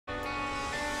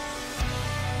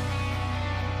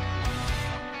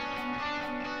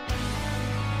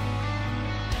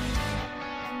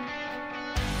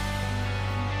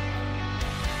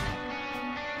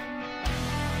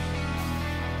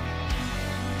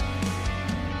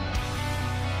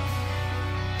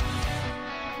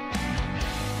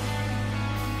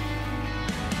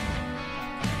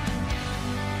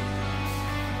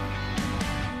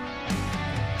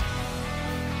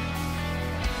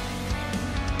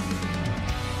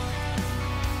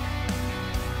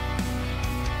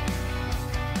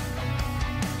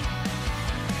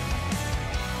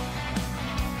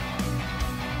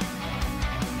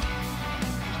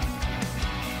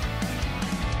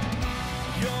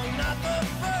not the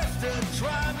first to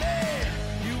try me,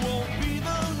 you won't be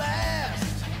the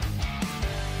last.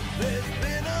 There's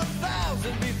been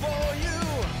 1,000 before you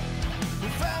who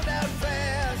found out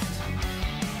fast.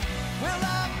 Well,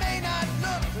 I may not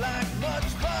look like much,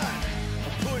 but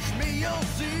push me, you'll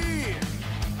see.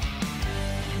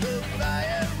 The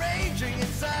fire raging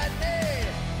inside me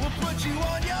will put you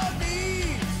on your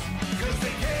knees. 'Cause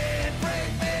they can't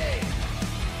break me,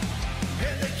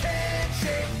 and they can't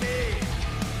shake me.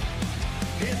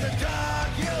 In the dark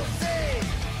you'll see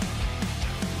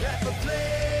that the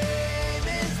flame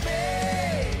is me.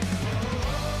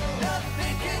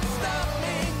 Nothing can stop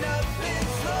me, nothing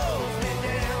slows me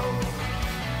down.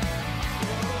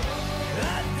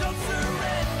 I don't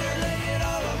surrender, lay it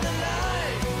all on the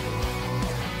line.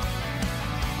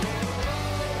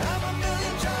 I'm a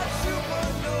million charged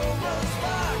supernova,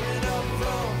 sparking up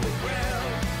from the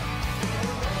ground.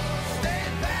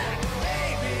 Stand back,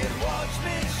 baby, and watch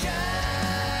me shine.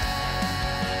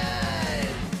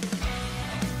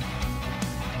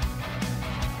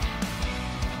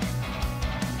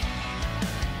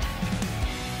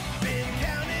 Been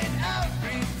counted out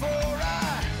before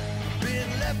I've been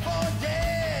left for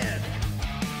dead.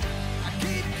 I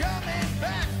keep coming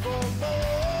back for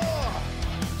more,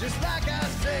 just like I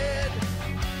said.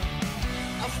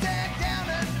 I'll stack down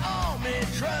an army,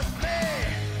 trust me,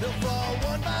 they'll fall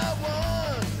one by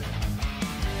one.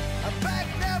 I'm back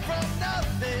now from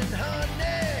nothing,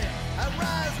 honey, I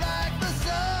rise like the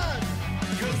sun.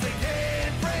 'Cause they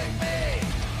can't break me,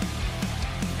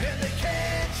 and they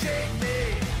can't shake me.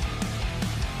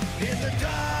 In the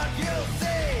dark you'll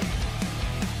see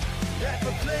that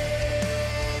the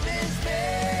flame is me.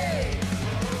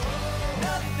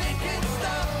 Nothing can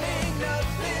stop me,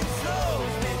 nothing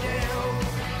slows me down.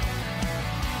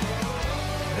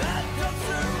 I don't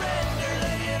surrender,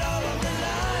 lay it all on the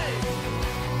line.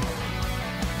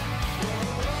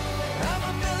 I'm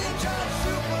a million charged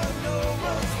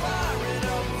supernova, firing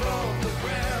up from the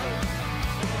ground.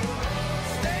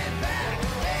 Stand back,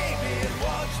 baby, and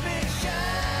watch me shine.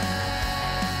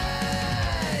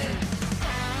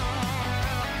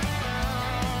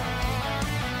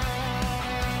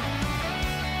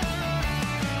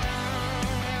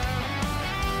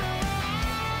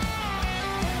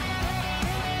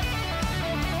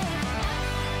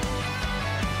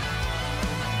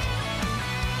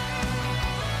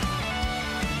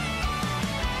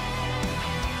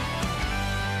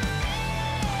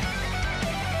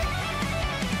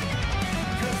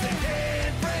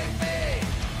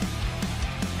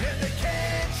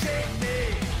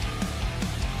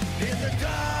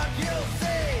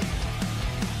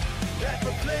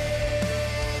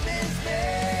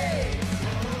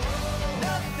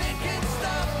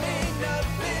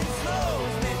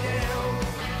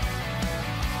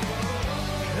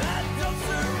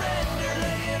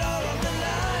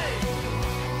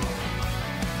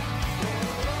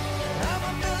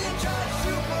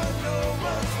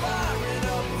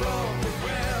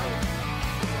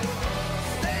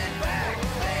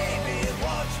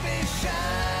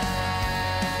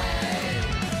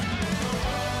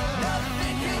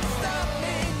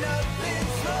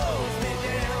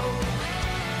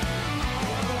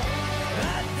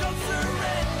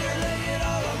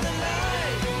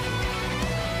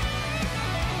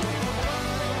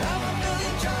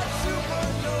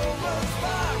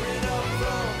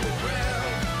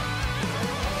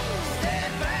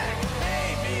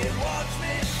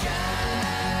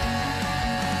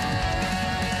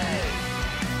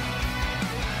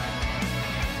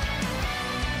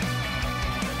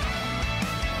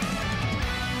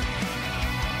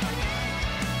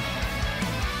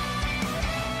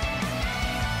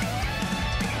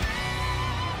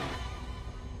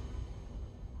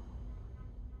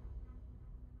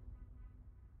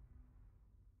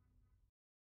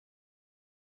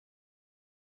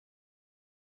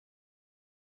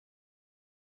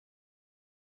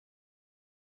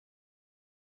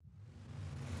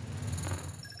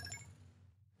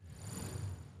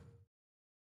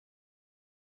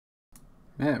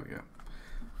 There we go.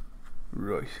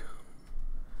 Right.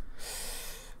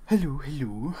 Hello.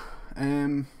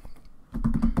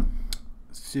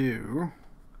 So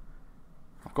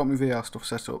I've got my VR stuff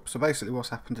set up. So basically what's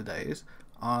happened today is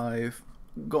I've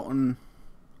gotten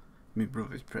my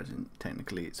brother's present.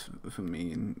 Technically it's for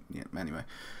me, and yeah, anyway.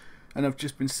 And I've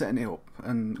just been setting it up,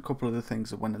 and a couple of the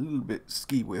things that went a little bit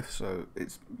ski with, so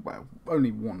it's, well,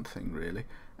 only one thing really.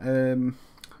 And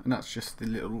that's just the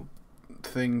little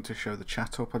thing to show the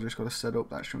chat up. I just got to set up.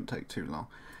 That shouldn't take too long.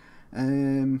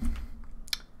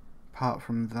 Apart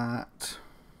from that,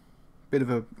 bit of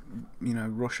a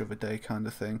rush of a day kind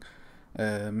of thing.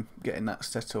 getting that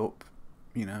set up,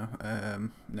 you know.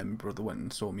 And then my brother went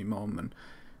and saw my mum, and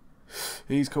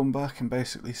he's come back and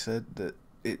basically said that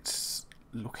it's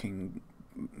looking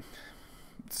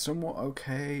somewhat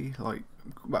okay. Like,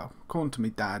 well, according to my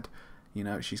dad, you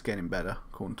know, she's getting better.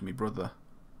 According to my brother,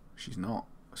 she's not.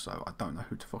 So I don't know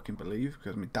who to fucking believe,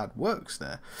 because my dad works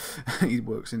there. He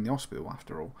works in the hospital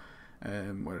after all.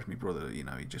 Whereas my brother, you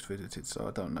know, he just visited, so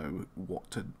I don't know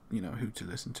what to, you know, who to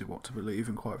listen to, what to believe,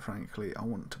 and quite frankly, I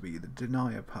want to be the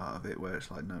denier part of it, where it's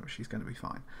like, no, she's going to be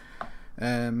fine.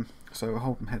 So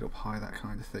hold my head up high, that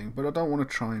kind of thing. But I don't want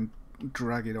to try and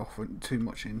drag it off too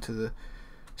much into the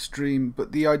stream.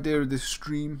 But the idea of this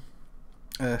stream,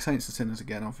 Saints and Sinners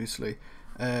again, obviously.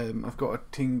 I've got a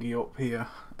tingy up here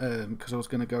because I was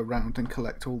going to go round and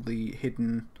collect all the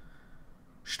hidden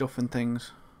stuff and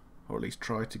things, or at least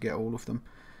try to get all of them.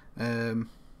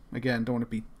 Again, don't want to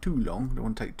be too long, don't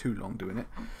want to take too long doing it.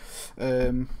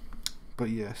 But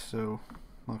yeah, so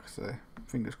like I say,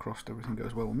 fingers crossed everything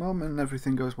goes well with Mum and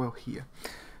everything goes well here.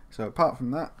 So apart from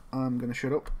that, I'm going to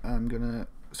shut up. I'm going to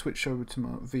switch over to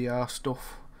my VR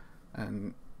stuff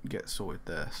and get sorted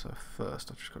there. So first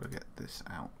I've just got to get this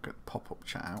out, get the pop-up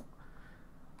chat out.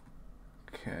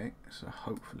 Okay, so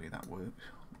hopefully that works.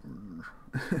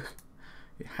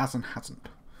 It hasn't.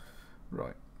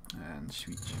 Right, and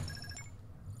switch.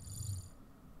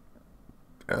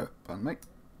 Pardon me.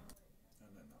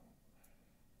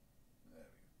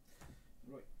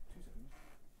 Right, 2 seconds.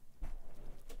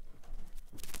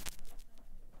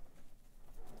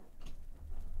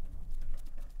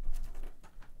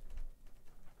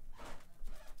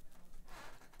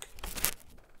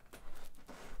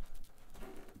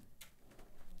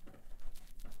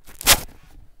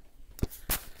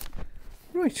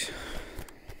 Right.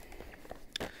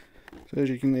 So as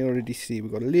you can already see,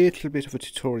 we've got a little bit of a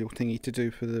tutorial thingy to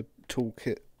do for the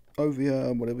toolkit,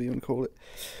 OVR, whatever you want to call it.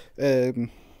 And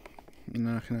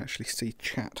now I can actually see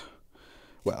chat.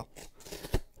 Well,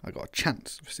 I got a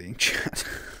chance of seeing chat.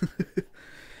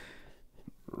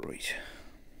 Right.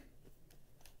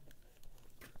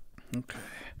 Okay.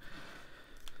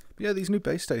 But yeah, these new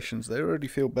base stations, they already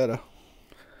feel better.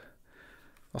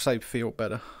 I'll say feel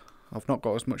better. I've not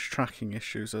got as much tracking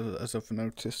issues as I've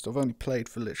noticed. I've only played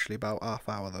for literally about half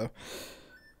hour though.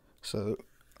 So,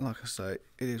 like I say,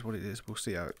 it is what it is. We'll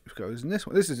see how it goes. And this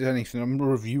is anything, a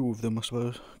review of them, I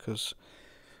suppose. Because,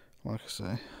 like I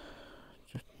say,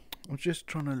 I'm just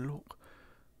trying to look.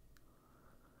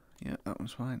 Yeah, that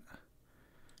one's fine.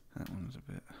 That one's a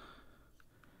bit...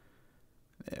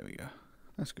 There we go.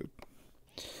 That's good.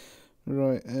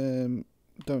 Right,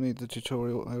 don't need the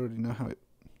tutorial. I already know how it...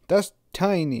 That's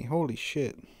tiny, holy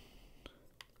shit.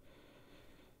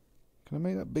 Can I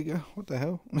make that bigger? What the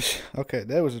hell? Okay,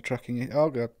 there was a tracking. Oh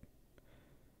god.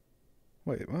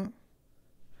 Wait, what?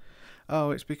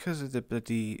 Oh, it's because of the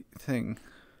bloody thing.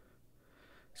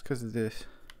 It's because of this.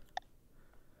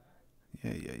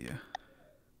 Yeah.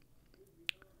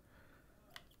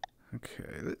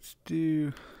 Okay, let's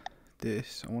do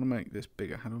this. I want to make this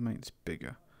bigger. How do I make this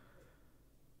bigger?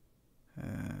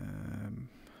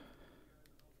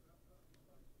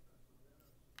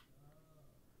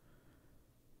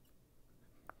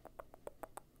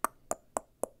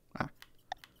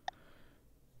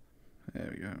 There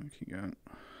we go, keep going.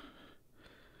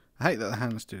 I hate that the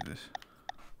hands do this.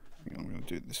 I think I'm going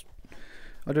to do this.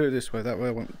 I'll do it this way, that way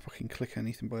I won't fucking click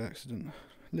anything by accident.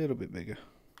 A little bit bigger.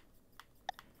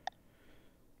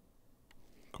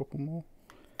 Couple more.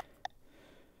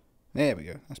 There we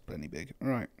go, that's plenty big.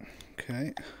 Right,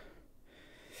 okay.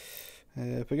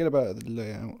 Forget about the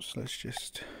layouts, let's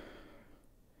just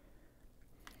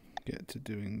get to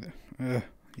doing the...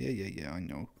 yeah, I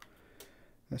know.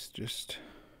 Let's just...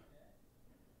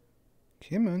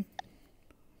 Come on.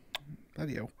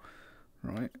 Bloody hell.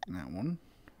 Right, that one.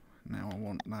 Now I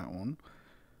want that one.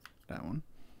 That one.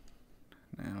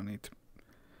 Now I need to...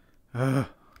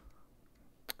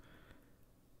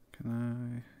 Can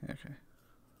I... Okay.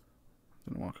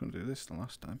 Don't know why I couldn't do this the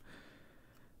last time.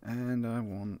 And I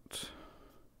want...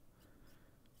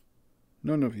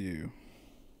 None of you.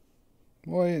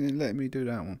 Why isn't it letting me do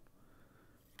that one?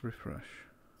 Refresh.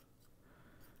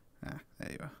 Ah,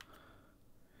 there you are.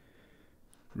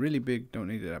 Really big, don't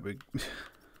need it that big.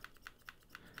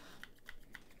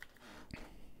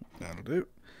 That'll do.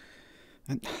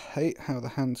 And I hate how the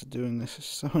hands are doing this, it's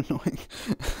so annoying.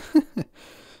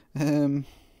 And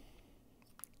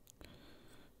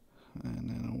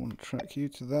then I want to track you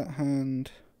to that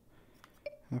hand.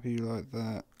 Have you like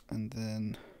that, and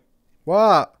then...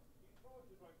 What?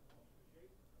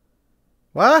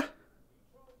 What?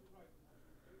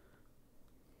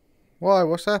 Why?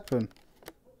 What's happened?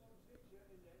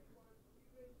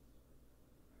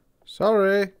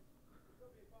 Sorry.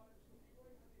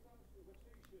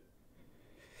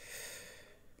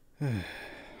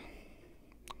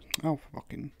 Oh,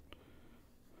 fucking.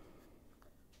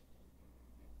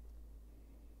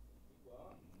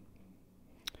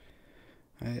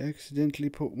 I accidentally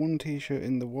put one t-shirt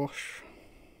in the wash,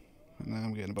 and now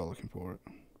I'm getting about looking for it.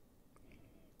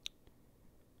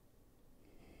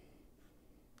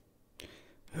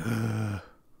 Hang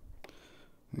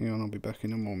on, I'll be back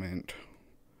in a moment.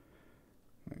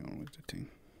 Hang on, where's the thing?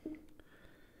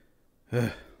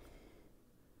 I'll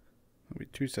be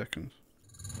 2 seconds.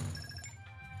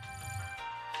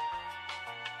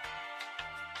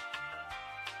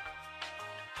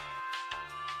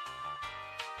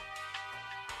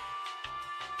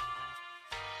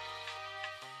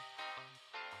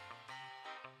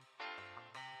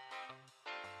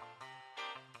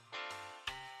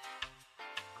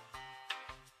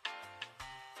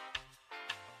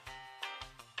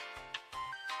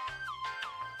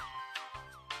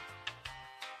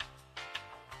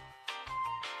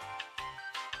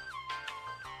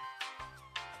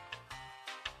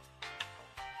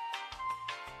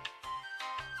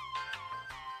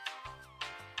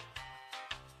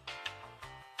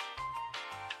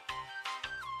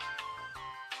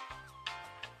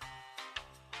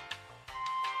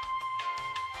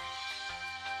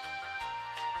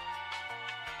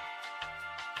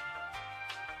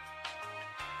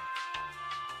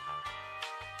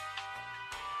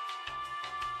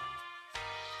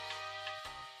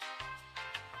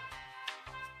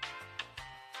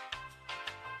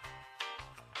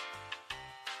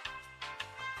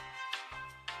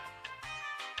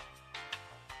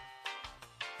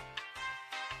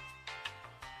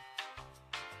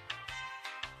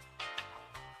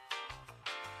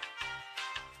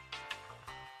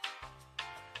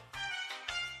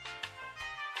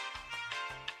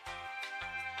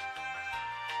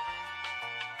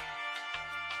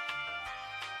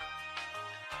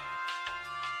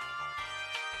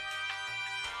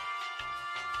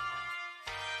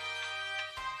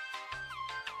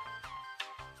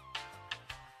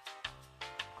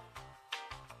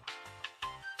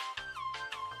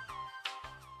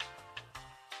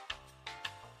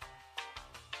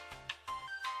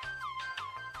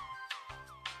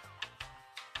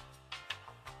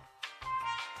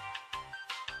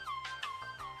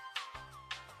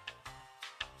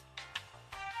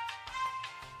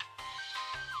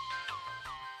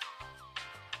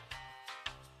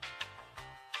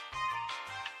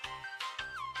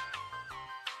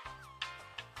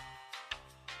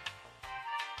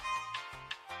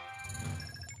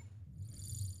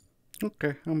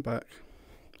 Okay, I'm back.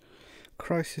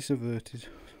 Crisis averted,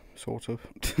 sort of.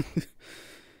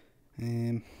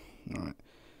 Right.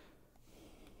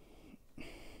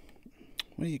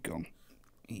 Where you gone?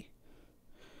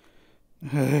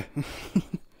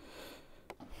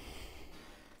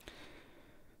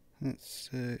 Let's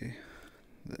say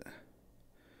there.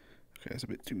 Okay, that's a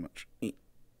bit too much.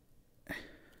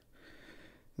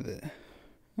 There.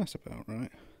 That's about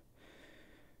right.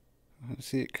 I can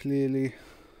see it clearly.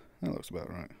 That looks about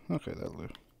right. Okay, that'll do.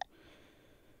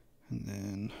 And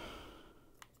then...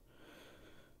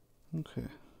 Okay.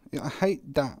 Yeah, I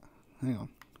hate that. Hang on.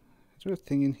 Is there a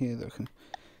thing in here that can...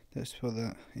 That's for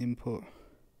that input.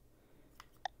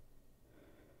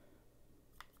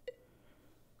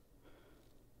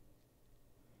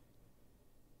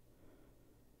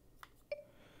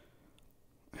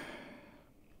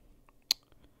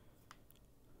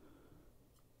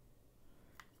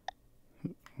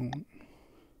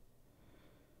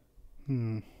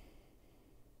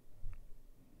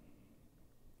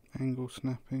 Angle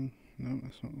snapping. No,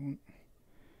 that's not the one.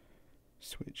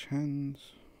 Switch hands.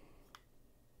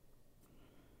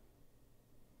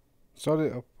 Sorry,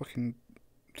 I'll fucking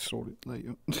sort it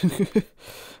later.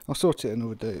 I'll sort it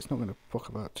another day. It's not going to fuck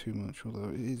about too much, although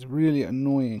it is really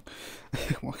annoying.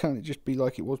 Why can't it just be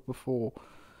like it was before?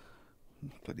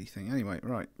 Bloody thing. Anyway,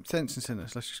 right. Sense and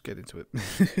sinners. Let's just get into it.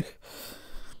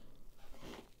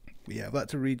 Yeah, I've had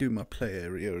to redo my play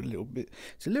area a little bit.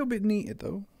 It's a little bit neater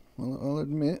though. I'll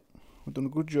admit. I've done a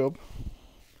good job.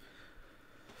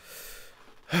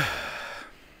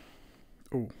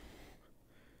 Oh.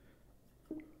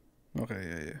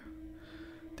 Okay, yeah.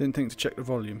 Didn't think to check the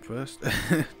volume first.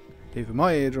 Either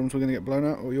my eardrums were going to get blown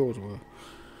out or yours were.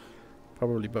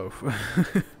 Probably both.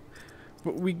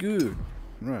 But we good.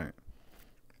 Right.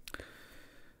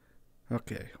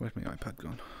 Okay, where's my iPad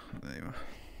gone? There you are.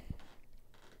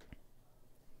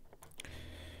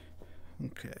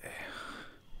 Okay.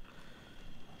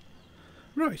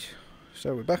 Right.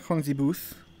 So we're back on the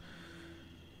booth.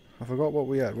 I forgot what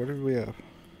we had. What did we have?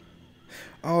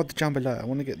 Oh, the jambalaya. I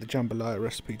want to get the jambalaya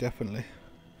recipe, definitely.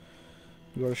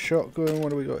 We got a shotgun. What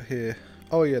do we got here?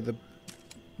 Oh yeah, the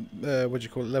what do you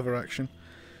call it? Lever action.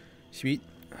 Sweet.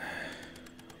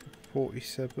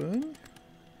 47.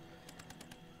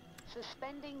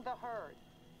 Suspending the herd.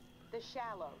 The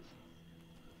shallows.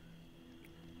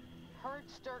 Herd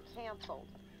stir cancelled.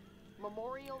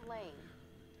 Memorial Lane.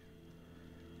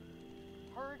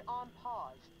 Herd on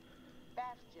pause.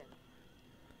 Bastion.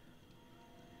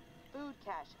 Food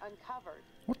cache uncovered.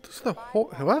 What does the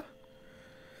what?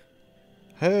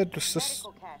 Herd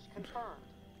Medical cache confirmed.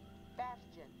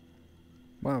 Bastion.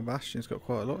 Wow, Bastion's got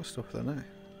quite a lot of stuff then, eh?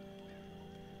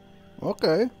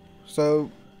 Okay, so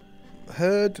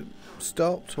herd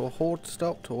stopped or horde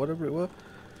stopped or whatever it were.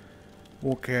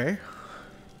 Okay.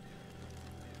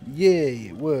 Yay,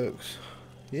 it works.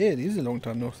 Yeah, it is a long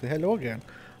time no say hello again.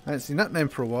 I haven't seen that name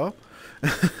for a while.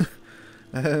 Let's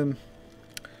have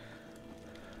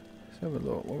a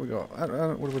look. What we got?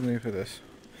 What do we need for this?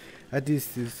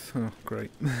 This is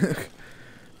great.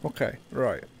 Okay,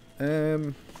 right.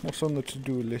 What's on the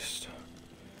to-do list?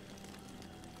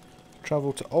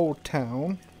 Travel to Old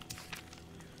Town.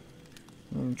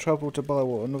 And travel to buy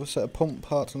what? Another set of pump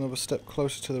parts, another step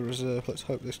closer to the reserve. Let's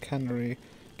hope this cannery,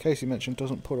 Casey mentioned,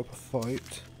 doesn't put up a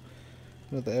fight.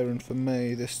 Another errand for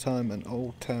May, this time an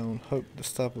Old Town. Hope the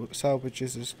salvage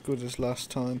is as good as last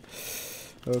time.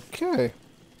 Okay.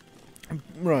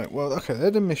 Right, well, okay,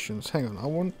 they're the missions. Hang on, I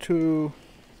want to...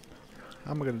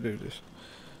 How am I going to do this?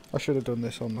 I should have done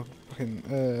this on the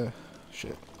fucking...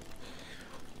 shit.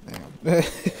 Hang on.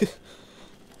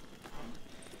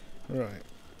 Right.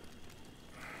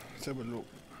 Let's have a look.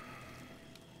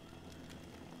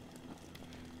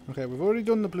 Okay, we've already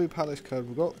done the Blue Palace code.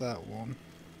 We've got that one.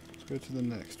 Let's go to the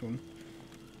next one.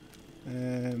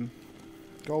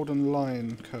 Golden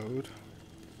Lion code.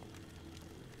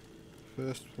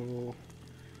 First floor.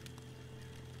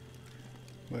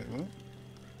 Wait, what?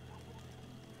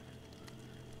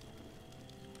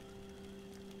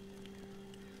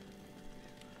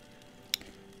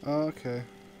 Okay.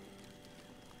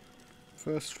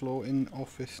 First floor in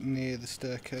office near the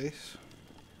staircase.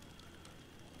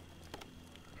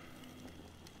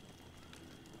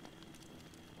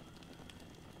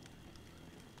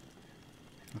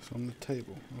 That's on the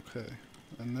table, okay.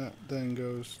 And that then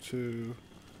goes to...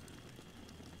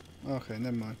 Okay,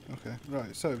 never mind. Okay,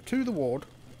 right, so to the ward.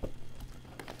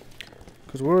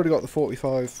 Because we've already got the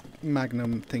 45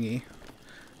 Magnum thingy.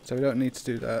 So we don't need to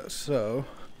do that, so...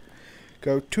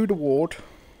 Go to the ward.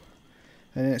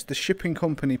 And it's the shipping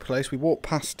company place. We walked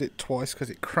past it twice because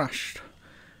it crashed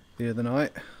the other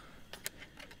night.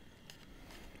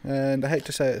 And I hate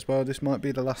to say it as well, this might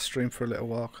be the last stream for a little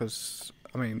while because,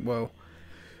 I mean, well,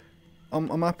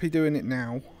 I'm happy doing it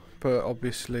now, but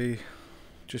obviously,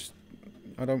 just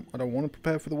I don't want to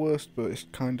prepare for the worst, but it's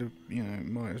kind of, you know,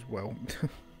 might as well.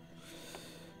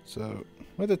 So,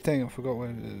 where's the thing? I forgot where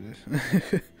it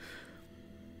is.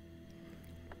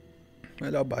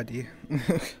 Hello, buddy.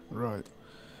 Right.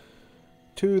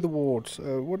 To the wards.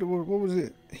 What was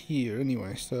it here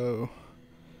anyway? So,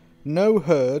 no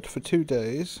herd for 2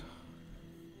 days.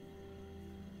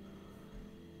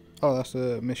 Oh, that's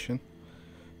a mission.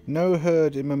 No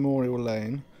herd in Memorial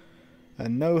Lane.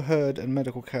 And no herd and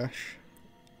medical cache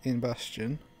in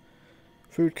Bastion.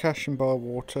 Food cache in Bar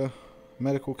Water.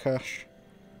 Medical cache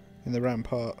in the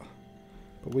Rampart.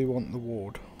 But we want the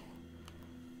ward.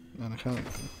 And I can't...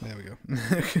 There we go.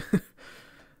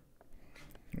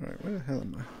 Right, where the hell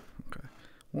am I? Okay.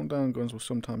 One down guns will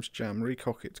sometimes jam.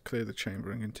 Recock it to clear the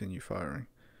chamber and continue firing.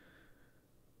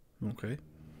 Okay.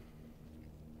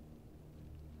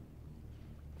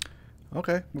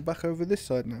 Okay, we're back over this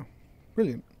side now.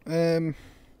 Brilliant. My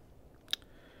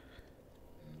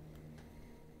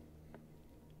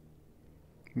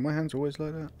hand's always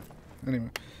like that.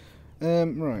 Anyway.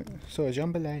 Right, so a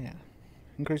jambalaya.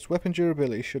 Increased weapon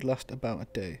durability should last about a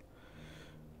day.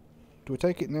 Do we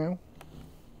take it now?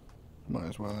 Might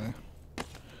as well, eh?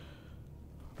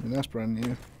 I mean, that's brand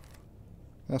new.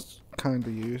 That's kind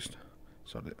of used.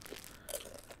 Sod it.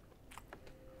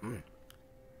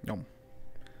 Yum.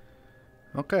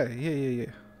 Okay, yeah.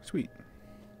 Sweet.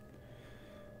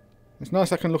 It's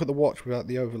nice I can look at the watch without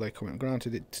the overlay coming.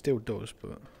 Granted, it still does,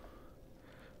 but...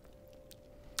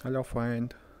 Hello,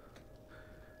 friend.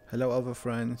 Hello, other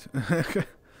friends.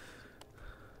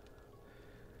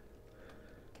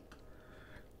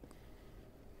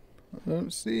 I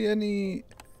don't see any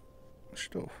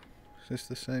stuff. Is this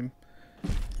the same?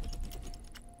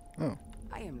 Oh.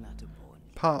 I am not a boy.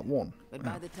 Part 1. But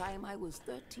by the time I was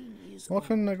 13 years Why old,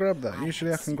 couldn't I grab that?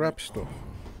 Usually I can grab stuff.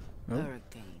 Oh.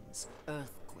 hurricanes,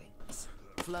 earthquakes,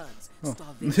 Floods, Oh.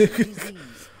 starvation,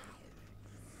 disease.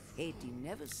 Haiti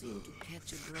never seemed to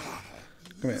catch a break.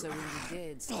 Come here. So when the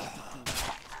dead started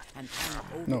to and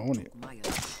panic No, I want overtook my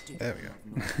There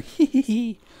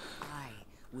we go. I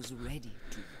was ready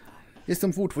to die. Here's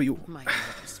some food for you. My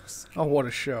nerves were scared, Oh, what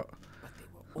a shot. but they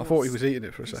were I thought he also was eating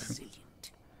it for a second.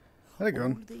 resilient. There you go. All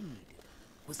they needed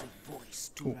was a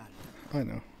voice to Oh. rally. I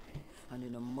know. And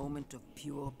in a moment of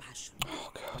pure passion,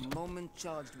 Oh, God. a moment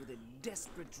charged with a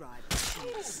desperate drive to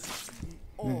chase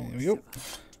all There we go.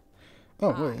 survived.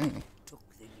 Oh, wait, hang on. Took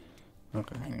the lead,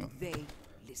 Okay, hang and on. they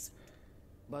listened.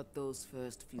 But those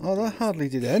first few Oh, that days, hardly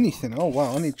did anything. Oh,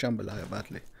 wow, I need jambalaya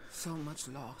badly. so much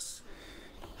loss,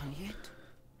 and yet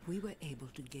we were able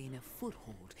to gain a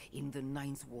foothold in the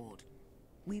 9th Ward.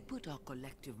 We put our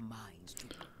collective minds to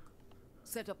work,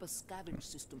 set up a scavenge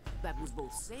system that was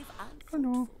both safe and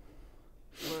Hello.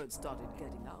 fruitful. Word started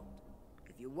getting out.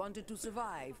 If you wanted to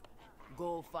survive,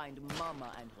 go find Mama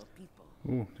and her people.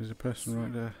 Oh, there's a person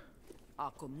right there.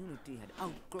 Our community had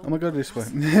outgrown. Oh my God, this way.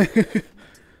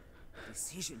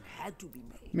 Decision had to be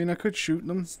made. I mean, I could shoot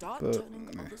them, Start but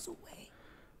turning others away,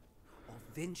 or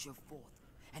venture forth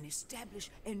and establish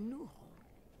a new home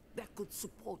that could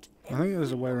support. I think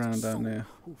there's a way every around down soul there.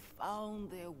 who found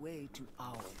their way to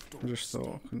our I just doorstep.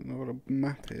 thought I've got a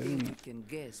map here, If isn't you it? can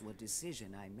guess what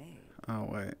decision I made, Oh,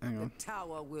 wait, hang the on.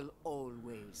 tower will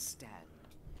always stand.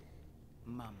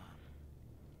 Mama.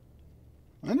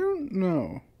 I don't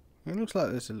know. It looks like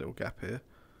there's a little gap here.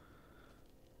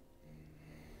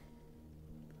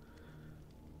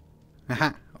 Haha,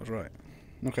 I was right.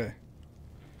 Okay.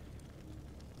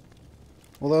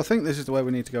 Although I think this is the way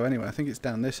we need to go anyway. I think it's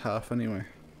down this half anyway.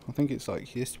 I think it's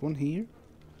like this one here.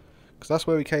 Because that's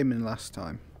where we came in last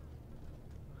time.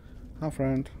 Half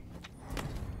round.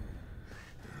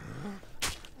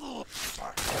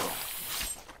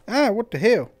 Ah, what the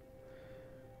hell?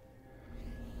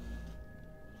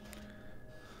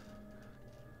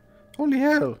 Holy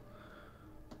hell!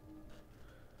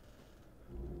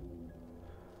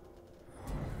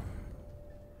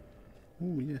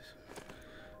 Oh yes.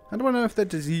 How do I know if they're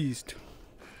diseased?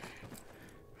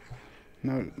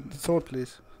 No, the sword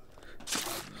please.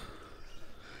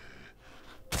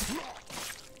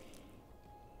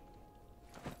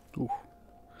 Ooh.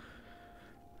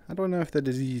 How do I know if they're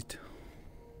diseased?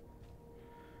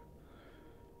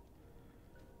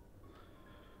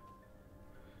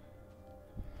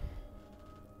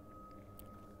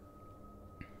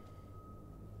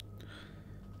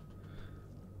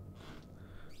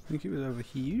 I think it was over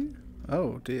here.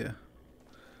 Oh dear.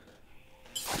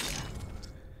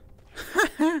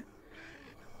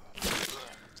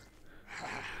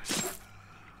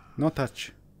 No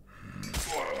touch.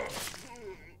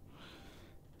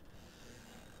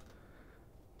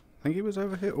 I think it was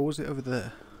over here, or was it over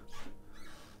there?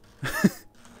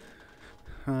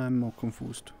 I'm more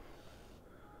confused.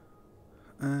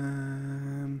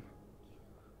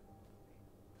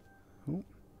 Oh.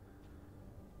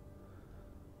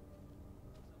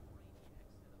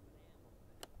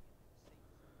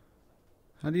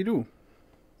 How do you do?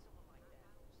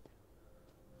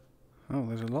 Oh,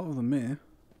 there's a lot of them here.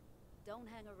 Don't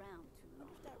hang around too I long.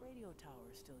 wonder if that radio tower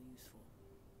is still useful.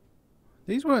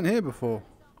 These weren't here before.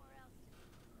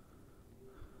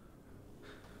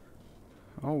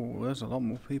 Oh, there's a lot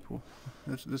more people.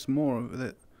 There's more over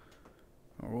there.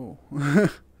 Oh,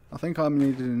 I think I'm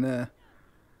needed in there.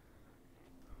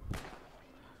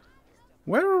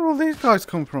 Where are all these guys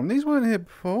come from? These weren't here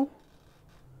before.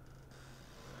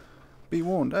 Be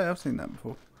warned, hey, I've seen that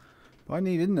before. But I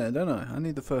need in there, don't I? I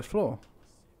need the first floor.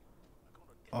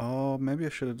 Oh, maybe I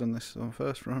should have done this on the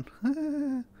first run.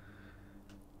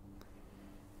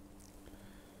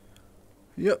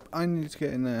 Yep, I need to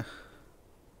get in there.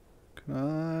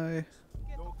 Can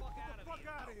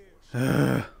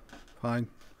I? Fine.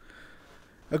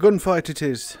 A gunfight it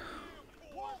is.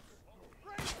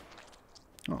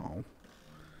 Oh.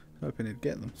 Hoping he'd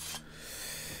get them.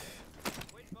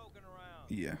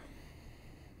 Yeah.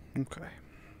 Okay.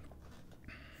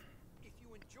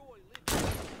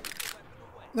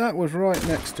 That was right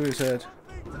next to his head.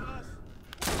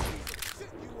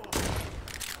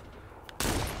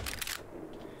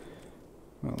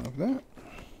 I'll have that.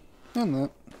 And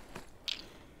that.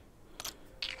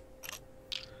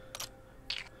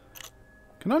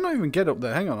 Can I not even get up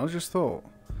there? Hang on, I just thought.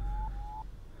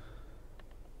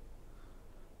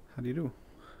 How do you do?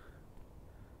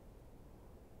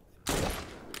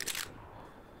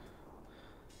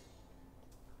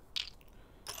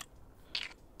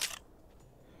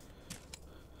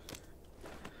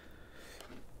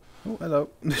 Oh, hello.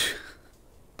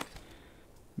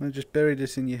 I just buried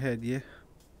this in your head, yeah?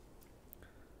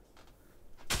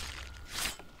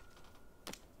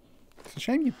 It's a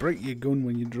shame you break your gun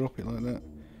when you drop it like that.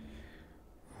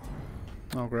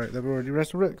 Oh great, they've already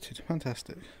resurrected.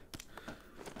 Fantastic.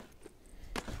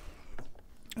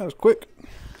 That was quick.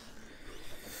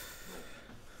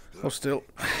 Oh, still.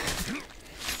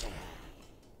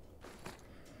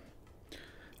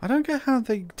 I don't get how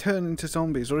they turn into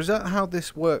zombies, or is that how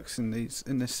this works in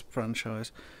this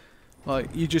franchise?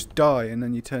 Like, you just die and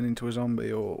then you turn into a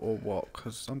zombie, or what?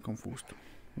 Because I'm confused.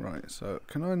 Right, so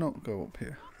can I not go up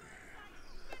here?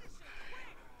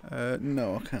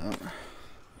 No, I can't.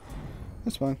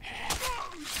 That's fine.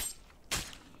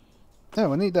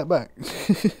 Oh, I need that back.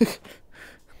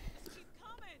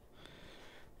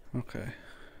 Okay.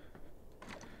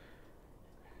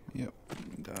 Yep,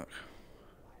 dark.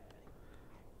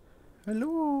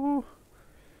 Hello.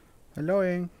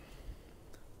 Helloing.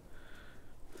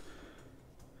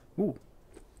 Ooh.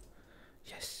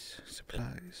 Yes,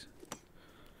 supplies.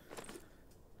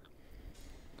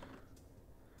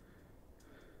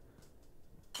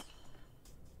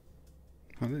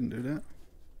 I didn't do that.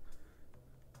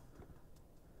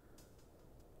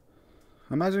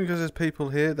 I imagine because there's people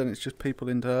here, then it's just people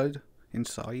inside.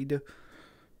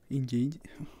 Indeed.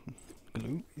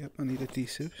 Glue. Yep, I need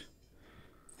adhesives.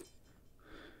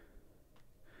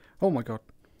 Oh my god.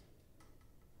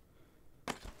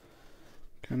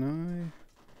 Can I?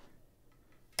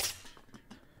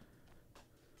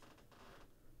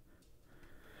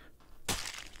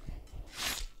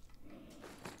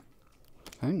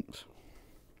 Thanks.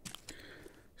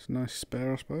 It's a nice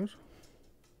spare, I suppose.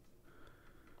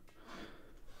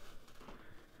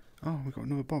 Oh, we've got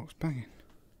another box. Banging.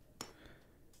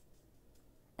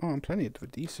 Oh, and plenty of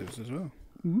adhesives as well.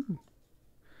 Ooh.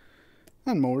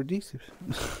 And more adhesives.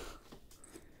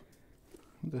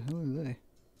 What the hell are they?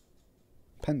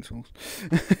 Pencils.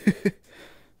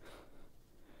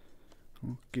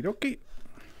 Okie dokie.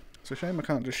 It's a shame I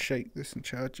can't just shake this and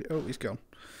charge it. Oh, he's gone.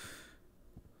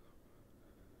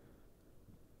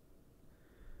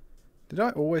 Did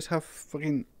I always have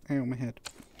fucking... Ow, my head.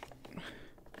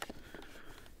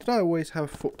 Did I always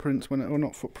have footprints when I... Or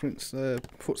not footprints,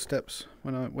 footsteps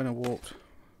when I walked?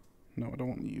 No, I don't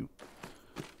want you.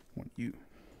 I want you.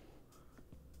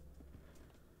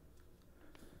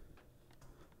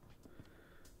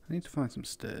 I need to find some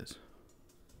stairs.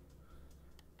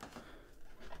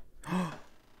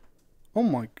 Oh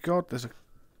my god, there's a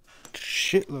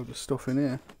shitload of stuff in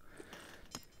here.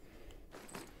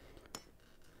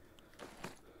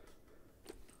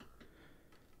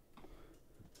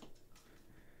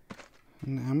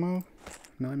 And ammo,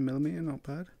 9mm, not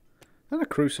bad. And a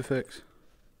crucifix.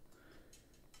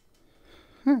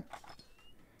 Huh.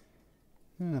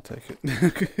 Yeah, I'll take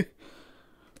it.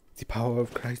 The power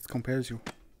of Christ compels you.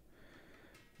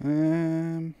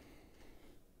 I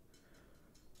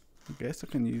guess I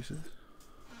can use this.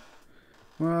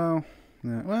 Well,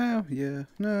 no, well, yeah,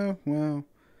 no, well,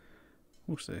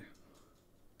 we'll see.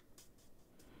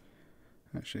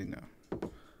 Actually, no.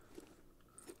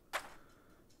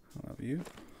 I'll have you.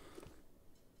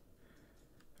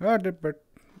 Oh, the bird.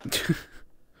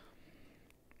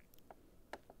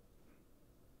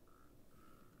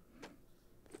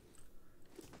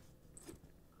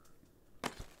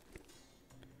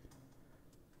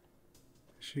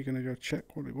 Is she gonna go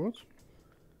check what it was?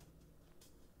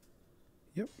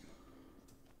 Yep.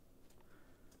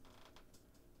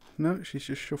 No, she's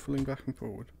just shuffling back and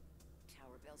forward.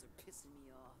 Tower bells are pissing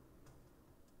me off.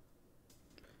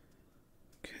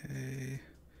 Okay.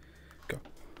 Go.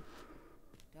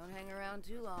 Don't hang around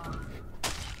too long.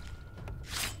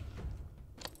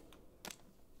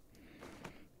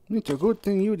 It's a good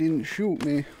thing you didn't shoot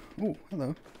me. Oh,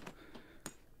 hello.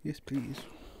 Yes, please.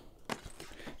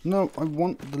 No, I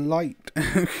want the light.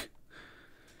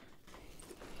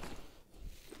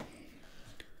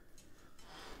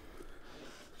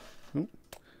 Oh.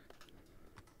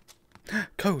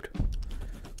 Code.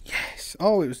 Yes.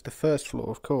 Oh, it was the first floor,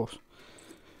 of course.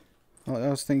 I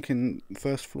was thinking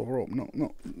first floor up,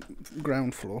 not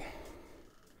ground floor.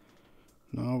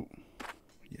 No.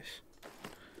 Yes.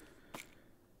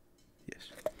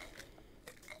 Yes.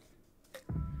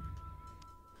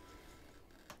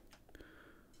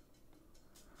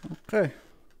 Okay.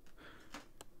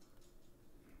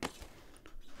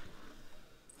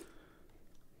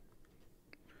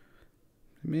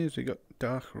 The music got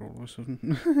darker all of a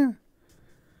sudden.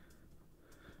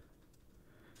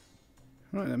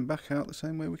 Right then, back out the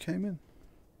same way we came in.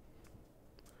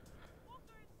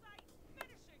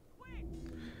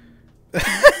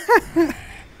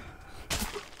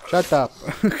 Shut up.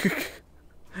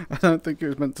 I don't think it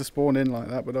was meant to spawn in like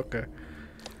that, but okay.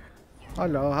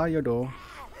 Hello, how you doing?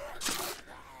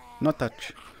 No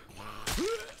touch.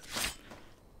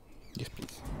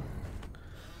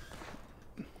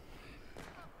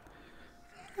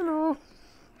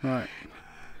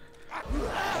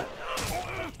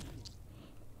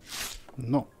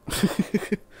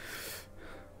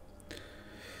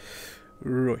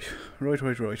 Right.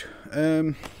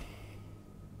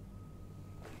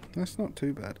 That's not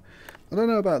too bad. I don't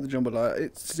know about the jambalaya.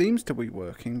 It seems to be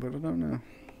working, but I don't know.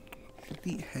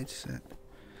 Bloody headset.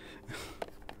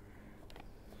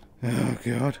 Oh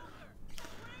god.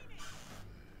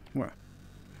 Where?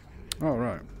 Oh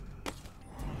right.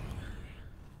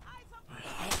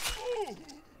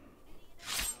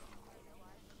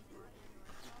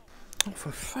 Oh,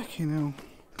 for fucking hell.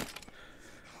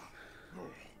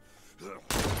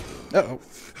 Uh-oh.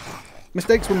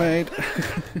 Mistakes were made.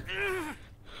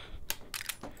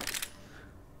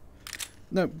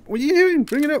 No, what are you doing?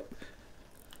 Bring it up.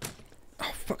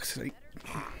 Oh, fuck's sake.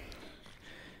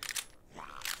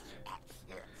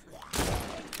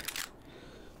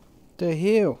 The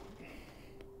hell?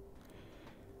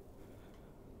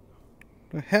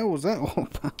 The hell was that all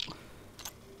about?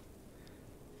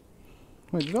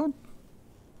 Wait, did I?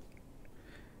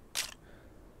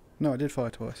 No, I did fire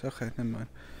twice. Okay, never mind.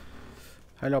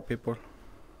 Hello, people.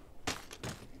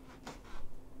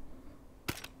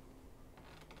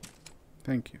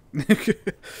 Thank you.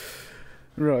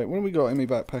 Right, what have we got in my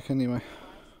backpack anyway?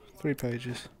 3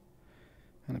 pages.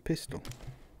 And a pistol.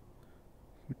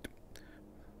 Is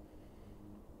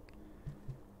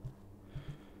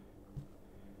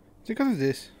it because of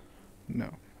this?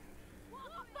 No.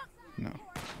 No.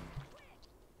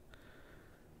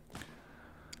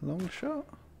 Long shot.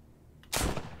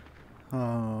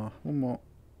 Ah, one more.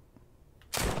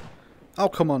 Oh,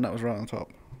 come on, that was right on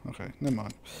top. Okay, never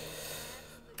mind.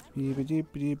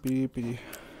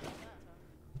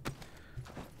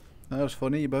 That was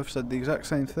funny, you both said the exact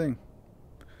same thing.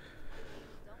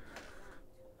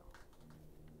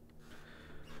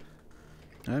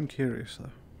 I'm curious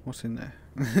though, what's in there?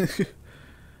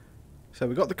 So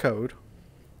we got the code.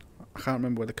 I can't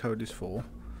remember where the code is for.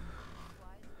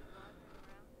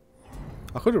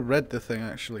 I could have read the thing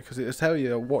actually, because it'll tell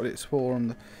you what it's for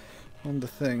on the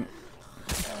thing.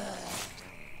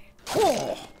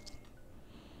 Oh!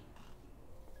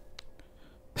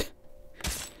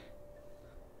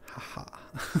 Haha.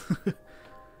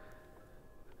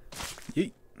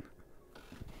 Yeet.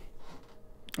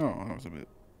 Oh, that was a bit.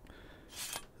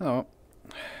 Oh.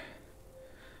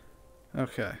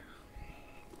 Okay.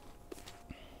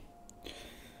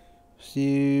 So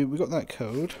we got that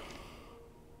code.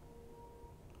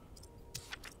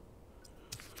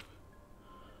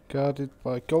 Guarded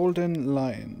by golden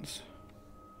lions.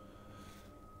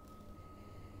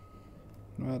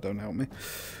 Well, that don't help me.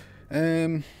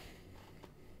 And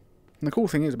the cool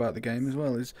thing is about the game as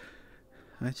well is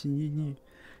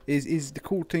the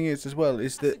cool thing is as well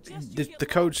is that the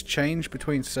codes change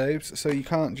between saves, so you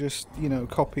can't just, you know,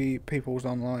 copy people's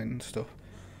online stuff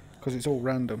because it's all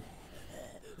random.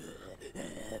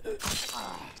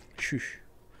 Shush.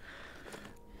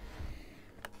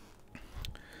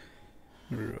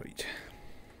 Right.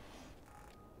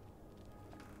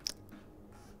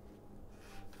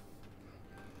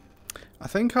 I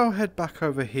think I'll head back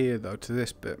over here though to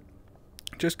this bit,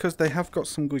 just because they have got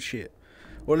some good shit,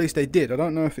 or at least they did. I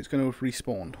don't know if it's going to have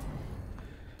respawned.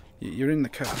 You're in the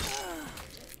car.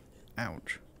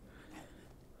 Ouch.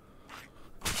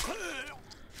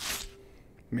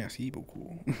 Merci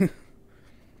beaucoup.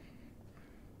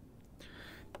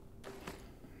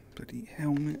 Bloody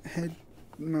helmet, head,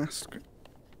 mask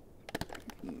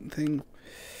thing.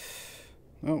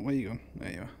 Oh, where you going?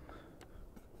 There you are.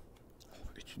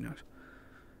 Did you know?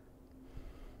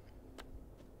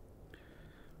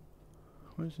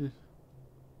 What is this?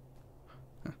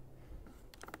 Huh.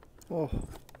 Oh.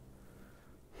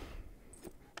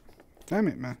 Damn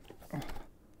it, man. Oh.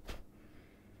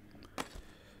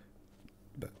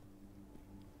 But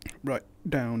right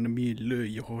down the middle of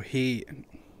your head.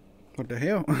 What the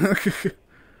hell?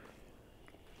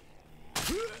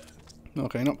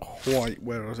 Okay, not quite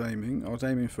where I was aiming. I was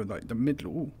aiming for like the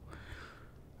middle. Ooh.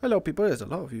 Hello, people. There's a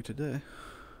lot of you today.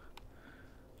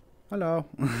 Hello.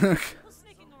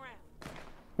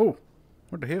 Oh,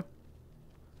 what the hell?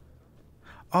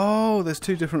 Oh, there's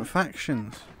 2 different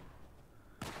factions.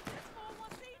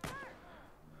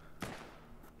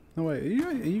 No wait,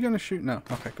 are you gonna shoot now?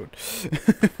 Okay, good.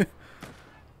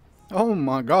 Oh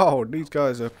my god, these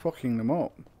guys are fucking them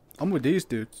up. I'm with these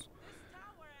dudes.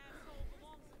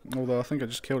 Although I think I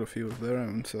just killed a few of their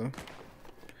own, so...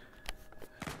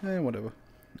 whatever.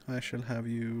 I shall have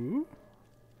you.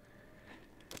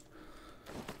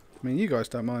 I mean, you guys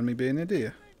don't mind me being here, do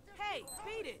you? Hey,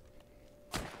 beat it.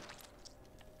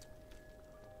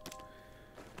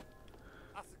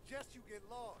 I suggest you get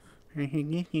lost.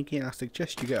 I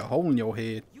suggest you get a hole in your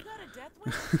head. You got a death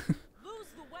wish?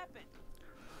 Lose the weapon.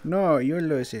 No, you'll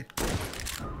lose it.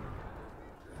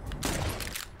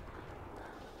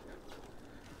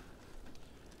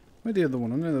 Where's the other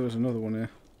one? I know there was another one here.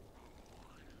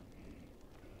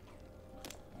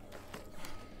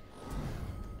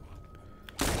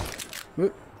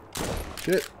 Whoop.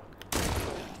 Shit.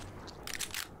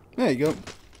 There you go.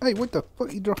 Hey, what the fuck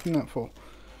are you dropping that for?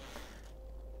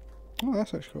 Oh,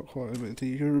 that's actually got quite a bit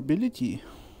of durability.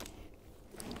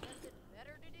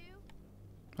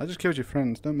 I just killed your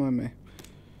friends, don't mind me.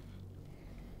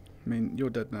 I mean, you're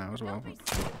dead now as well. But...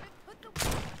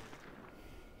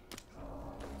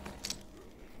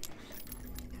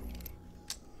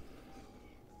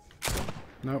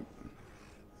 Nope.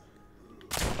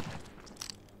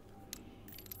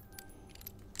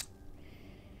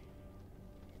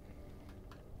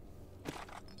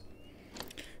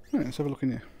 Right, let's have a look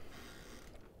in here.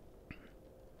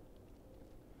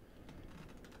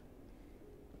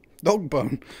 Dog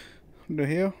bone. Under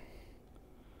here.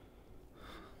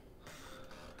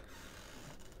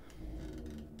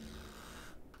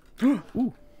 Ooh.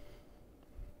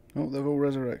 Oh, they've all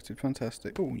resurrected.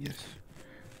 Fantastic. Oh, yes.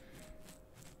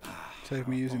 Save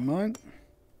me using mine.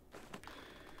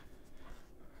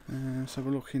 Let's have a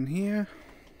look in here.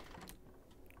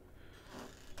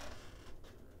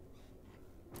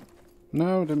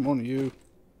 No, I didn't want you.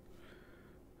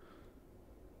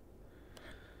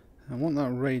 I want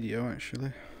that radio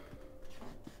actually.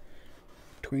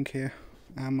 Twink here.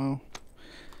 Ammo.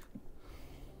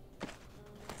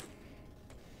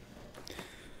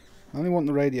 I only want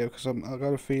the radio because I've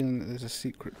got a feeling that there's a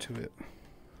secret to it.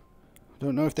 I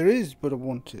don't know if there is, but I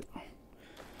want it.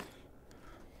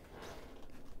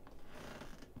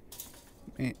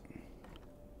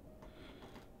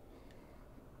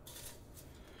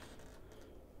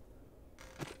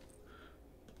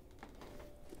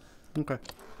 Okay.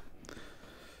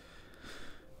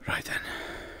 Right then.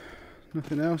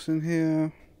 Nothing else in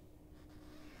here.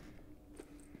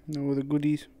 No other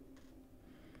goodies.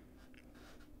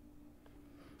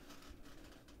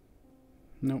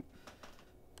 Nope.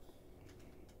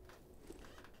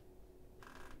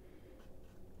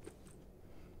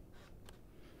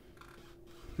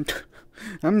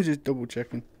 I'm just double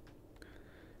checking.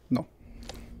 No.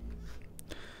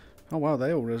 Oh wow,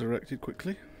 they all resurrected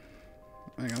quickly.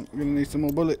 Hang on, we're gonna need some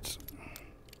more bullets.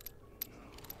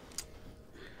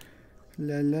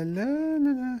 La la la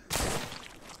la la.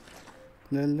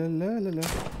 La la la la la.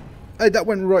 Hey, that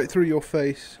went right through your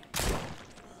face.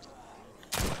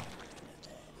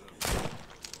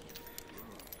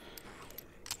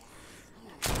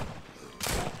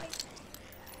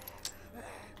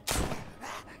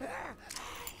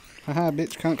 Haha,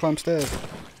 bitch, can't climb stairs.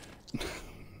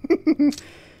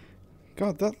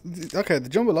 God, that... Okay, the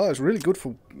jambalaya is really good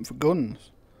for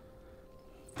guns.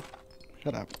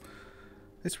 Shut up.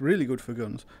 It's really good for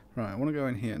guns. Right, I want to go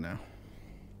in here now.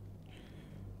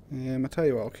 I tell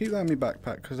you what, I'll keep that in my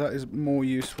backpack because that is more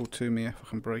useful to me if I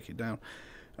can break it down.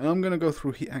 And I'm going to go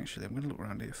through here. Actually, I'm going to look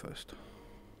around here first.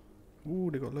 Ooh,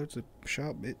 they got loads of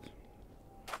sharp bits.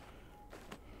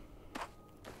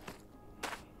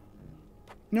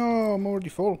 No, I'm already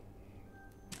full.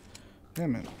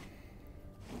 Damn it.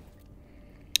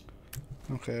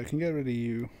 Okay, I can get rid of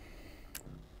you.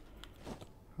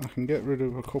 I can get rid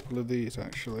of a couple of these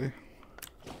actually.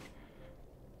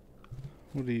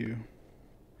 What are you?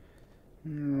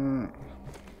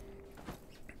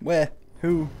 Where?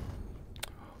 Who?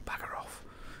 Bagger off.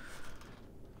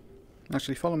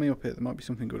 Actually, follow me up here. There might be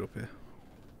something good up here.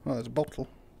 Oh, there's a bottle.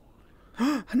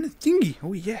 And the thingy!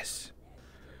 Oh, yes!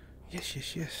 Yes,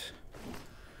 yes, yes.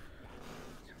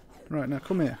 Right, now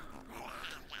come here.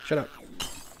 Shut up.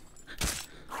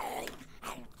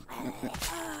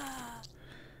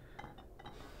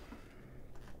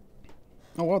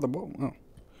 Oh, wow, the bottle. Oh.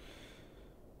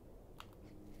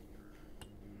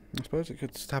 I suppose it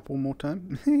could tap one more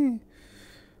time.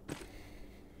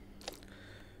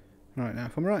 Right, now,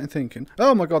 if I'm right in thinking...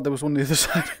 Oh my god, there was one on the other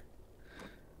side.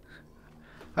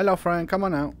 Hello, Frank, come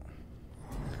on out.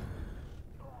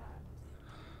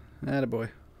 Attaboy.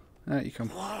 Out you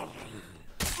come. Oh,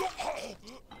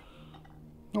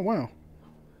 wow.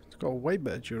 It's got a way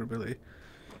better durability.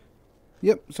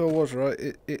 Yep, so I was right.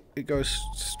 It goes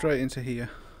straight into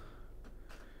here.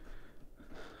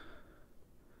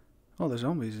 Oh, there's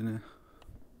zombies in here.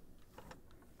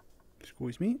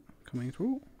 Squeeze meat coming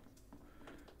through.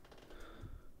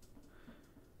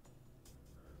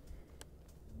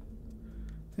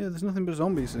 Yeah, there's nothing but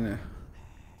zombies in here.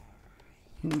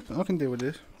 I can deal with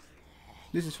this.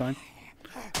 This is fine.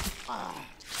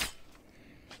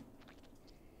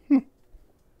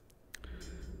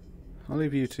 I'll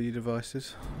leave you to your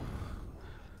devices.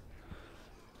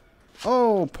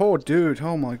 Oh, poor dude.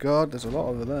 Oh my god, there's a lot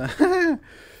over there.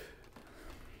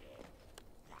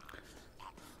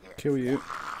 Kill you.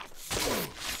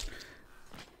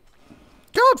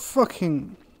 God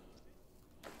fucking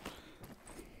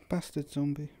bastard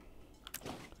zombie.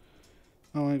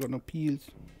 Oh, I ain't got no peels.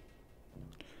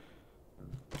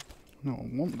 No, I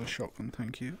want the shotgun,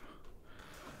 thank you.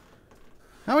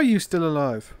 How are you still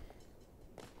alive?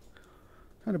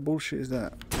 What kind of bullshit is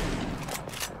that?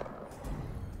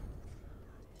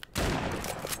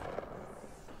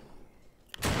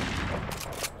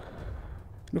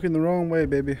 Looking the wrong way,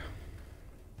 baby.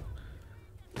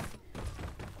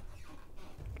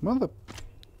 Mother...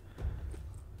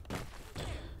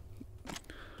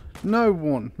 No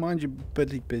one. Mind your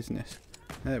bloody business.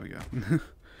 There we go.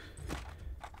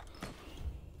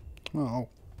 Oh.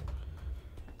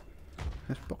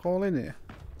 Let's put all in here.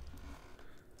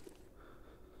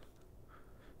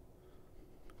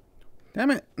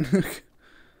 Damn it.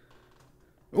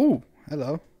 Oh,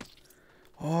 hello.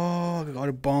 Oh, I got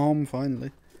a bomb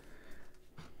finally.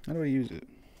 How do I use it?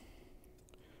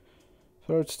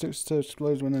 Throw it to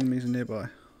explode when enemies are nearby.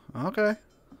 Okay. I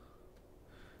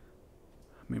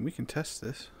mean, we can test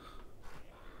this.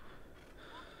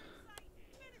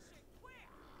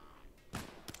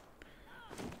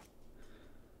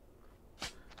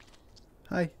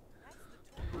 Hi.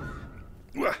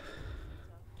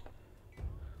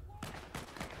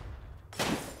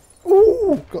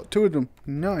 Ooh, got two of them.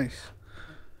 Nice.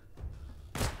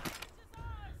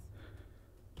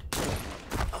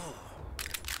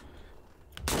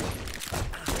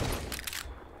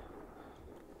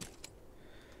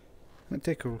 That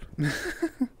tickled.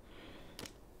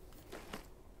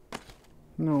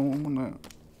 No, I want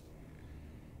that.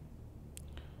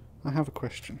 I have a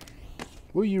question.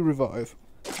 Will you revive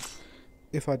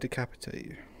if I decapitate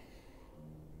you?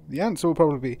 The answer will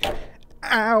probably be,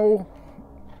 ow!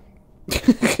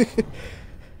 The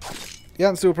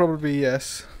answer will probably be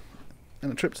yes.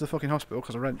 And a trip to the fucking hospital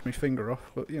because I wrenched my finger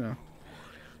off, but you know.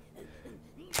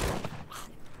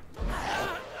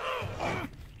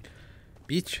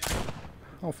 Bitch.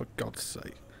 Oh, for God's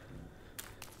sake.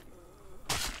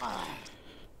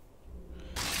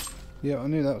 Yeah, I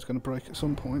knew that was going to break at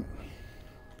some point.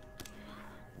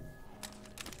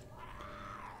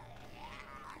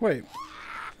 Wait.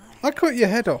 I cut your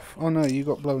head off. Oh no, you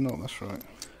got blown up, that's right.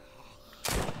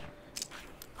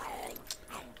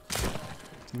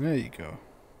 There you go.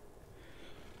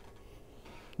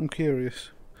 I'm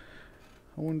curious.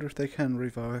 I wonder if they can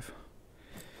revive.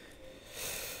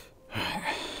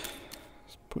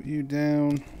 Let's put you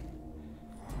down.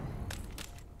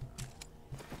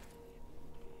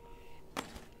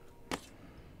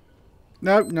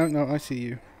 No, no, no, I see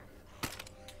you.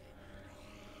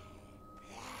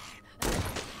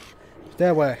 Stay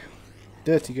away.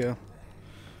 Dirty girl.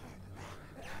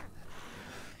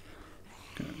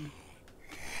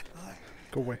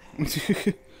 Go away.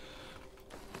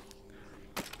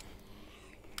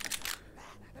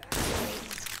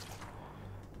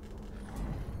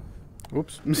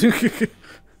 Whoops.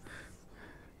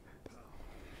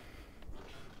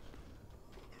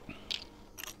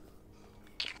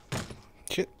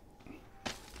 Shit.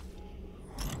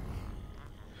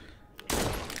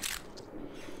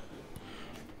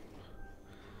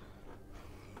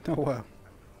 Oh wow.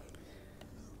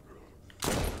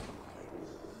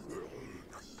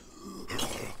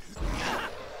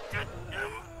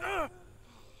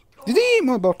 Did he eat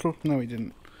my bottle? No, he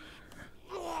didn't.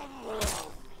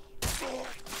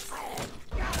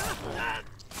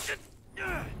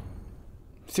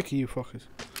 Sick of you fuckers.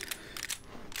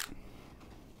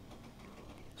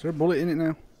 Is there a bullet in it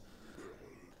now?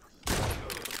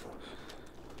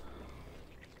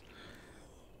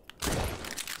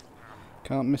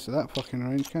 Can't miss at that fucking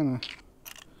range, can I?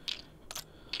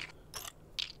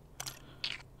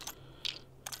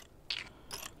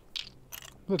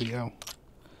 Bloody hell.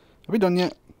 Are we done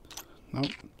yet?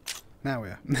 Nope. Now we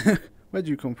are. Where'd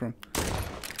you come from?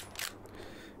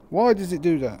 Why does it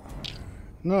do that?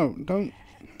 No, don't.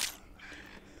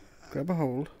 Grab a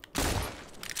hold.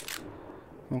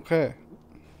 Okay.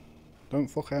 Don't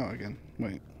fuck out again.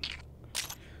 Wait.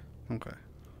 Okay.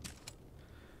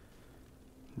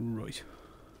 Right.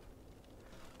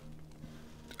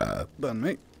 Done,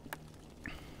 mate.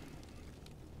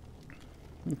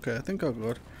 Okay, I think I'm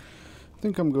good. I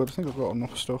think I'm good. I think I've got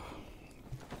enough stuff.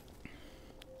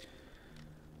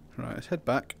 Right, let's head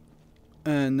back.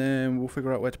 And then we'll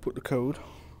figure out where to put the code.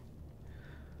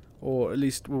 Or at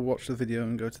least we'll watch the video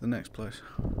and go to the next place.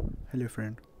 Hello,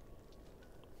 friend.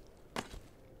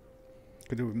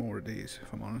 Could do with more of these,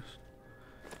 if I'm honest.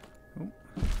 Oh.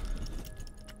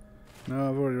 No,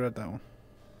 I've already read that one.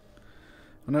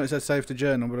 I know it said save to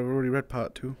journal, but I've already read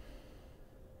part 2.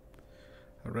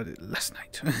 I read it last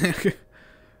night.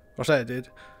 Or say I did.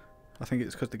 I think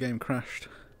it's because the game crashed.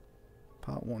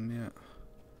 Part 1, yeah.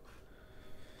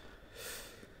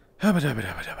 Hi,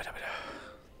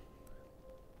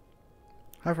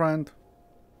 friend.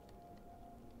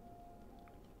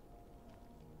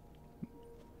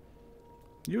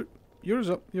 You're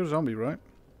a zombie, right?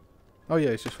 Oh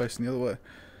yeah, he's just facing the other way.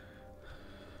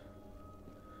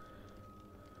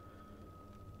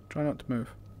 Try not to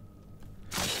move.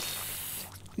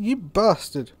 You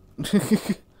bastard! I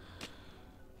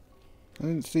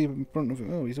didn't see him in front of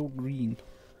him. Oh, he's all green.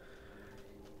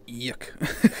 Yuck.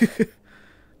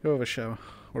 Go have a shower.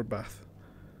 Or a bath.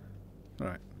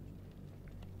 Alright.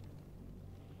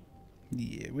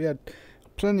 Yeah, we had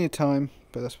plenty of time,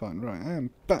 but that's fine. Right, I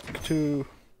am back to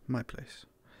my place.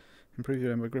 Improve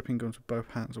your aim by gripping guns with both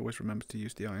hands. Always remember to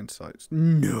use the iron sights.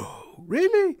 No!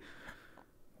 Really?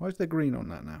 Why is there green on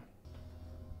that now?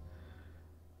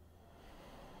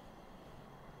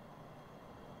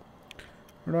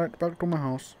 Right, back to my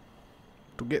house.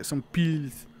 To get some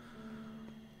pills.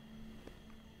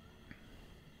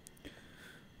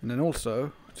 And then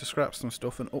also to scrap some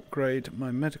stuff and upgrade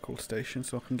my medical station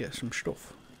so I can get some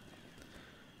stuff.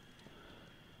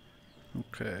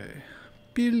 Okay.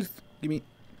 Pills. Gimme.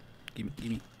 Gimme,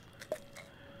 gimme.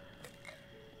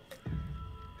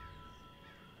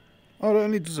 Oh, that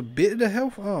only does a bit of the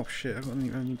health? Oh shit, I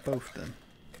need both then.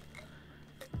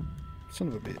 Son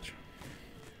of a bitch.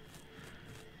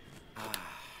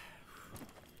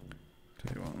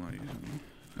 Tell you what, I'm not using them.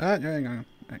 Ah, yeah, hang on.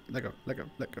 Let go, let go,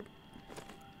 let go.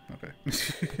 Okay.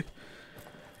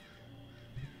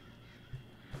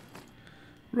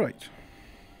 Right.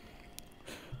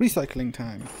 Recycling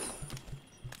time.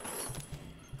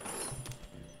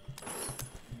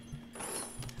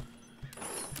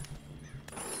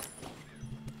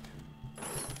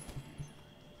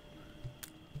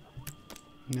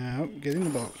 Now, get in the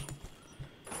box.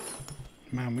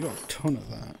 Man, we got a ton of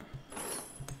that.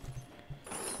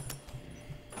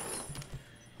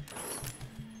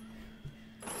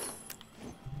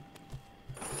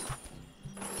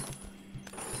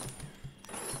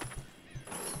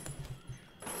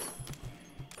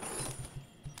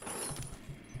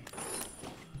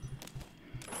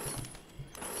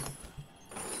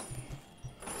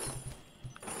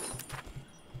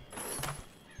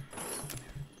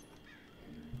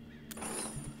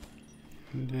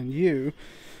 And then you,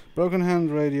 broken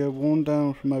hand radio, worn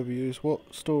down from overuse.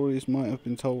 What stories might have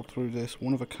been told through this?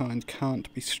 One of a kind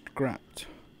can't be scrapped.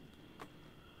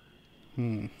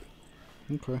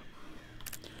 Okay.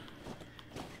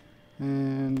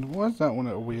 And why is that one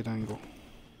at a weird angle?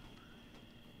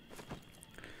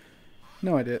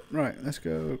 No idea. Right, let's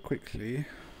go quickly.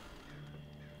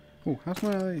 Oh, how's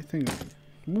my thing?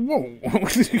 Whoa!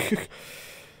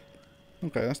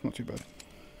 Okay, that's not too bad.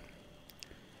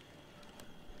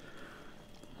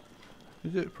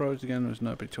 Is it pros again? There's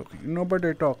nobody talking.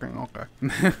 Nobody talking, okay.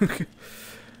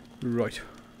 Right. So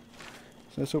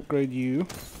let's upgrade you.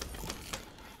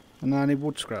 And I need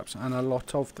wood scraps, and a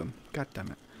lot of them. God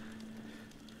damn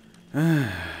it.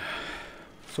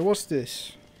 So what's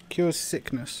this? Cures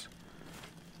sickness.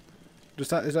 Is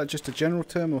that just a general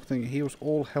term or thing? It heals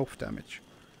all health damage.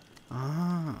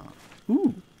 Ah.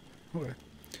 Ooh. Okay.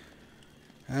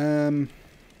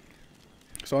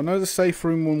 So I know the safe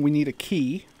room one we need a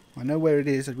key. I know where it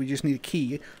is, and we just need a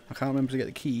key. I can't remember to get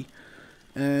the key.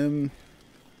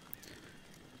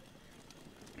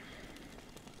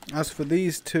 As for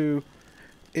these two,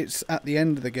 it's at the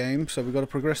end of the game, so we've got to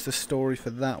progress the story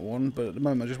for that one. But at the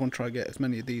moment, I just want to try to get as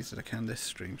many of these as I can this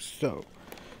stream. So,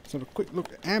 let's have a quick look.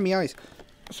 My eyes.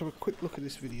 Let's have a quick look at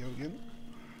this video again.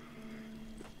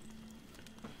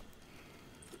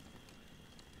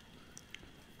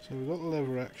 So we've got the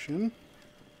lever action.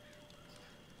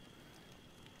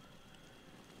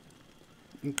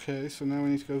 Okay, so now we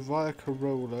need to go via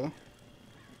Corolla,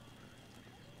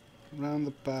 round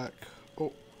the back,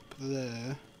 up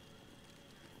there.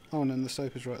 Oh, and then the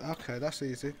soap is right. Okay, that's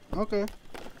easy. Okay.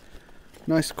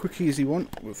 Nice, quick, easy one.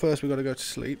 But first we've got to go to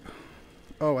sleep.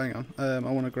 Oh, hang on. I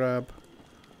want to grab...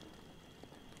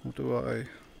 What do I...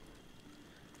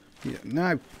 Yeah,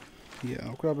 now. Yeah,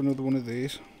 I'll grab another one of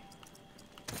these.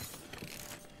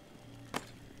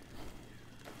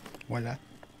 Voila.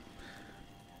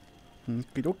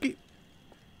 Okie dokie.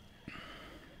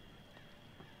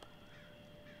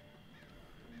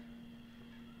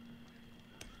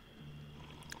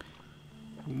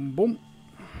 Boom.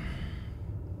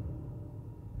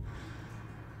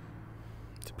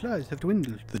 Supplies have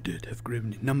dwindled. The dead have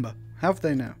grown in number. Have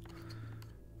they now?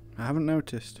 I haven't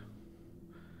noticed.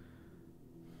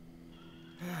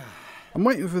 I'm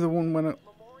waiting for the one when I...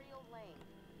 Memorial Lane.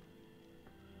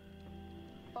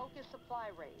 supply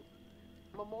raid.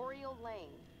 Memorial Lane.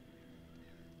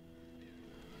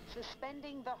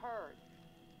 Suspending the herd.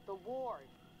 The ward.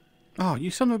 Oh,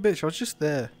 you son of a bitch, I was just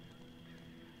there.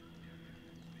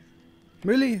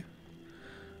 Really?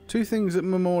 2 things at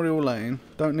Memorial Lane,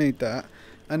 don't need that.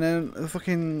 And then the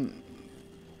fucking...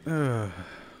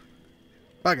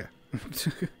 bagger.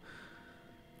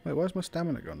 Wait, why's my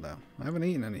stamina gone down? I haven't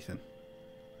eaten anything.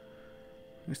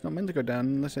 It's not meant to go down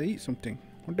unless I eat something.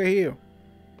 What the hell?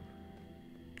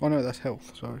 Oh no, that's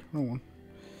health, sorry. No one.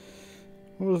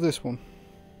 What was this one?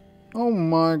 Oh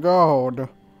my god.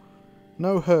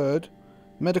 No herd,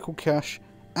 medical cash,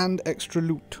 and extra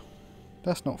loot.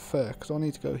 That's not fair, because I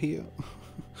need to go here.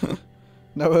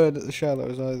 No herd at the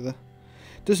shallows either.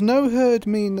 Does no herd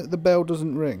mean that the bell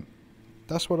doesn't ring?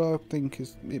 That's what I think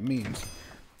it means.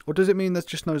 Or does it mean there's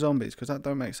just no zombies? Because that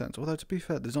don't make sense. Although, to be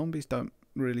fair, the zombies don't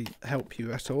really help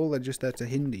you at all. They're just there to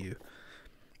hinder you.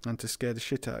 And to scare the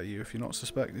shit out of you if you're not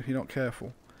if you're not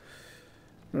careful.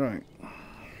 Right.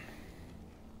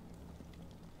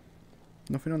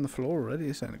 Nothing on the floor already.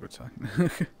 This ain't a good sign.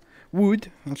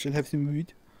 Wood. I should have some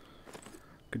wood.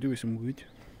 Could do with some wood.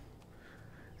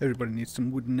 Everybody needs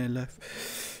some wood in their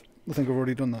life. I think I've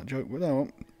already done that joke. But no.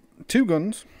 2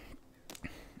 guns.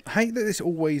 I hate that it's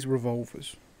always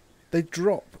revolvers. They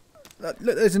drop. Look,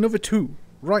 there's another 2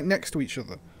 right next to each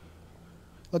other.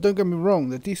 Now, don't get me wrong,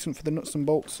 they're decent for the nuts and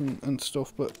bolts and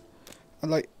stuff, but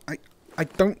I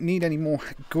don't need any more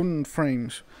gun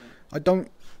frames. I don't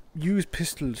use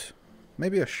pistols.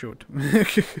 Maybe I should.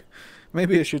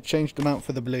 Maybe I should change them out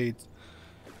for the blades.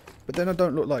 But then I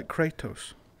don't look like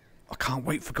Kratos. I can't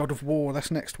wait for God of War. That's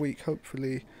next week,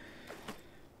 hopefully.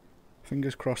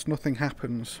 Fingers crossed, nothing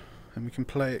happens and we can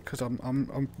play it, because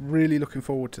I'm really looking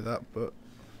forward to that. But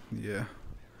yeah.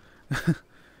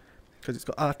 Because it's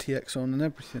got RTX on and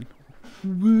everything.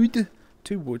 Wood.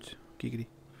 2 wood. Giggity.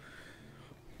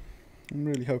 I'm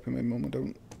really hoping my mum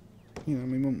don't... You know,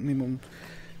 my mum...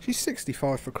 She's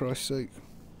 65 for Christ's sake.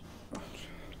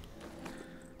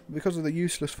 Because of the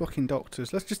useless fucking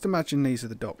doctors. Let's just imagine these are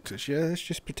the doctors, yeah? Let's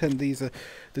just pretend these are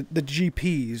the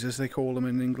GPs, as they call them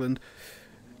in England.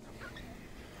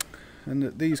 And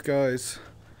that these guys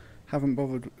haven't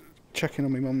bothered checking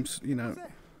on my mum's, you know...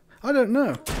 I don't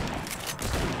know.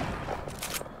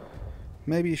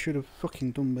 Maybe you should have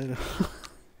fucking done better.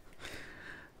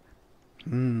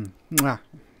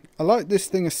 I like this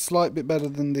thing a slight bit better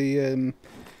than the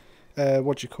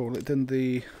what do you call it? Than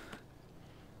the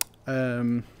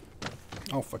oh,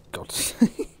 for God's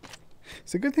sake!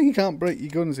 It's a good thing you can't break your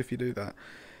guns if you do that.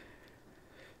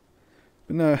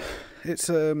 But no, it's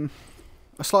a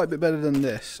slight bit better than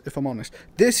this, if I'm honest.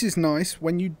 This is nice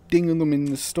when you ding them in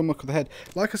the stomach or the head.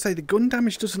 Like I say, the gun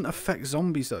damage doesn't affect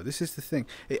zombies though. This is the thing.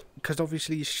 Because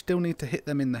obviously you still need to hit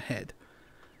them in the head.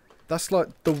 That's like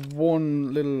the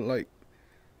one little like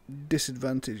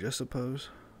disadvantage, I suppose.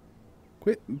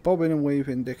 Quit bobbing and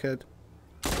weaving, dickhead.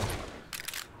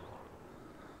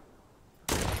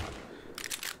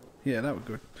 Yeah, that was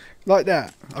good. Like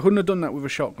that. I couldn't have done that with a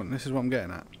shotgun. This is what I'm getting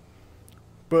at.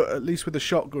 But at least with a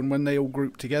shotgun, when they all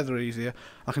group together easier,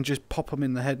 I can just pop them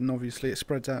in the head and obviously it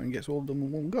spreads out and gets all of them in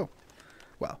one go.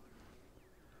 Well.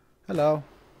 Hello.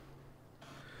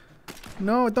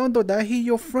 No, don't do that. He's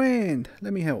your friend.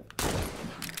 Let me help.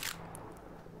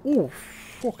 Oh,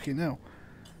 fucking hell.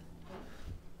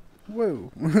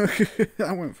 Whoa.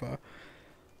 That went far.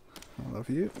 I love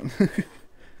you.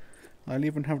 I'll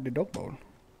even have the dog bowl.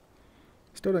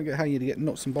 Still don't get how you get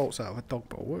nuts and bolts out of a dog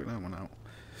bowl. Work that one out.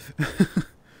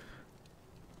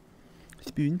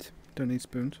 Spoons. Don't need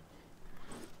spoons.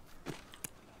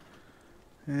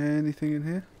 Anything in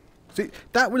here? See,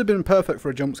 that would have been perfect for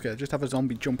a jump scare. Just have a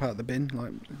zombie jump out the bin.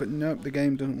 Like, but nope, the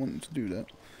game doesn't want to do that.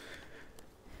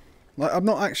 Like, I'm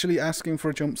not actually asking for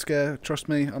a jump scare. Trust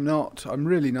me, I'm not. I'm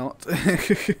really not.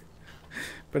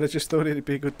 But I just thought it'd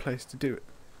be a good place to do it.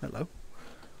 Hello?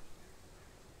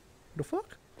 The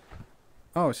fuck?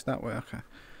 Oh, it's that way. Okay.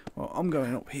 Well, I'm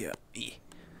going up here.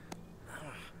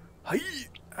 Hi.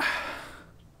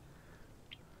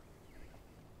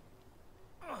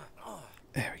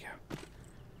 There we go.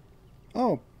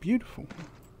 Oh, beautiful.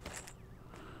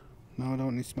 No, I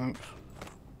don't need smoke.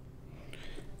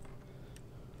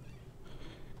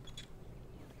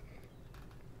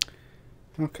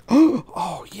 Okay.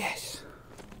 Oh, yes.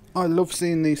 I love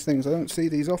seeing these things. I don't see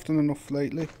these often enough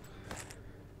lately.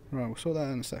 Right, we'll sort that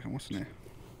out in a second. What's in here?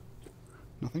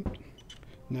 Nothing.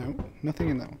 No,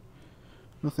 nothing in that one.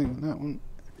 Nothing in that one.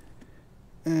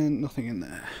 And nothing in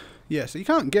there. Yeah, so you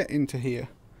can't get into here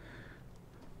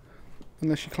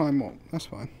unless you climb up. That's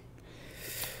fine.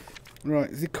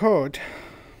 Right, the code.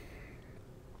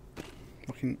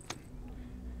 Fucking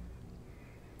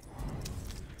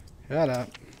Shut up.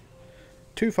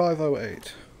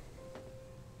 2508.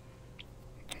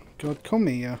 God, come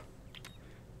here.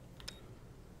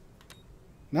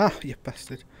 Nah, you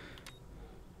bastard.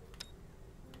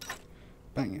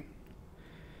 Banging.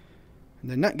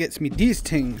 And then that gets me these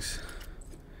things.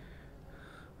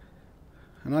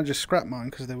 And I just scrapped mine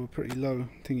because they were pretty low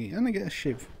thingy. And I get a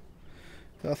shiv.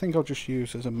 That I think I'll just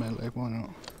use as a melee, why not?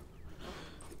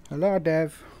 Hello,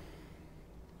 Dev.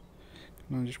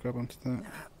 Can I just grab onto that?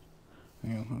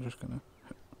 Hang on, I'm just gonna...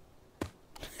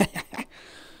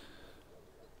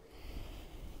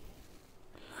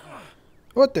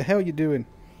 What the hell are you doing?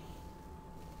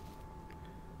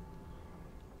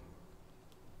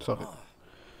 Sorry.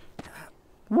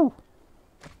 Woo!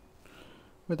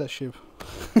 Where'd that shiv?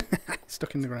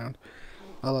 Stuck in the ground.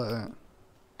 I like that.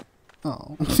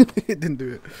 Oh, it didn't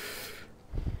do it.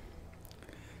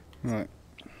 Right.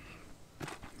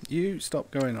 You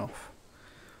stop going off.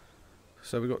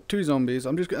 So we've got 2 zombies.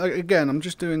 I'm just again. I'm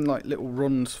just doing like little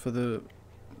runs for the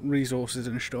resources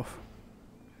and stuff.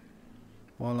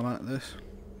 While I'm at this,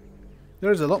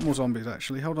 there is a lot more zombies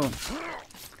actually. Hold on.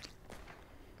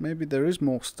 Maybe there is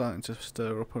more starting to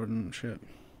stir up and shit.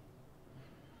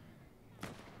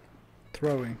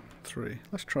 Throwing 3.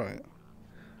 Let's try it.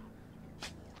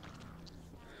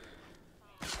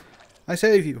 I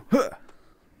save you. Huh.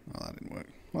 Oh, that didn't work.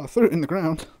 Well, I threw it in the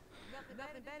ground. Nothing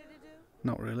better to do?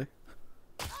 Not really.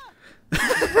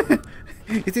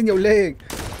 It's in your leg.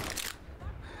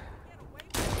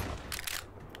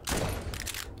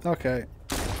 Okay.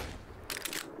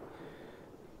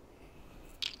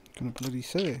 Gonna bloody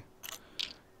say.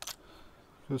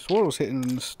 The swirl's hitting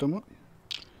in the stomach.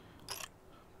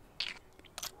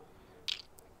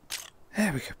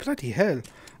 There we go. Bloody hell.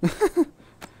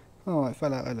 Oh, it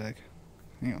fell out of leg.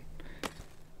 Hang on.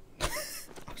 I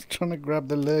was trying to grab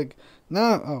the leg.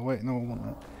 No! Oh, wait. No, I want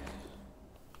that.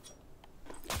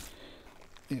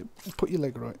 Yeah, put your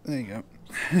leg right. There you go.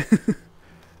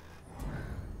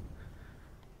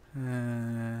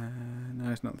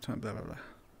 No, it's not the time. Blah, blah, blah.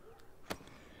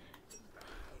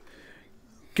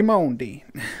 Come on, D.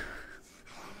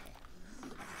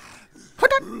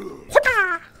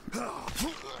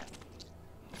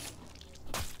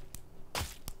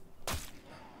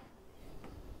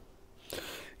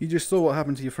 You just saw what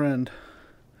happened to your friend.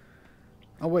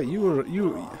 Oh wait, you were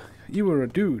a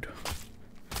dude.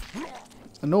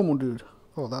 A normal dude.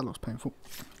 Oh, that looks painful.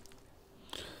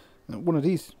 One of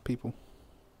these people.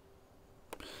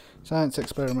 Science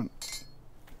experiment.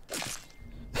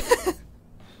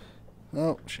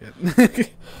 Oh shit.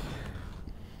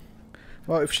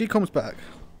 Well, if she comes back,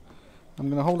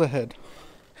 I'm gonna hold her head.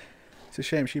 It's a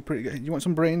shame, she's pretty good. You want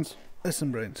some brains? There's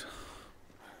some brains.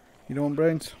 You don't want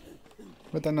brains?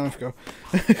 Where'd that knife go?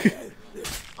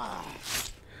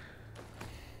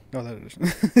 Oh, there it is.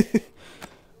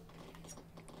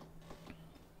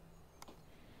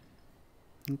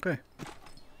 Okay.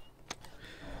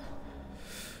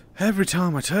 Every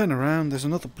time I turn around, there's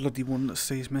another bloody one that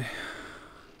sees me.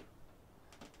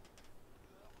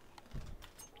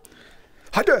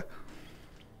 Hide!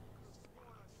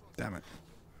 Damn it.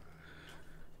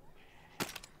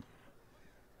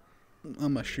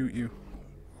 I'm gonna shoot you.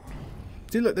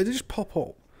 See, look, they just pop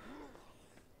up.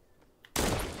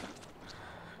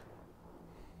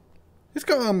 It's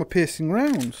got armor-piercing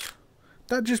rounds.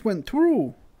 That just went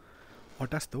through. Oh,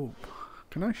 that's dope.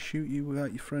 Can I shoot you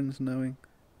without your friends knowing?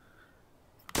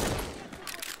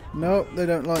 No, they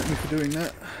don't like me for doing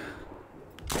that.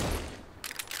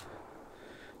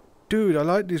 Dude, I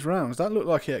like these rounds. That looked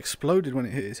like it exploded when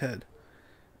it hit his head.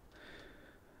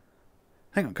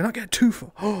 Hang on, can I get a 2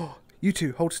 for? Oh, you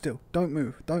two, hold still. Don't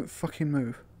move. Don't fucking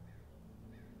move.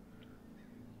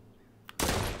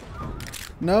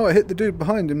 No, I hit the dude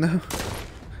behind him now.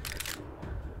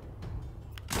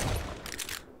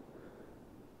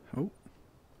 Oh.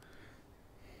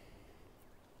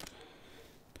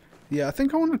 Yeah, I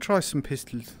think I want to try some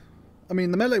pistols. I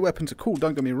mean, the melee weapons are cool,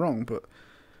 don't get me wrong, but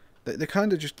they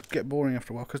kind of just get boring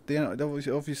after a while, because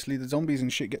obviously the zombies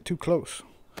and shit get too close.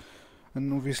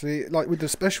 And obviously, like with the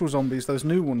special zombies, those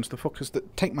new ones, the fuckers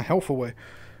that take my health away,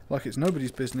 like it's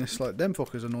nobody's business, like them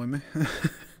fuckers annoy me.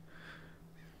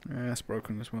 Yeah, that's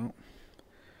broken as well.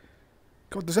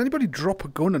 God, does anybody drop a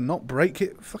gun and not break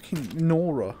it? Fucking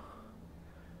Nora.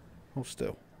 Hold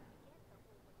still.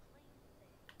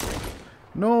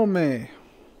 No, me.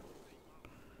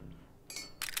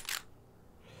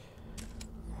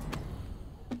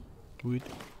 Wood.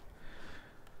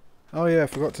 Oh yeah, I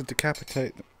forgot to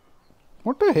decapitate them.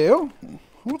 What the hell? I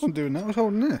wasn't doing that, I was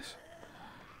holding this.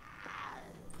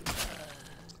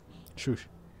 Shush.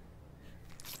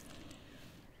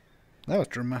 That was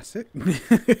dramatic.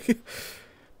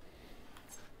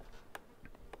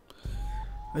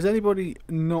 Has anybody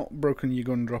not broken your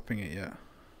gun dropping it yet?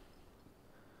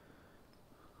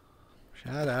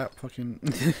 Shut up, fucking.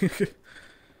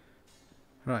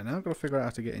 Right, now I've got to figure out how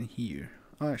to get in here.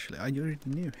 Oh, actually, I already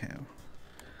knew how.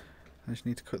 I just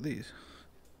need to cut these.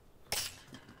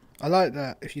 I like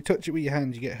that. If you touch it with your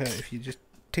hand, you get hurt. If you just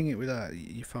ting it with that,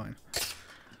 you're fine.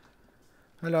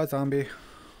 Hello, zombie.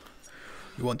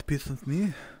 You want a piece of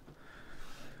me?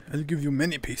 I'll give you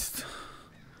many pieces.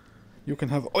 You can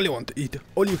have all you want to eat.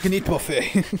 All you can eat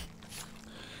buffet.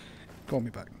 Call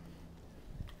me back.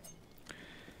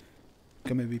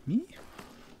 Come here with me.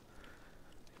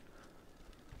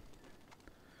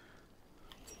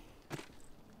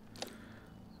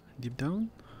 Deep down.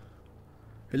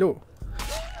 Hello.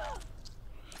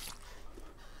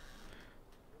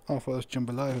 Oh, I thought it was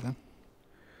jambalaya then.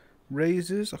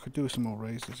 Razors. I could do some more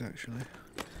razors actually.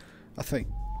 I think.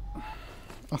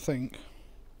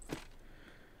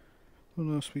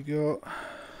 What else we got?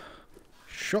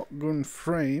 Shotgun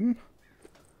frame.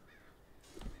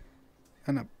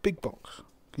 And a big box.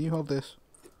 Can you hold this?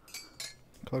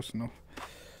 Close enough.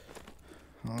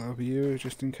 I'll help you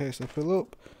just in case I fill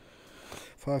up.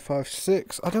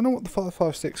 556. I don't know what the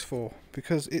 556 for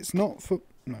because it's not for.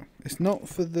 No, it's not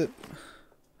for the.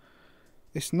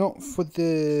 It's not for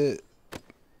the.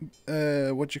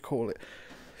 What do you call it?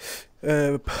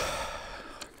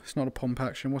 It's not a pump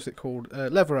action. What's it called?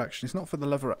 Lever action. It's not for the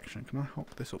lever action. Can I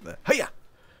hop this up there? Hiya!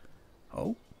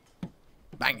 Oh,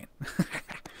 banging.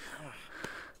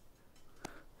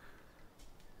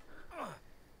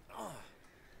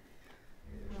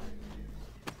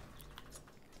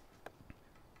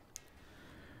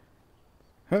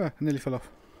 I nearly fell off.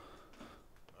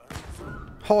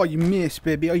 Oh, you missed,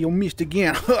 baby. Oh, you missed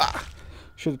again.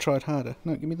 Should have tried harder.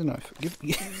 No, give me the knife.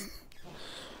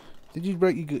 Did you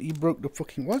break? You broke the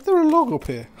fucking. Why is there a log up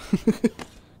here?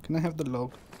 Can I have the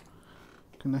log?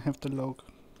 Can I have the log?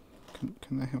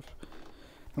 Can I have?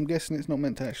 I'm guessing it's not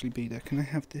meant to actually be there. Can I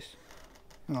have this?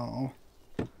 Oh,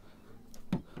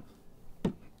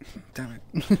 damn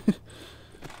it.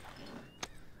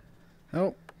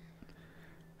 Oh.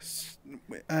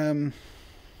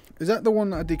 Is that the one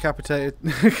that I decapitated?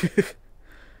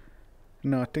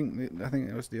 No, I think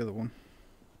it was the other one.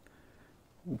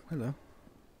 Oh, hello.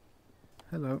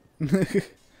 Hello.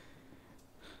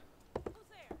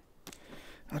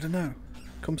 I don't know.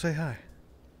 Come say hi.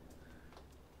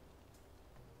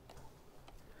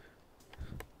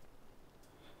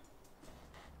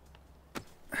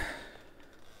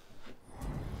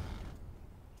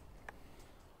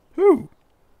 Who?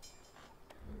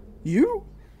 You?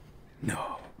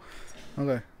 No.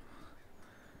 Okay.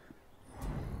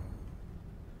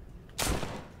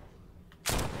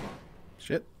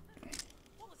 Shit.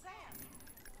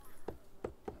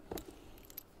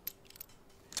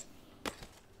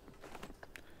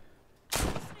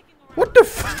 What the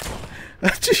fuck? I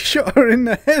just shot her in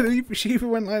the head and she even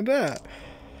went like that.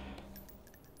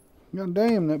 God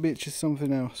damn, that bitch is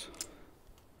something else.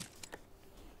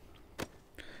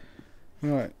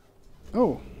 Right.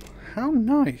 Oh, how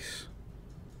nice.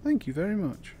 Thank you very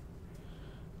much.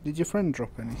 Did your friend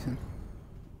drop anything?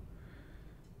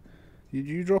 Did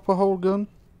you drop a whole gun?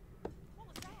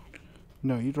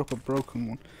 No, you drop a broken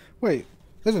one. Wait,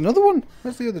 there's another one?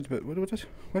 Where's the other bit? What?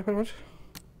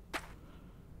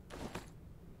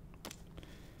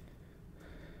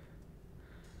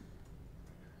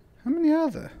 How many are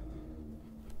there?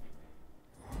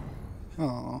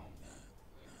 Oh.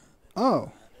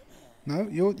 Oh. No,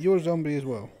 you're a zombie as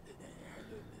well.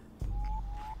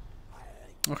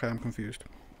 Okay, I'm confused.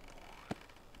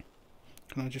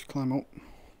 Can I just climb up?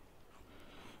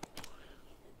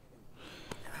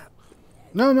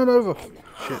 No, not over.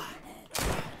 Shit.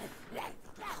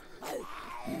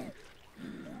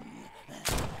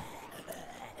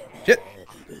 Shit.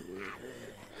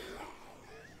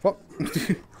 Fuck.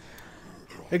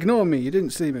 Ignore me, you didn't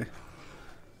see me.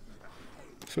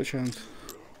 Switch hands.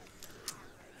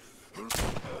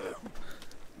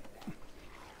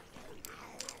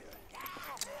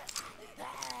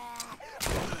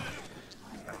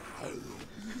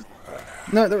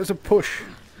 No, that was a push.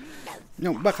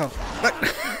 No, back off. Back.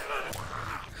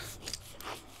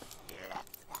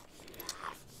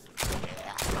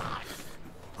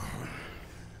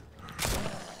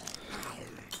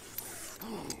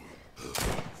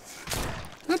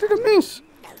 How did I miss?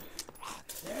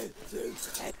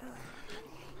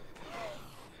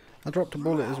 I dropped a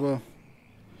bullet as well.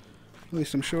 At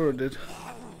least I'm sure I did.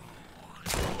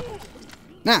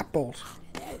 Nah, balls.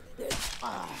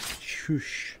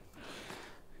 Shush.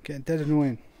 Getting dead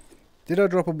annoying. Did I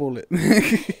drop a bullet?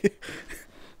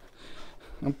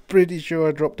 I'm pretty sure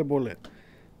I dropped a bullet.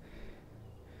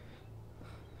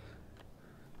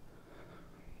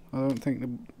 I don't think the...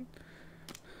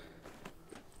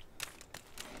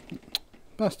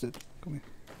 Bastard. Come here.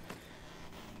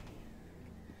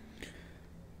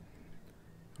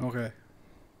 Okay.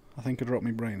 I think I dropped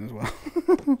my brain as well.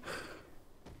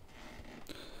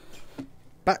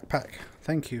 Backpack.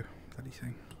 Thank you. Bloody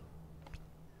thing.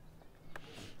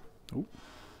 Oh.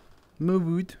 More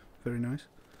wood. Very nice.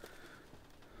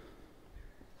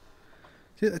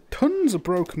 See, there are tons of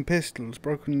broken pistols,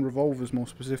 broken revolvers more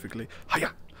specifically.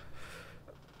 Hiya!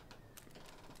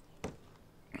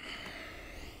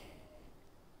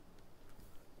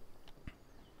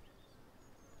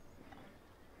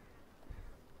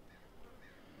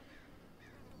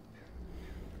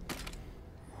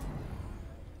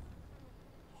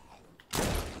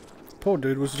 Poor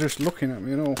dude was just looking at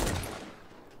me and all.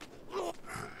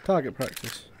 Target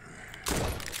practice.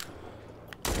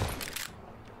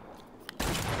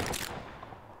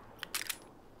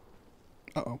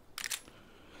 Uh-oh.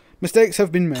 Mistakes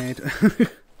have been made.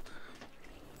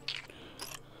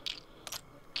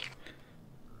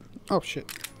 Oh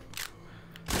shit.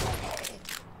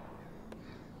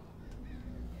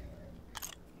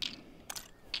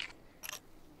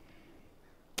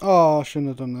 Oh, I shouldn't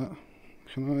have done that.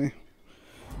 Can I?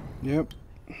 Yep.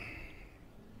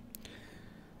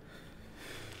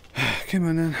 Come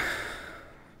on then.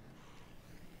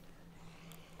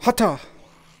 Hata!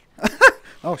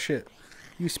 Oh shit.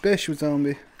 You special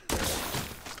zombie.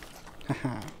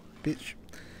 Haha, bitch.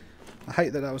 I hate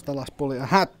that was the last bullet I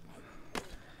had.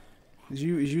 Is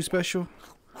you special?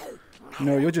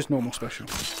 No, you're just normal special.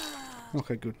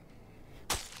 Okay, good.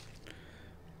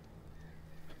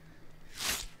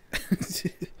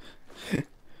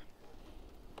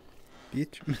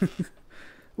 Bitch.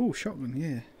 Ooh, shotgun,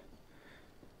 yeah.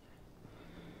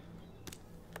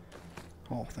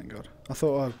 Oh, thank God. I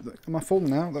thought, am I full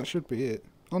now? That should be it.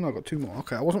 Oh no, I got two more.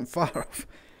 Okay, I wasn't far off.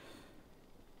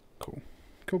 Cool.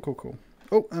 Cool.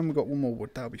 Oh, and we've got one more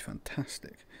wood. That'll be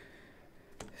fantastic.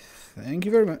 Thank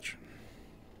you very much.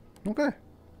 Okay.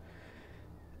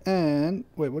 And,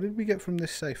 wait, what did we get from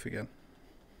this safe again?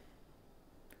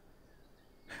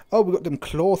 Oh, we got them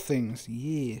claw things.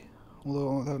 Yeah.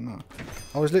 Although, I don't know.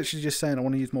 I was literally just saying I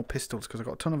want to use more pistols because I've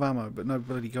got a ton of ammo, but no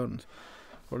bloody guns.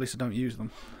 Or at least I don't use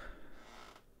them.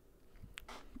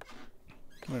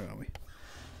 Where are we?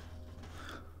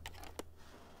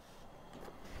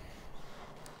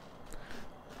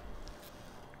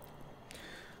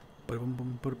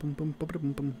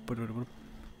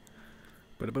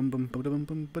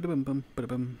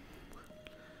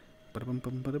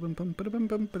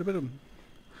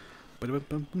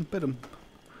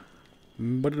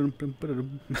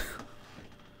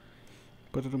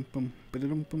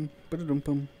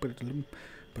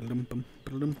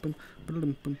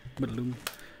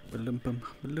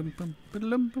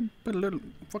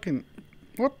 Fucking,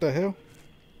 what the hell?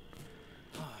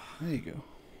 There you go.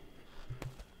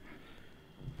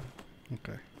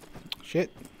 Okay. Shit.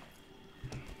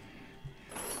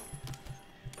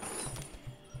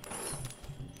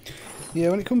 Yeah,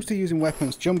 when it comes to using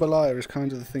weapons, jambalaya is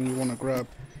kind of the thing you want to grab.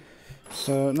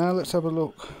 So now let's have a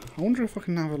look. I wonder if I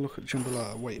can have a look at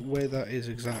jambalaya. Wait, where that is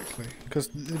exactly? Because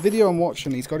the video I'm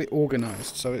watching, he's got it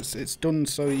organised, so it's done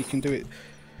so you can do it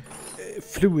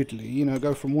fluidly. You know,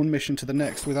 go from one mission to the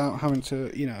next without having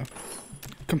to, you know,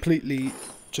 completely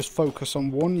just focus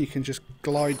on one. You can just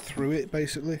glide through it,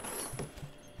 basically.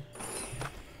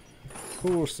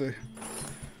 We'll see.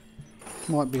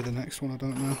 Might be the next one, I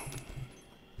don't know.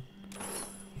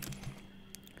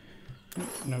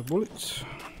 No bullets.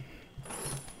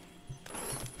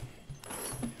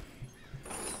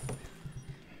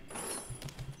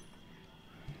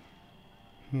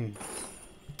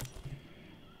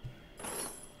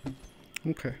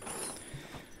 Okay.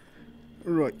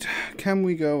 Right. Can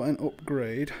we go and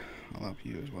upgrade? I'll help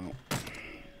you as well.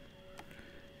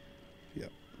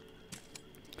 Yep.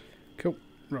 Cool.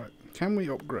 Right. Can we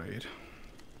upgrade?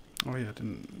 Oh yeah, I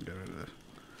didn't get rid of this.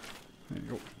 There you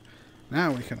go.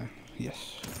 Now we can.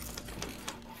 Yes.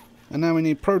 And now we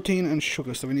need protein and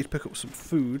sugar, so we need to pick up some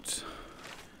foods.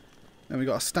 Then we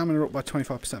got our stamina up by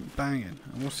 25%. Banging.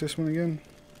 And what's this one again?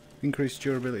 Increased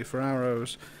durability for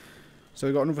arrows. So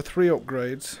we got another 3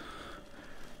 upgrades.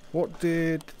 What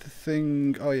did the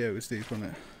thing... Oh yeah, it was these,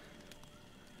 wasn't it?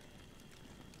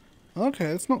 Okay,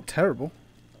 it's not terrible.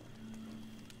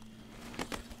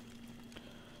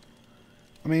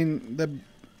 I mean, they're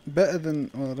better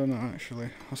than... Well, I don't know, actually.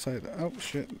 I'll say that. Oh,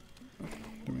 shit.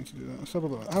 Didn't mean to do that. Let's have a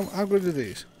look. How good are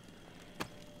these?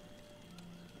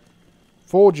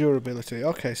 4 durability.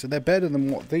 Okay, so they're better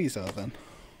than what these are then.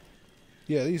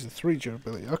 Yeah, these are 3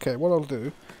 durability. Okay, what I'll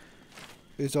do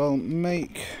is I'll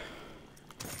make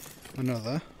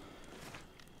another.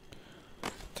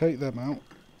 Take them out.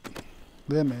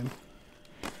 Them in.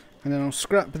 And then I'll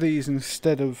scrap these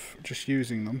instead of just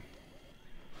using them.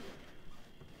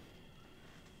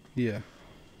 Yeah.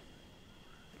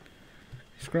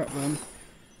 Scrap them.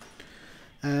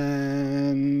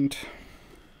 And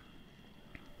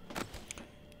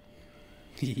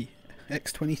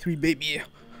X23 baby.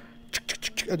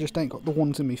 I just ain't got the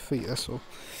ones in my feet, that's all.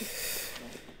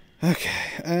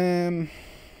 Okay,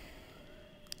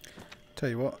 tell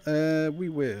you what, we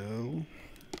will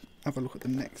have a look at the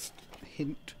next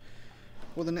hint.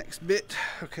 Or the next bit.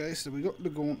 Okay, so we got the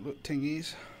gauntlet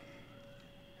thingies.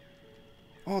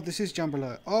 Oh, this is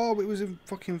Jambalaya. Oh, it was in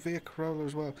fucking Via Corolla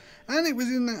as well. And it was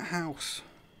in that house.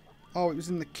 Oh, it was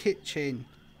in the kitchen.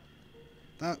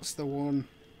 That's the one.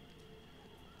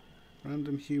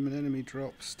 Random human enemy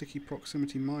drops. Sticky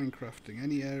proximity minecrafting.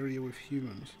 Any area with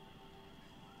humans.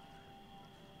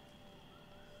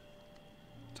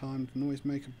 Timed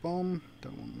noisemaker bomb.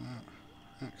 Don't want that.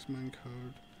 Axeman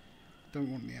code.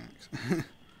 Don't want the axe.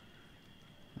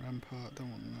 Rampart.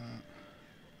 Don't want that.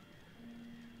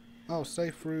 Oh,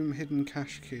 safe room, hidden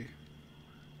cache key.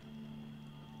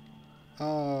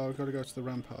 Oh, we've got to go to the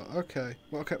rampart. Okay.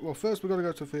 Well, first we've got to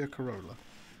go to Via Corolla.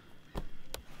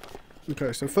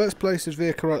 Okay, so first place is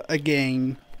Via Corolla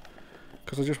again.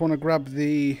 Because I just want to grab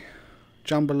the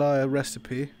jambalaya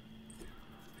recipe.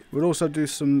 We'll also do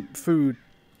some food,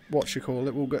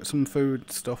 we'll get some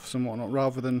food stuffs and whatnot,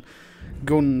 rather than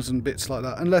guns and bits like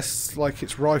that. Unless, like,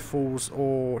 it's rifles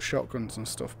or shotguns and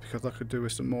stuff, because I could do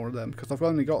with some more of them. Because I've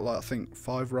only got, like, I think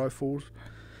 5 rifle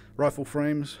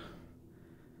frames.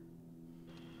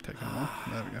 Take them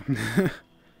off. There we go.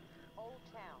 Old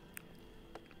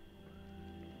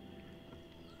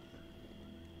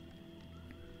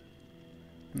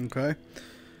Town. Okay.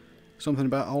 Something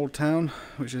about Old Town,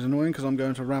 which is annoying because I'm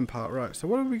going to Rampart. Right, so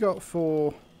what have we got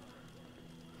for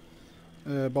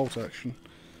bolt action?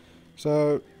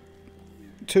 So,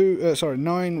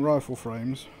 9 rifle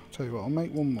frames. Tell you what, I'll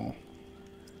make 1 more.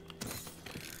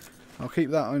 I'll keep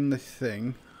that on the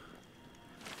thing.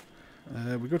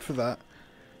 We're good for that.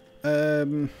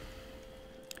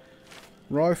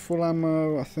 Rifle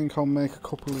ammo, I think I'll make a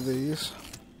couple of these.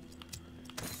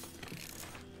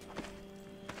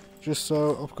 Just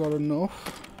so I've got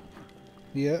enough.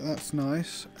 Yeah, that's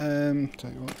nice. Tell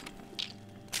you what.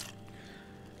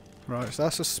 Right, so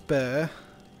that's a spare.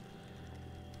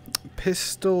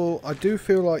 Pistol, I do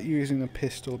feel like using a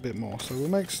pistol a bit more, so we'll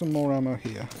make some more ammo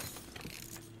here.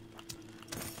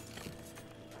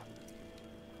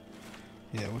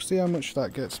 Yeah, we'll see how much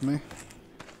that gets me.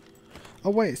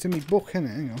 Oh wait, it's in my book, isn't it?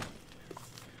 Hang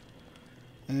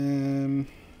on.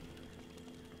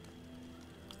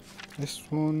 This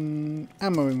one,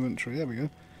 ammo inventory, there we go.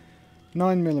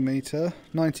 9mm,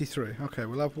 93. Okay,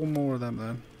 we'll have 1 more of them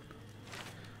then.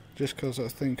 Just because I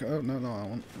think, oh no, I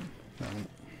want that one.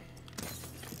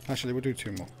 Actually, we'll do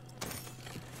 2 more.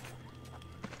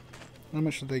 How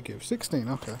much did they give? 16,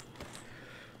 okay.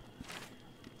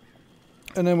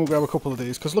 And then we'll grab a couple of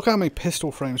these, because look how many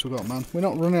pistol frames we've got, man. We're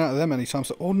not running out of them anytime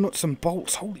soon. Oh, nuts and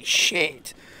bolts, holy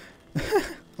shit!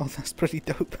 Oh, that's pretty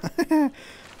dope.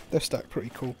 They're stacked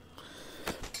pretty cool.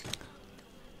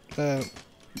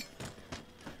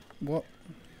 What?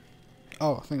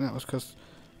 Oh, I think that was because...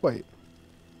 Wait.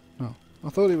 No. I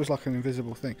thought it was like an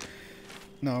invisible thing.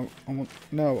 No, I want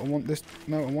this.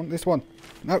 No, I want this one.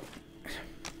 No.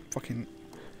 Fucking...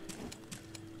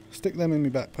 Stick them in my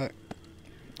backpack.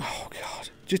 Oh, God.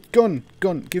 Just gun.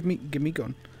 Give me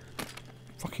gun.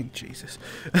 Fucking Jesus.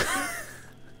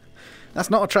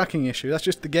 That's not a tracking issue. That's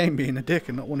just the game being a dick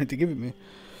and not wanting to give it me.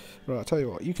 Right, I'll tell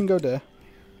you what. You can go there.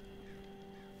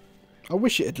 I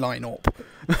wish it'd line up.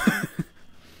 But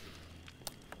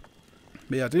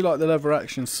yeah, I do like the lever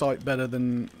action sight better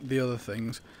than the other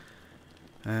things.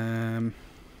 The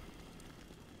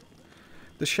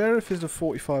Sheriff is a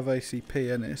 45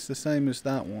 ACP and it's the same as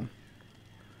that one.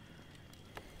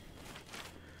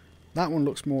 That one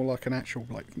looks more like an actual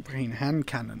fucking hand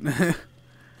cannon. At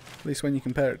least when you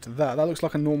compare it to that. That looks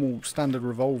like a normal standard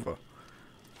revolver.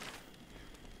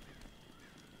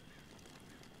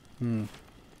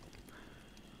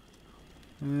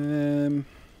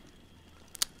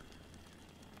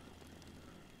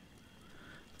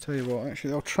 Tell you what,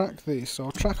 actually I'll track these. So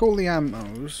I'll track all the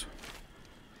ammos.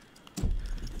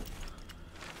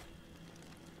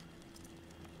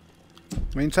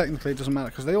 I mean, technically it doesn't matter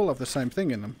because they all have the same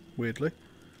thing in them, weirdly.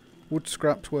 Wood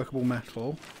scraps, workable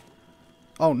metal.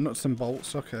 Oh, nuts and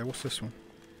bolts. Okay, what's this one?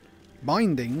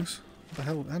 Bindings? What the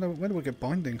hell? Where do we get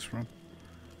bindings from?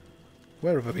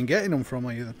 Where have I been getting them from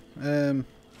either?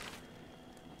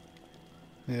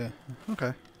 Yeah,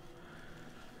 okay.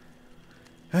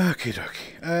 Okie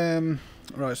dokie.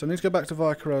 Right, so I need to go back to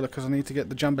Vicarola because I need to get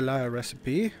the jambalaya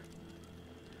recipe.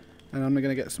 And I'm going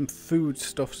to get some food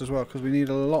stuffs as well because we need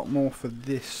a lot more for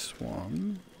this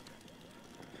one.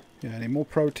 Yeah, I need more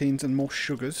proteins and more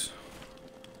sugars.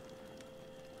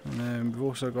 And then we've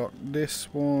also got this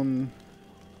one.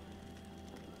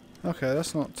 Okay,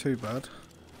 that's not too bad.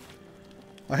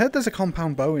 I heard there's a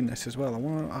compound bow in this as well.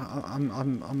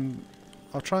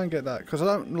 I'll try and get that because I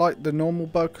don't like the normal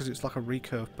bow because it's like a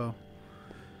recurve bow.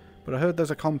 But I heard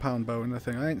there's a compound bow in the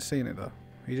thing. I ain't seen it though.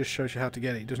 He just shows you how to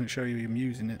get it. He doesn't show you him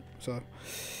using it. So,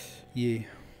 yeah.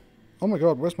 Oh my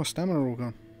god, where's my stamina all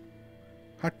gone?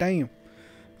 Hot damn.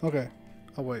 Okay.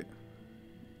 I'll wait.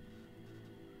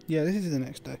 Yeah, this is the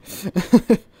next day.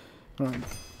 Right,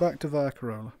 back to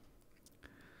Vicarola.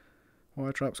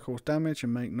 Wire traps cause damage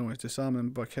and make noise. Disarm them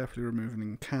by carefully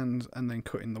removing cans and then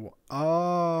cutting the wire.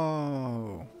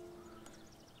 Oh.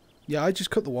 Yeah, I just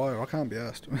cut the wire. I can't be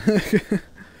asked.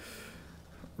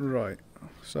 Right.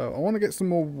 So, I want to get some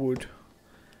more wood.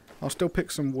 I'll still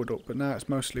pick some wood up, but now it's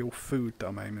mostly all food that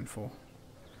I'm aiming for.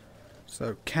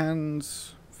 So,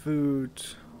 cans, food,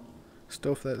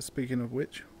 stuff there, speaking of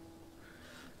which.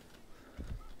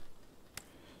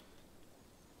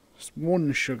 Just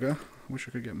one sugar. I wish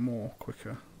I could get more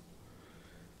quicker.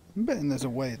 I'm betting there's a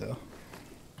way though.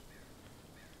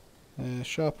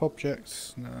 Sharp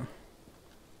objects, no.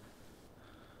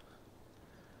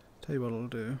 Tell you what I'll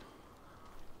do.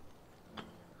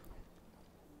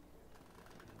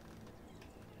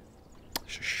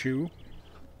 Shoe.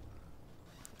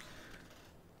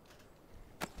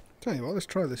 Tell you what, let's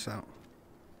try this out.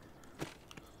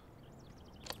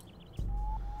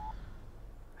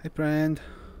 Hey, Brand.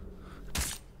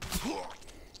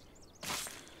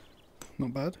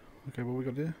 Not bad. Okay, what we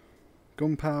got here?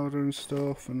 Gunpowder and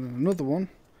stuff, and then another one.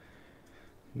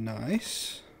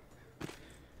 Nice.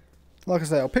 Like I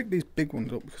say, I'll pick these big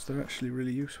ones up because they're actually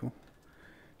really useful.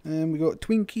 And we got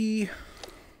Twinkie.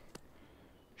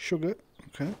 Sugar.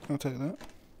 Okay, I'll take that.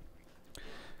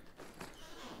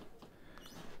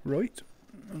 Right.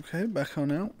 Okay, back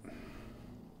on out.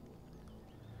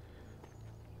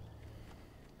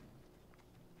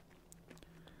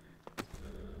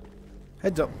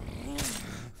 Heads up.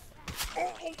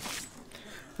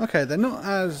 Okay, they're not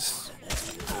as...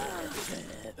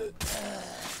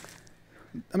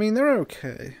 I mean, they're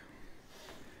okay.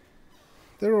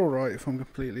 They're alright, if I'm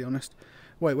completely honest.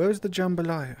 Wait, where was the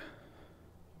jambalaya?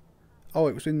 Oh,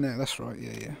 it was in there, that's right,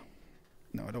 yeah, yeah.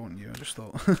 No, I don't want you, I just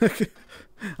thought.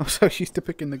 I'm so used to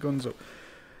picking the guns up.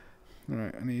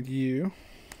 Alright, I need you.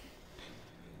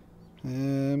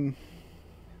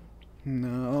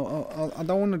 No, I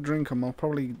don't want to drink them. I'll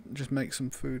probably just make some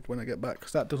food when I get back,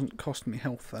 because that doesn't cost me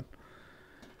health then.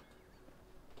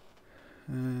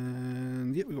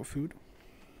 And yep, we got food.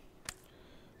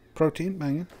 Protein,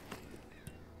 banging.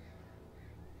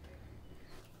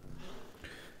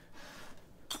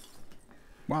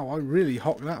 Wow, I really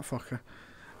hocked that fucker.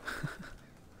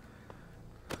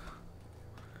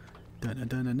 I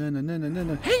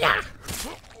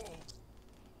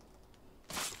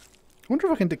wonder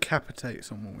if I can decapitate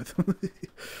someone with them.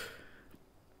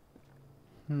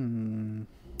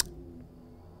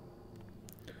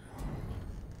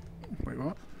 Wait,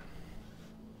 what?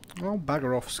 Oh,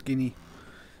 bagger off, skinny.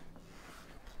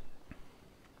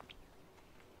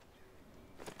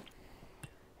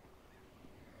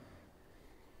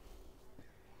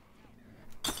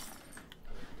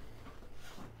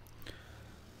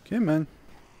 Okay, man.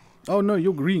 Oh no,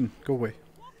 you're green. Go away.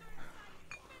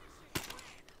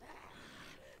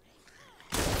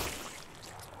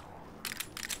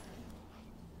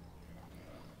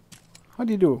 How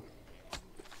do you do?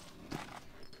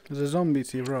 There's a zombie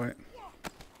to your right.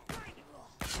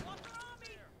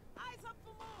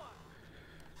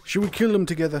 Should we kill them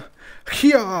together?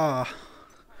 Hiya! Oh,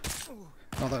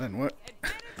 that didn't work.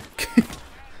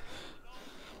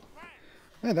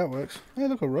 Hey, that works. Hey,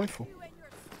 look, a rifle.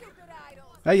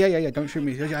 Hey, yeah, don't shoot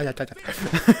me. Let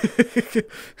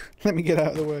me get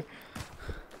out of the way.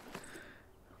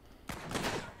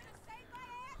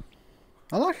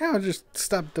 I like how I just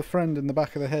stabbed a friend in the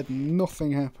back of the head and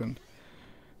nothing happened.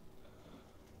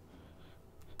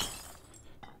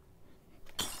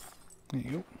 There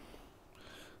you go.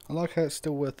 I like how it's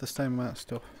still worth the same amount of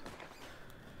stuff.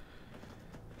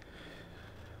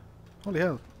 Holy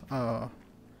hell.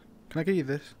 Can I get you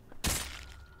this?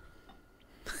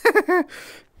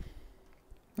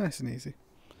 Nice and easy.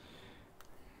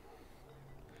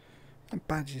 That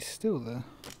badge is still there.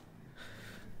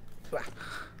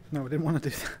 No, I didn't want to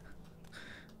do that.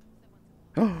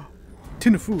 Oh,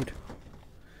 tin of food.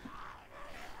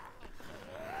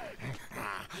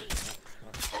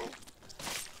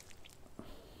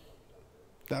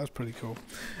 That was pretty cool.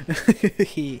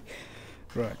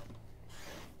 Right.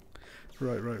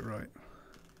 Right.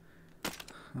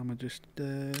 I'ma just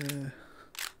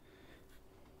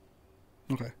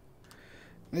okay.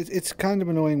 It's kind of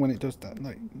annoying when it does that.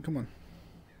 Like, come on.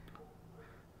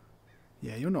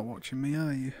 Yeah, you're not watching me,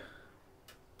 are you?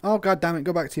 Oh, god damn it,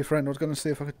 go back to your friend. I was going to see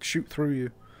if I could shoot through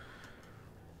you.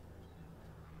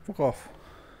 Fuck off.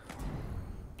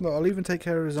 Look, I'll even take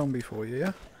care of a zombie for you,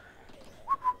 yeah?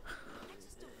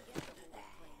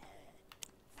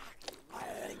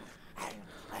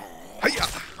 Hiya!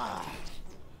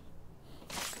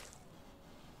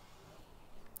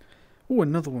 Oh,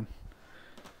 another one.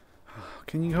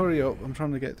 Can you hurry up? I'm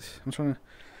trying to get this. I'm trying to...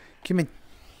 Come in.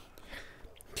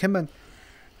 Come in.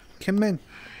 Come in.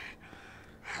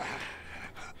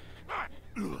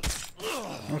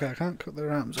 Okay, I can't cut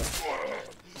their arms off.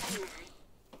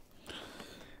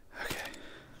 Okay.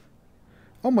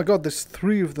 Oh my god, there's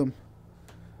 3 of them.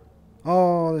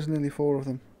 Oh, there's nearly 4 of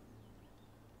them.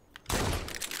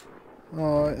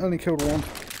 Oh, I only killed 1.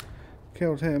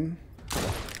 Killed him.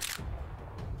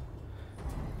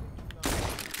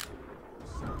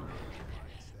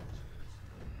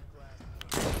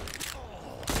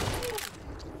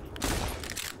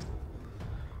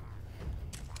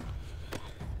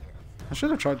 I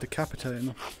should have tried decapitating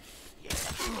them.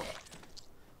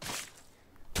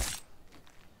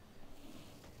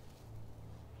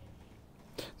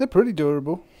 They're pretty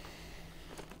durable.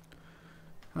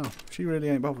 Oh, she really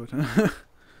ain't bothered.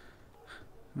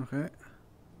 Okay.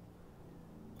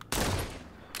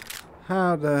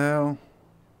 How the hell?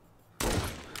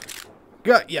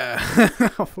 Got ya! I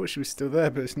thought she was still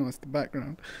there, but it's not. It's the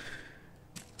background.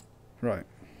 Right.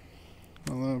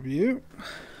 I love you.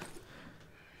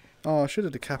 Oh, I should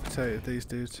have decapitated these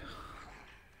dudes.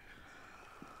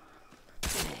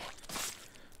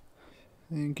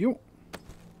 Thank you.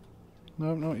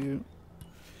 No, not you.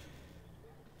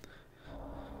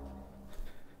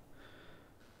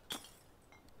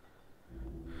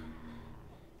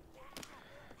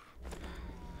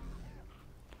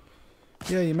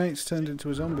 Yeah, your mate's turned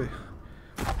into a zombie.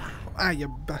 Ah, you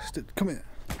bastard. Come here.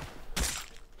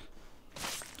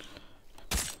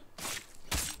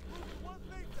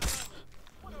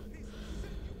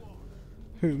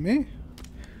 Who, me?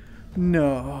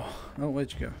 No. Oh,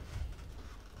 where'd you go?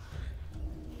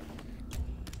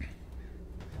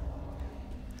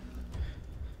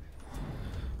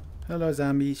 Hello,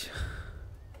 zombies.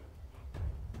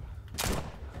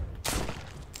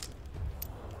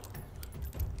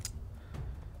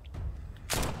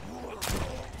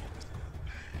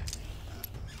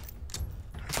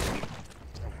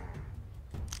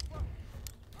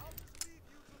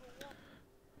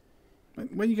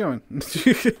 Where are you going? What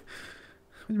do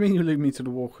you mean you leave me to the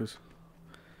walkers?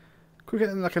 Quit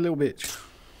getting like a little bitch.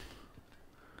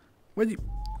 Where you...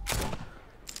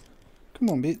 Come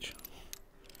on, bitch.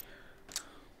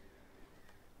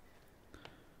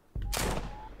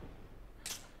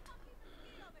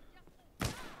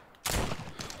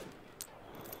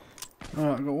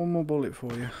 Alright, I've got one more bullet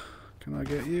for you. Can I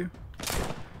get you?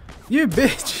 You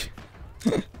bitch!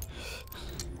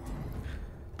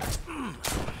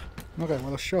 Okay,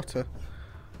 well I shot her.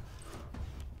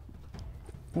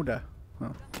 Oh there.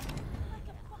 Oh.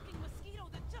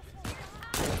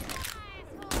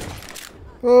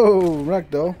 Oh,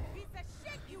 ragdoll.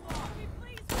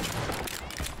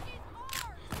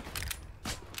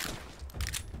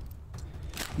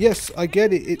 Yes, I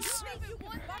get it. It's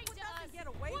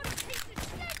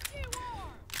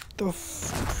the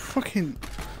fucking...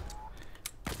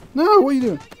 No, what are you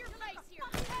doing?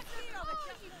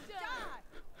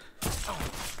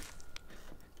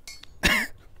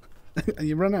 And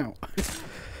you run out.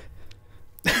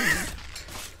 You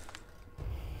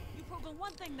proven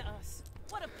one thing to us.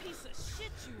 What a piece of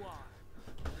shit you are.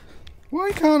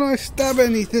 Why can't I stab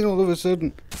anything all of a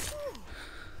sudden?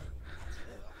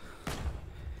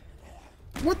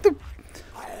 What the... You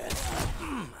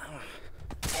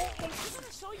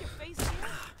gonna show your face here?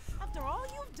 After all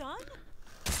you've done?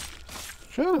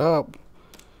 Shut up.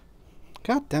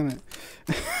 God damn it.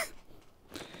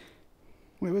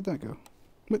 Wait, where'd that go?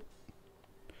 What?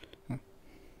 Oh.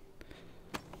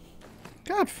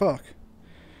 God fuck.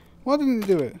 Why didn't it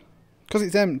do it? Because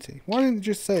it's empty. Why didn't it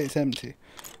just say it's empty?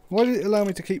 Why did it allow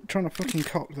me to keep trying to fucking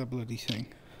cock the bloody thing?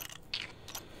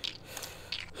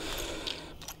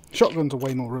 Shotguns are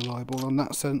way more reliable in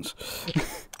that sense.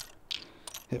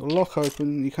 It will lock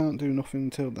open, you can't do nothing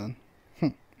until then.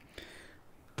 Fucking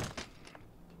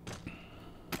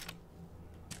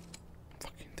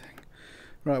thing.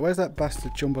 Right, where's that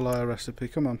bastard jambalaya recipe?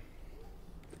 Come on.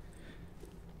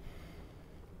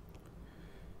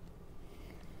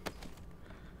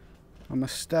 I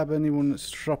must stab anyone that's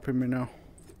stopping me now.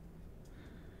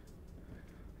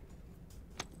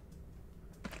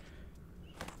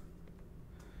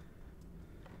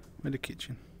 Where's the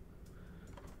kitchen?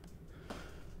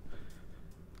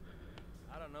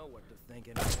 I don't know what to think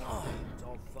anymore. It's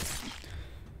all fucking.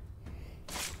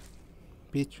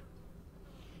 Bitch.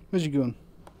 Where's you going?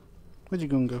 Where'd you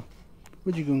going go?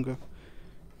 Where'd you going go?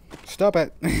 Stop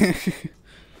it!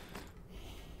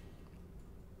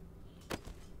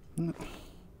 No.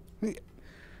 Hey.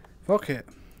 Fuck it.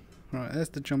 Right, there's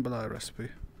the jambalaya recipe.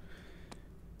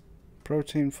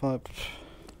 Protein, fibre,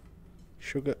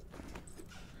 sugar.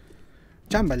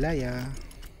 Jambalaya.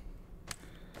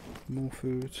 More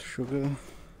food, sugar.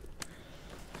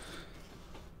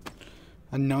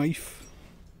 A knife.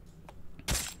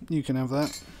 You can have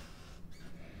that.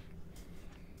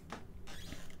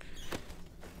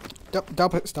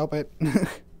 Stop it, stop it.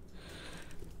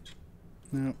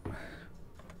 No.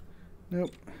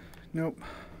 Nope. Nope.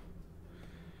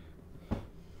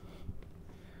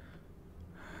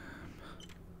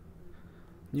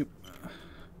 Nope.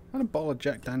 And a bottle of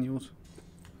Jack Daniels.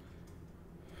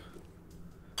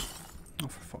 Oh,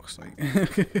 for fuck's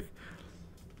sake.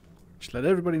 Just let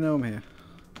everybody know I'm here.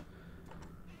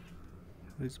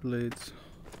 These blades.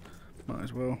 Might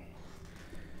as well.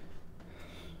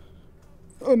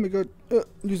 Oh my god.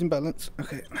 Losing balance.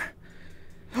 Okay.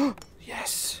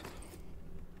 Yes.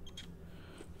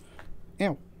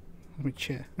 Ow. My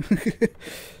chair.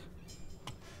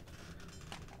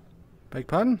 Beg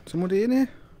pardon? Somebody in here?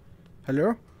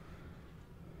 Hello?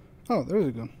 Oh, there is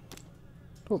a gun.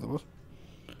 Thought there was.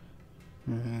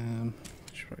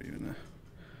 Just throw you in there.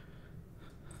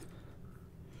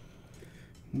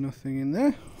 Nothing in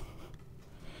there.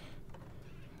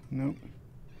 Nope.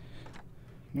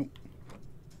 Nope.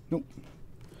 Nope.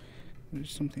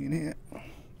 There's something in here.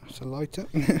 That's a lighter.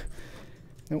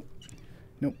 Nope.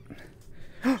 Nope.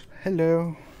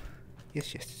 Hello.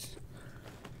 Yes, yes.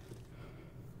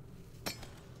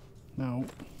 No.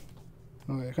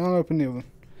 Okay, I can't open the oven.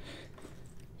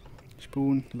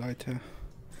 Spoon, lighter.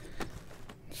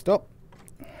 Stop.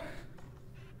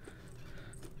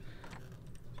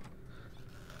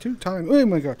 2 times. Oh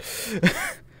my god.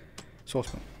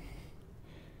 Saucepan.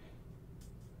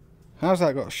 How's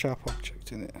that got a sharp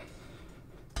object in it?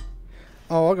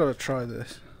 Oh, I gotta try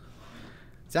this.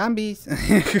 Zombies!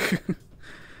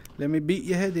 Let me beat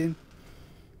your head in.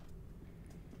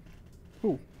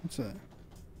 Oh, what's that?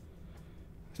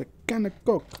 It's a can of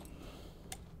Coke.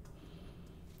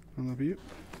 I love you.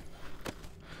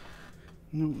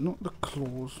 No, not the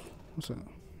claws. What's that?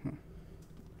 Oh.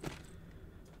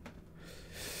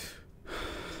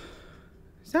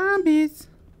 Zombies!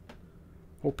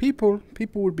 Or people.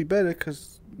 People would be better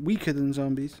because weaker than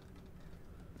zombies.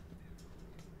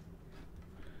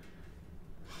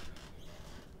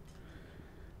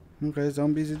 Okay,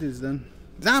 zombies it is then.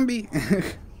 Zombie!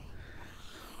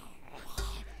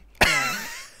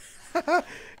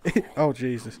 Oh,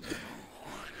 Jesus.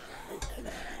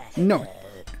 No.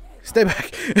 Stay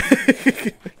back.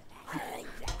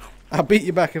 I'll beat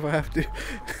you back if I have to.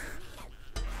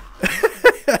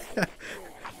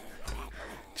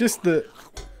 Just the...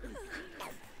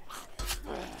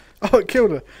 Oh, it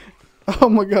killed her. Oh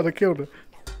my god, I killed her.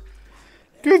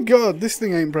 Good god, this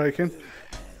thing ain't breaking.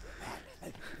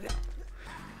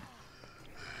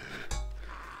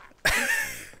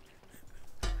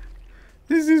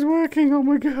 This is working, oh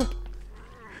my god.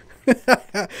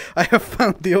 I have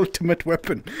found the ultimate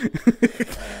weapon.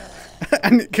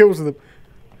 And it kills them.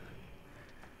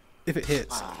 If it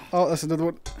hits. Oh, that's another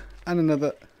one. And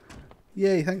another.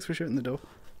 Yay, thanks for shutting the door.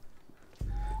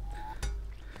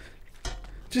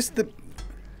 Just the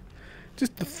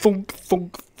thunk,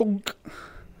 thunk, thunk.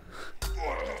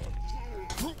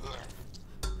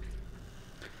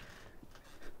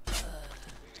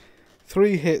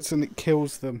 Three hits and it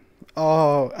kills them.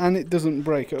 Oh, and it doesn't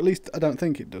break. Or at least I don't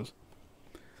think it does.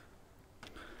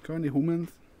 Got any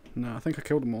humans? No, I think I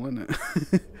killed them all, innit?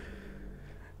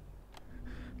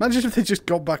 Imagine if they just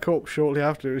got back up shortly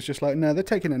after. It was just like, no, they're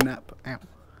taking a nap. Ow.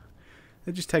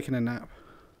 They're just taking a nap.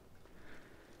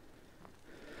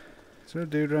 Is there a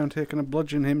dude around here? Can I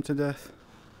bludgeon him to death?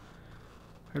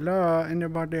 Hello,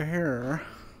 anybody here?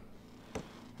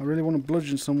 I really want to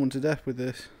bludgeon someone to death with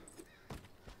this.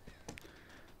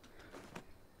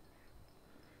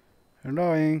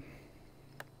 Annoying.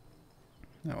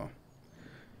 Oh.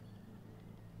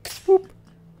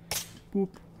 Boop.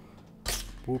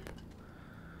 Boop.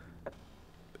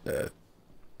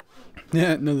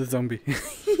 Yeah, another zombie.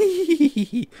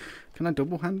 Can I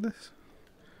double hand this?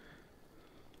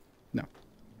 No.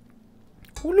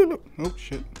 Oh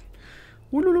shit.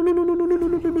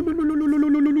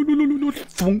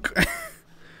 Thunk.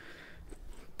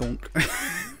 Thunk.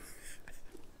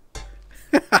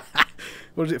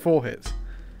 What is it, 4 hits?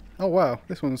 Oh wow,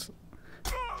 this one's...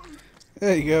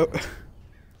 There you go.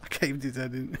 I caved his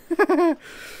head in.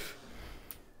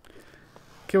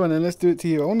 Come on then, let's do it to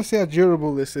you. I want to see how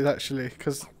durable this is actually,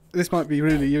 because this might be a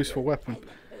really useful weapon.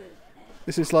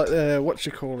 This is like, what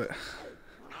you call it?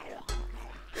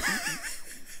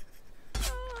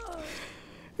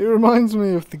 It reminds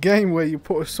me of the game where you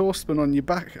put a saucepan on your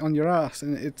back, on your ass,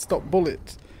 and it'd stop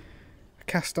bullets. A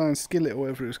cast iron skillet or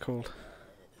whatever it was called.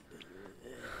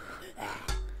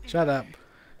 Shut up.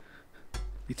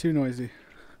 You're too noisy.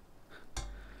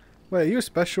 Wait, are you a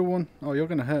special one? Oh, you're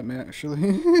gonna hurt me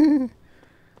actually.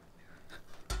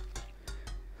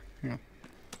 Yeah.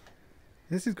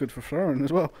 This is good for throwing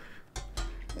as well.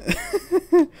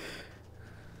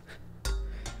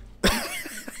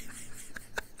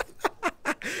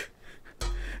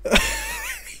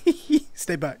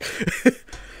 Stay back.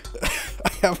 I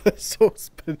have a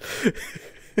saucepan.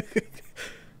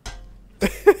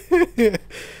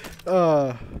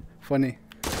 Oh, funny.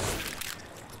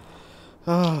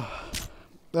 Oh,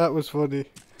 that was funny.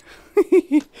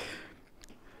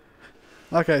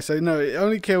 Okay, so no, it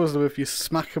only kills them if you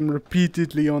smack them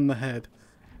repeatedly on the head.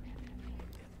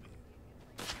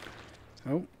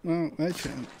 Oh, well, they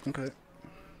shouldn't. Okay.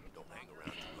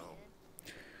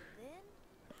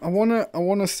 I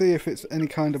wanna see if it's any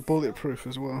kind of bulletproof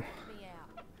as well.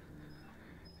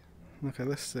 Okay,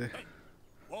 let's see.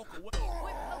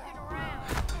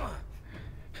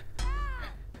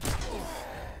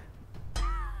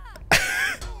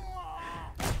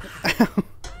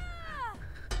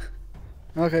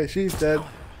 Okay, she's dead.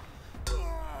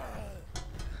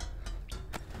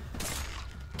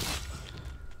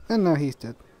 And now he's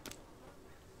dead.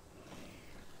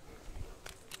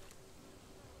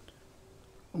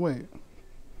 Wait.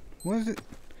 What is it?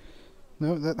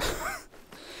 No, that...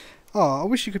 Oh, I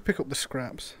wish you could pick up the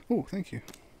scraps. Oh, thank you.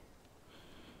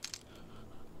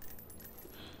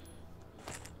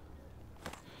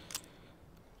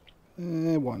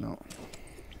 Why not?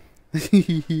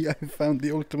 I found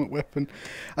the ultimate weapon.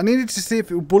 I needed to see if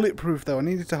it was bulletproof though. I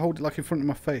needed to hold it like in front of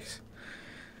my face.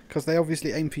 Because they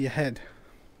obviously aim for your head.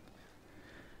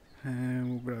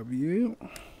 We'll grab you.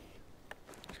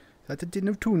 Is that a tin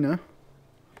of tuna?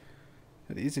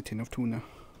 That is a tin of tuna.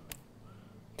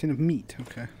 Tin of meat,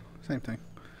 okay. Same thing.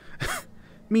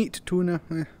 Meat, tuna,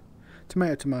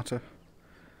 tomato, tomato.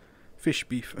 Fish,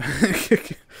 beef.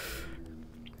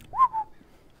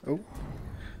 Oh.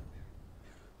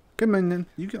 Come on then.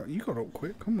 You got up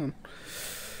quick, come on.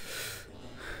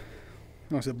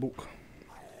 That's a book.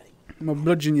 I'm gonna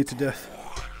bludgeon you to death.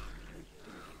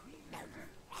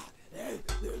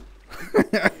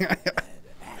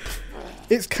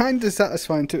 It's kind of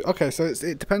satisfying too. Okay, so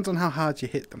it depends on how hard you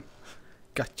hit them.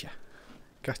 Gotcha.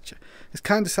 Gotcha. It's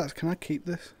kind of satisfying. Can I keep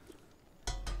this?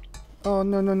 Oh,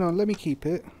 no, no, no. Let me keep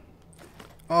it.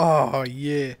 Oh,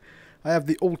 yeah. I have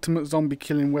the ultimate zombie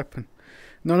killing weapon.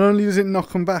 Not only does it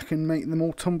knock them back and make them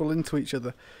all tumble into each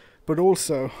other, but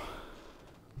also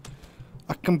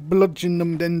I can bludgeon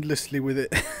them endlessly with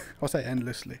it. I'll say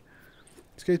endlessly.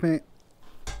 Excuse me.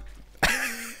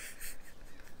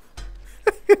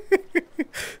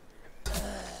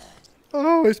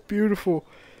 Oh, it's beautiful.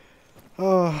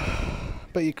 Oh,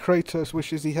 bet you Kratos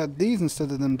wishes he had these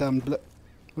instead of them damn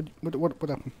What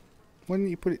happened? Why didn't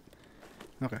you put it?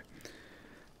 Okay.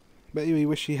 Bet you he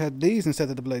wish he had these instead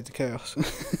of the Blades of Chaos.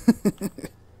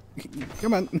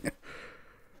 Come on.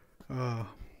 Oh.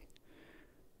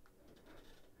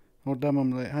 Oh damn,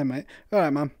 I'm late. Hi mate.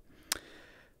 Alright man.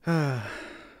 I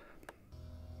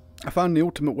found the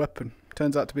ultimate weapon.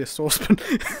 Turns out to be a saucepan.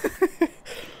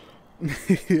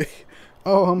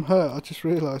 Oh, I'm hurt. I just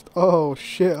realised. Oh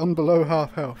shit, I'm below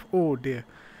half health. Oh dear.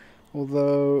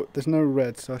 Although there's no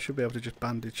red, so I should be able to just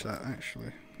bandage that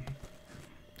actually.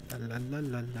 La la la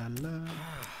la la.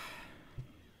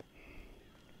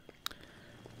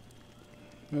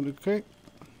 Okay.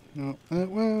 No.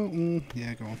 Well,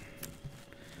 yeah, go on.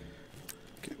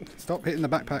 Stop hitting the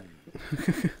backpack.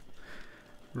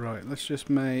 Right, let's just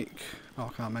make...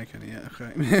 Oh, I can't make any yet,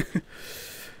 okay.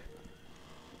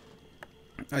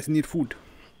 I just need food.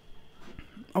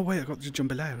 Oh wait, I got the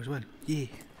jambalaya as well. Yeah.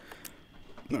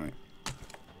 Alright.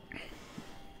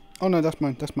 Oh no, that's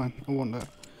mine, that's mine. I want that.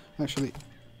 Actually,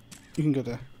 you can go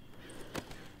there.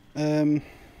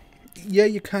 yeah,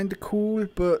 you're kind of cool,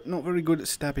 but not very good at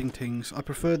stabbing things. I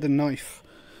prefer the knife.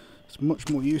 It's much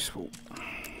more useful.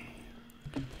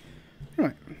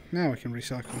 Right, now we can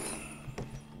recycle.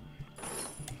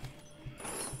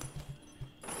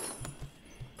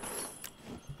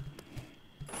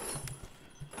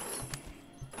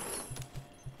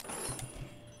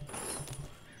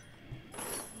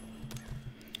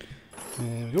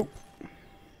 There we go.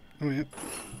 Oh yeah.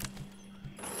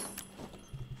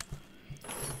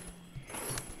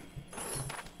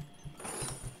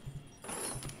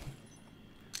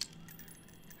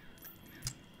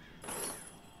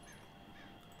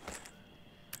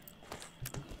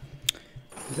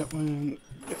 That one,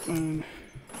 that one,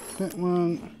 that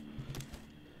one.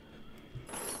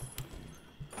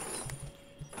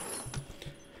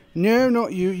 No,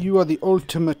 not you. You are the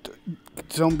ultimate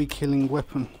zombie killing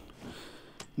weapon.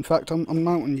 In fact, I'm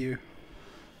mounting you.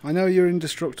 I know you're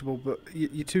indestructible, but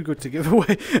you're too good to give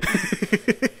away.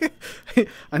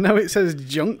 I know it says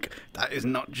junk. That is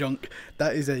not junk.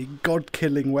 That is a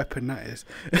god-killing weapon, that is.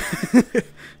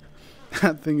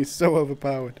 That thing is so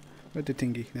overpowered. Where's the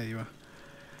tingy? There you are.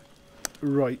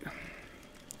 Right.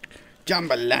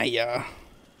 Jambalaya.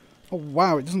 Oh,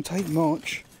 wow, it doesn't take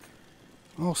much.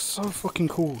 Oh, so fucking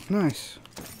cool. Nice.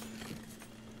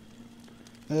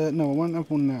 No, I won't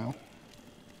have one now.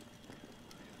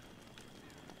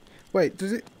 Wait,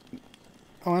 does it...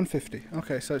 Oh, and 50.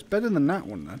 Okay, so it's better than that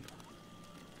one then.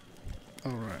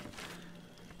 Alright.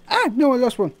 Ah! No, I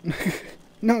lost one.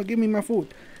 No, give me my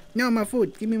food. No, my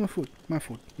food. Give me my food. My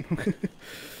food.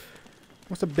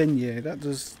 What's a beignet? That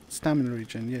does stamina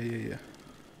regen. Yeah.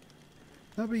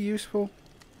 That'd be useful.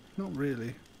 Not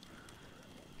really.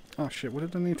 Oh shit, what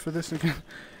did I need for this again?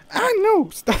 Ah, no!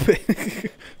 Stop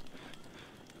it!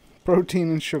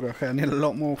 Protein and sugar. Okay, I need a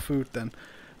lot more food then.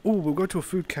 Oh, we'll go to a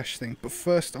food cache thing. But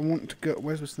first, I want to go...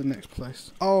 Where was the next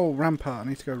place? Oh, Rampart. I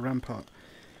need to go Rampart.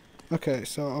 Okay,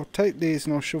 so I'll take these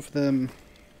and I'll shove them...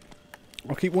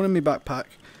 I'll keep one in my backpack.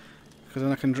 Because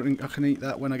then I can eat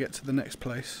that when I get to the next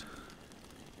place.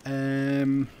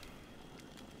 Okay.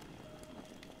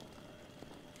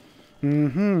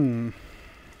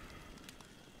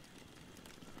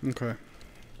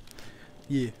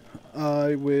 Yeah.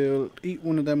 I will eat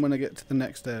one of them when I get to the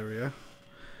next area.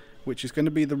 Which is going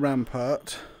to be the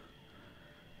Rampart.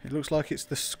 It looks like it's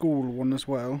the school one as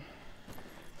well.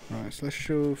 Right, so let's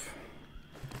shove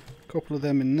a couple of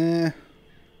them in there.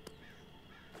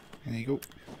 There you go.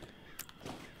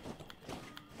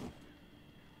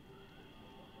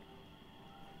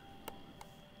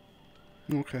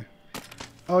 Okay.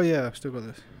 Oh yeah, I've still got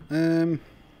this.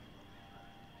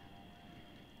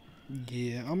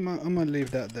 Yeah, I'm gonna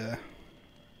leave that there.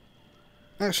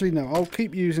 Actually, no, I'll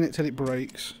keep using it till it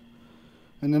breaks.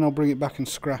 And then I'll bring it back and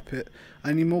scrap it.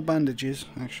 I need more bandages,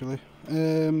 actually.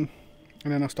 And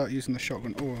then I'll start using the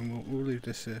shotgun. Oh, and we'll leave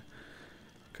this here.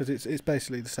 Because it's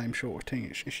basically the same sort of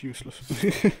thing. It's useless.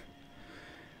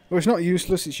 Well, it's not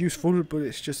useless, it's useful, but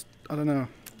it's just, I don't know.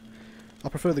 I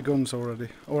prefer the guns already,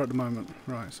 or at the moment.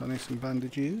 Right, so I need some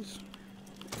bandages.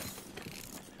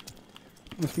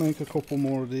 Let's make a couple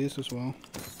more of these as well.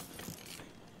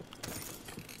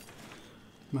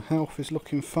 My health is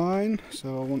looking fine,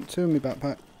 so I want 2 in my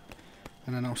backpack,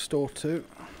 and then I'll store 2,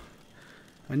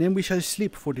 and then we shall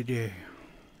sleep for the day.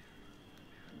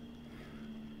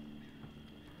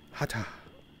 Hata.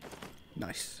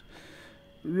 Nice.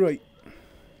 Right.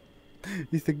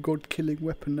 It's a god-killing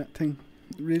weapon, that thing.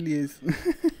 It really is.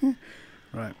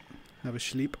 Right, have a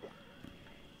sleep.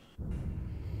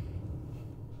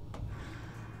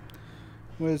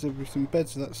 Where's everything?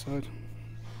 Beds that side.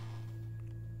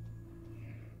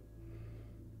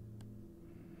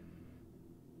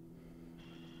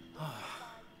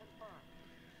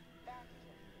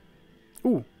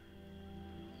 Ooh.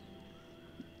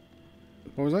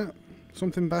 What was that?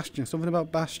 Something Bastion. Something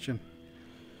about Bastion.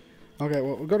 Okay,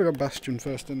 well, we've got to go Bastion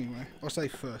first anyway. I'll say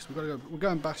first. We're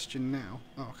going Bastion now.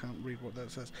 Oh, I can't read what that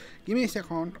says. Give me a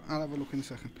second. I'll have a look in a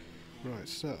second. Right,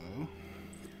 so...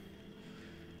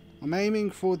 I'm aiming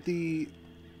for the...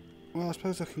 Well, I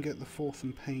suppose I can get the 4th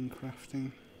and pain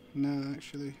crafting. No,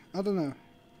 actually. I don't know.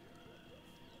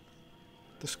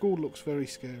 The school looks very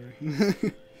scary.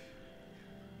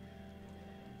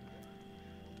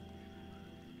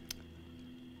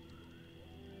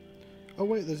 Oh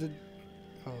wait, there's a...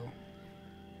 Oh.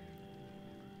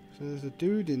 So there's a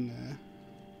dude in there.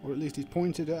 Or at least he's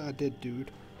pointed at a dead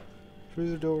dude. Through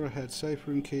the door ahead, safe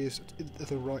room key is to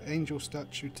the right. Angel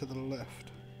statue to the left.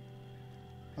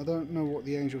 I don't know what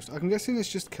the angel... I'm guessing it's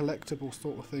just collectible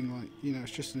sort of thing. Like, you know,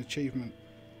 it's just an achievement.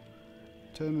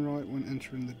 Turn right when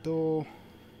entering the door.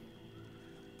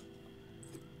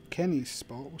 Kenny's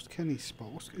spot. What's Kenny's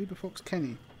spot? Who the fuck's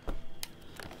Kenny?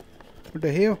 What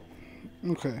the hell?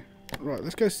 Okay. Right,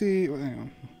 let's go see... Well,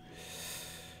 hang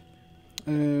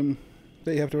on.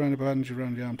 That you have to round a bandage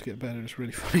around your arm to get better. It's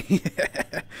really funny.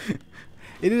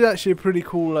 It is actually a pretty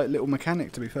cool, like, little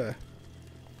mechanic, to be fair.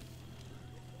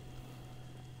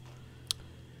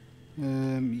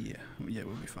 Yeah,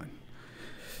 we'll be fine.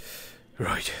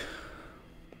 Right.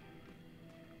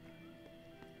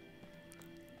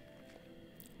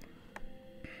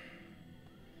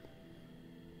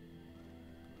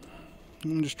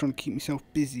 I'm just trying to keep myself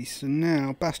busy. So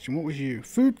now, Bastion, what was you?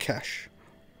 Food cache.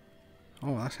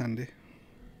 Oh, that's handy.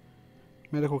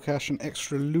 Medical cache and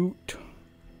extra loot.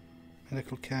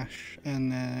 Medical cache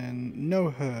and then no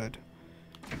herd.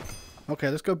 Okay,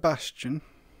 let's go Bastion.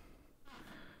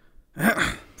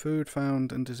 Food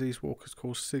found and disease walkers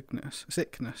cause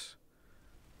sickness.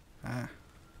 Ah.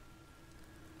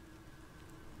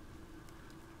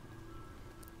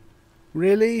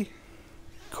 Really?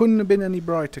 Couldn't have been any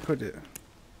brighter, could it?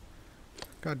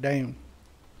 God damn.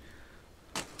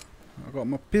 I got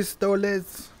my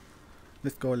pistoles.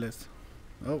 Let's go, Liz.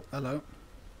 Oh, hello.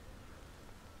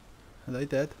 Are they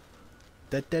dead?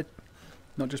 Dead?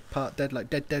 Not just part dead,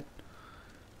 like dead.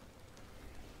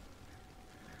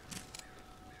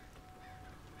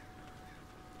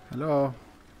 Hello.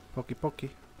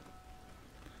 Pokey.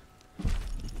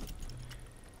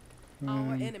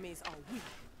 Our enemies are weak.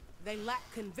 They lack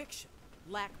conviction,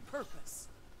 lack purpose.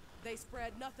 They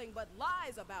spread nothing but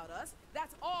lies about us.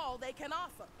 That's all they can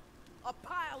offer. A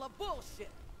pile of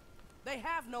bullshit. They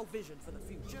have no vision for the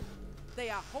future. They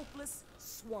are hopeless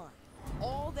swine.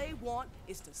 All they want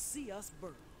is to see us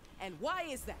burn. And why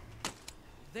is that?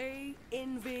 They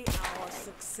envy our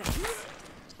success.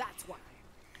 That's why.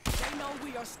 They know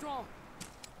we are strong.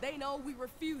 They know we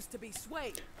refuse to be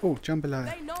swayed. Oh,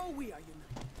 jambalaya. They know we are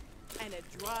united. And it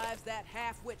drives that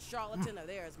half-wit charlatan of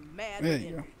theirs mad There with you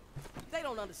envy. go. They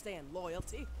don't understand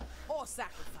loyalty or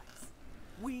sacrifice.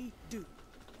 We do.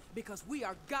 Because we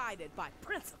are guided by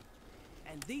principle.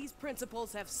 And these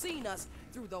principles have seen us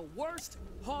through the worst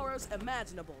horrors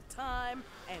imaginable time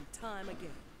and time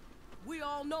again. We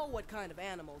all know what kind of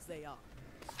animals they are.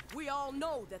 We all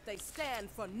know that they stand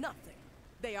for nothing.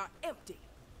 They are empty,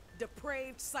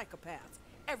 depraved psychopaths,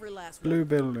 every last one. Blue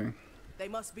building. They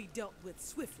must be dealt with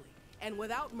swiftly and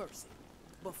without mercy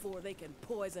before they can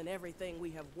poison everything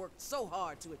we have worked so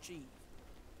hard to achieve.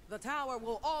 The tower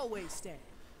will always stand.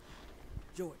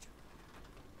 Georgia.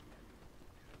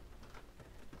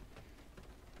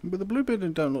 But the blue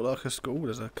building don't look like a school.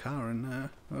 There's a car in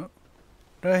there. Oh.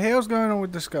 The hell's going on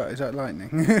with the sky? Is that lightning?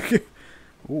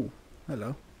 Oh,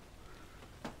 hello.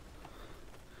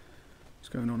 What's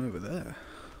going on over there?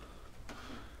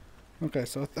 Okay,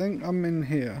 so I think I'm in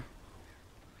here.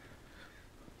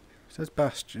 It says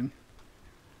Bastion.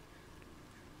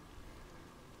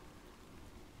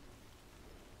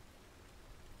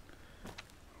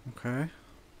 Okay.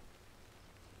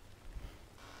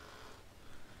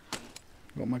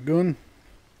 Got my gun.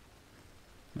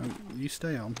 No, you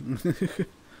stay on.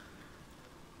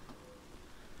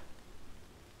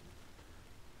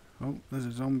 Oh, there's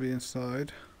a zombie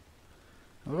inside.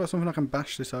 I've got something I can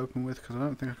bash this open with because I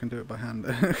don't think I can do it by hand.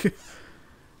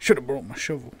 Should have brought my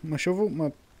shovel. My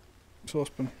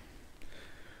saucepan.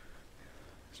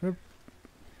 So,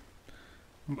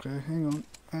 okay, hang on.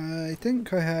 I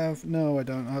think I have. No, I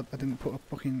don't. I didn't put a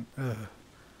fucking.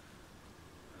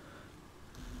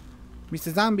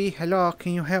 Mr. Zombie, hello,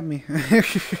 can you help me?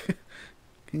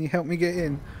 Can you help me get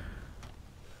in?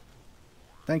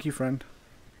 Thank you, friend.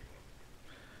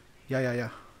 Yeah.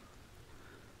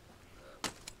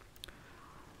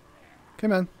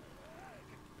 Come on.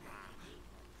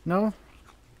 No?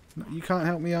 No, you can't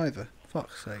help me either.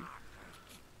 Fuck's sake.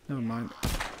 Never mind.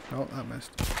 Oh, that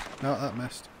missed. No, that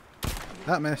missed.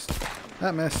 That missed.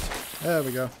 That missed. There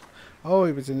we go. Oh,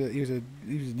 he was a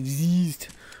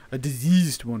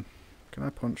diseased one. Can I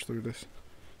punch through this?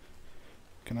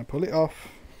 Can I pull it off?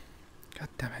 God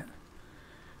damn it.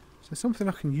 Is there something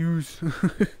I can use?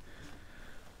 I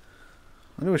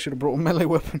knew I should have brought a melee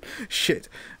weapon. Shit.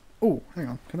 Oh, hang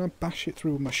on. Can I bash it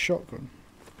through with my shotgun?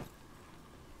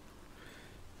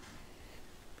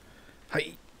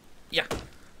 Hey. Yeah.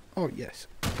 Oh, yes.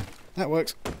 That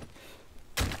works.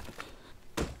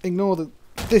 Ignore that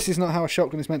this is not how a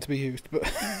shotgun is meant to be used, but...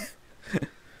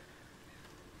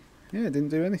 Yeah, it didn't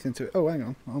do anything to it. Oh,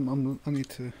 hang on. I need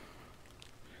to...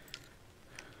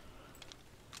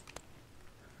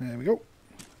 There we go.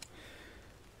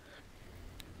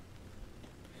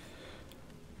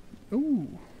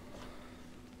 Ooh.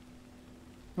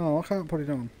 Oh, I can't put it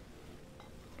on.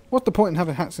 What's the point in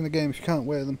having hats in the game if you can't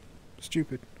wear them?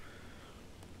 Stupid.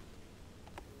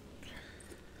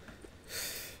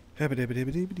 Ooh,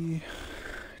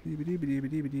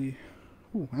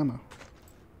 ammo.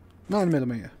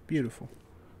 9mm. Beautiful.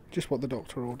 Just what the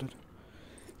doctor ordered.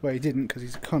 Well, he didn't because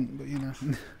he's a cunt, but you know.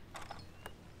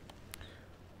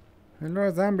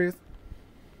 Hello, zombies.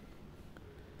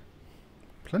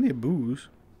 Plenty of booze.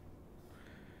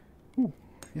 Ooh,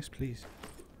 yes, please.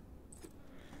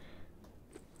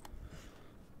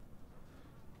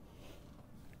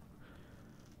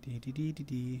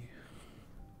 Dee.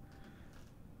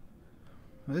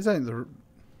 Well, this ain't the. Is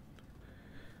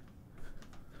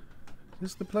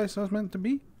this the place I was meant to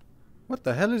be? What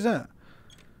the hell is that?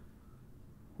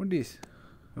 What is?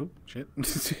 Oh shit!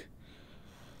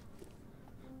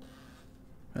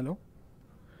 Hello.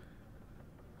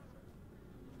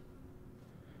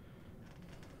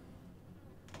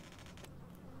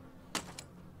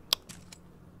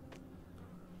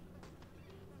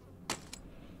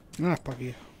 Ah,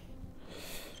 puggy.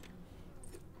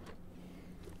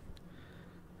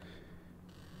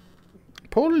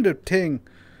 Pull the thing.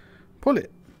 Pull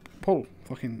it. Pull.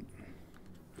 Fucking.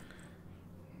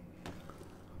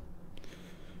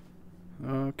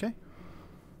 Okay.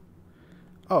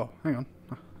 Oh, hang on.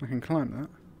 I can climb that.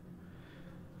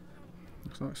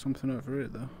 Looks like something over here,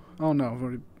 though. Oh no, I've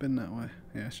already been that way.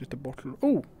 Yeah, it's just a bottle.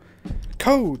 Oh!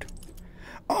 Code!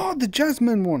 Oh, the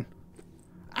Jasmine one!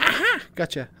 Aha!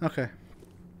 Gotcha. Okay.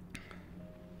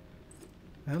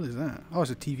 The hell is that? Oh,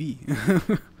 it's a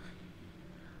TV.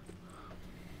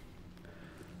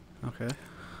 Okay.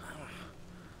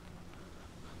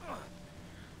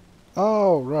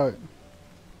 Oh, right.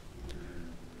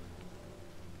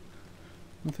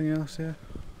 Nothing else here?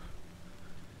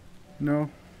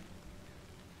 No?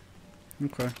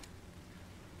 Okay.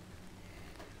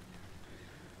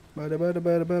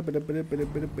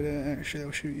 Actually,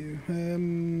 I'll shoot you.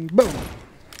 Boom!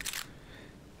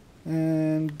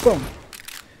 And boom!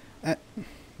 That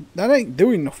ain't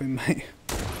doing nothing, mate.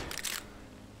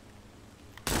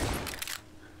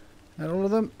 That all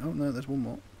of them? Oh no, there's one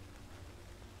more.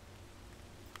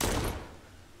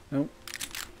 Nope.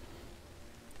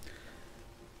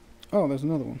 Oh, there's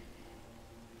another one.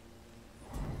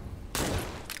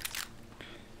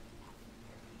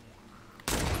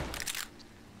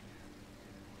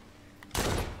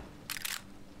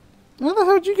 How the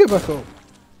hell did you get back up?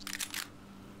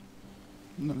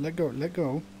 No, let go, let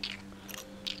go.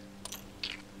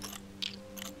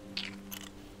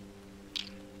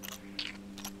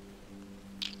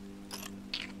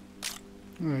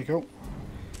 There you go.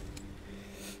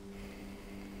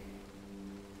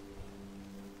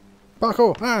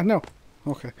 Parkour! Ah, no!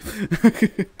 Okay.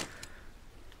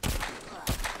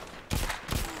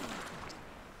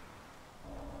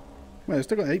 Wait, I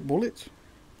still got 8 bullets?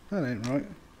 That ain't right.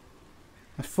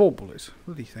 That's 4 bullets.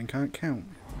 What do you think? I can't count.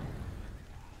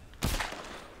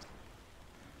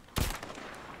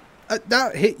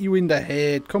 That hit you in the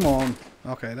head. Come on.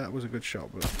 Okay, that was a good shot,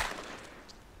 but...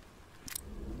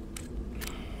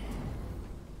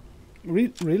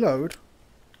 Reload.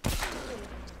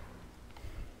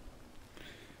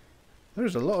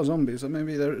 There's a lot of zombies. So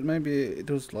maybe it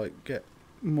does like get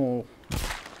more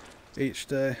each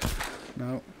day.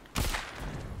 No.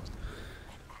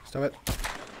 Stop it.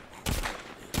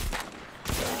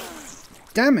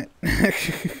 Damn it!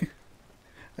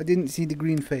 I didn't see the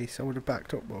green face. I would have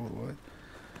backed up all the way.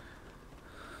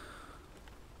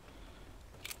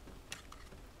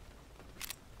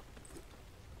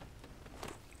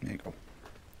 There you go.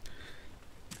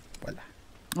 Voila.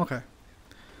 Okay.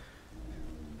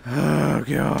 Oh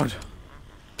god.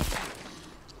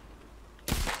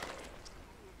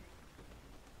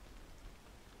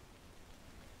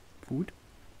 Food.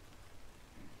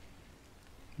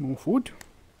 More food.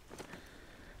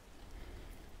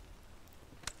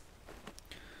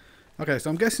 Okay, so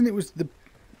I'm guessing it was the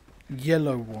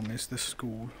yellow one is the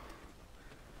school.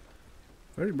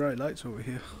 Very bright lights over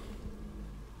here.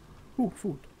 Oh,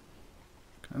 food.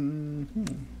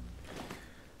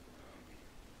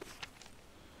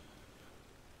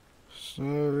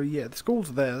 So, yeah, the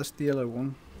school's there. That's the yellow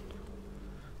one.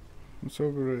 What's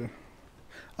over here?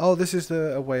 Oh, this is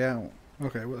a way out.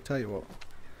 Okay, well, I'll tell you what.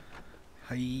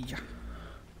 Hi.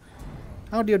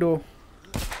 How do you do?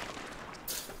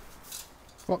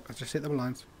 Fuck, I just hit the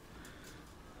blinds.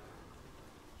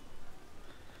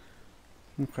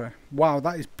 Okay. Wow,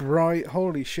 that is bright.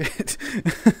 Holy shit.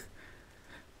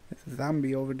 There's a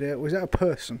zombie over there. Was that a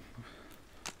person?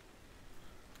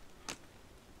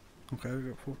 Okay, we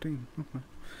got 14. Okay.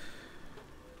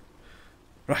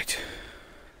 Right.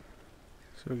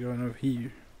 So we're going over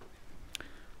here.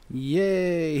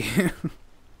 Yay!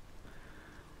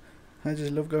 I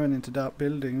just love going into dark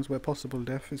buildings where possible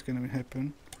death is going to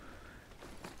happen.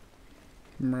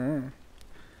 Meh.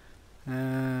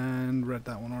 And read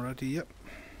that one already, yep.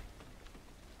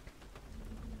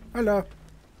 Hello.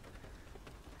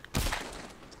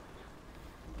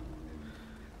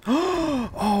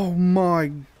 Oh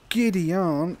my giddy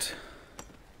aunt.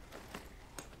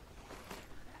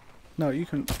 No, you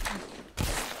can...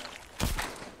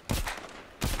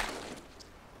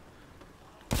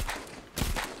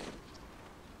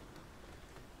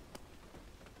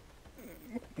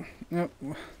 Yep.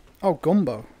 Oh,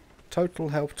 gumbo. Total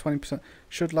health 20%.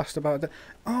 Should last about a day.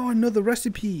 Oh, another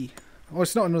recipe. Oh,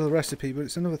 it's not another recipe, but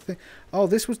it's another thing. Oh,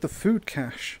 this was the food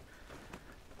cache.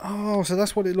 Oh, so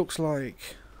that's what it looks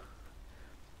like.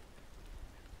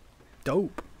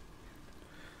 Dope.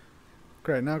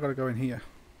 Great, now I've got to go in here.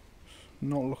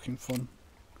 Not looking fun.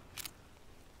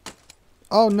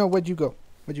 Oh, no, where'd you go?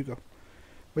 Where'd you go?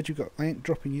 Where'd you go? I ain't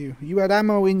dropping you. You had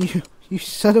ammo in you. You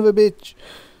son of a bitch.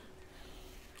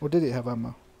 Or did it have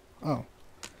ammo? Oh.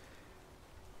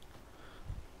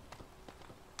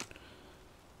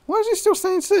 Why is it still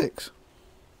saying 6?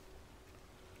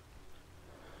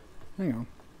 Hang on.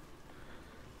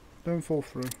 Don't fall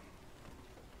through.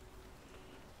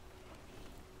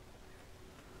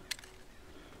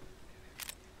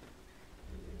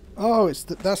 Oh, it's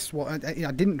that's what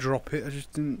I didn't drop it. I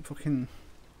just didn't fucking.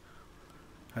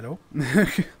 Hello.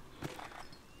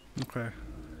 Okay.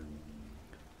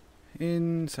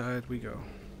 Inside we go.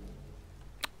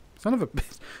 Son of a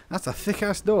bitch. That's a thick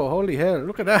ass door. Holy hell!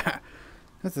 Look at that.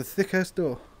 That's a thick ass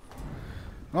door.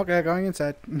 Okay, going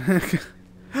inside.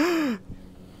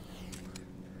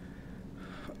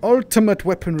 Ultimate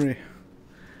weaponry.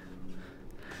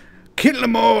 Kill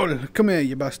them all! Come here,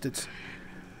 you bastards.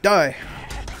 Die.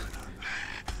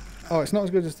 Oh, it's not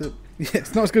as good as the... Yeah,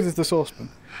 it's not as good as the saucepan.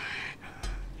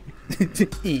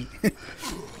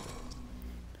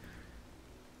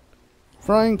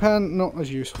 Frying pan, not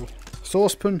as useful.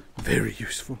 Saucepan, very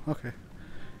useful. Okay. Is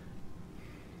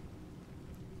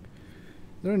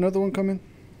there another one coming?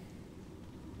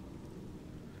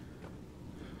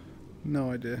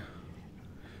 No idea.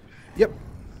 Yep.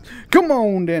 Come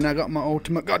on then, I got my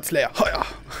ultimate Godslayer. Hiya!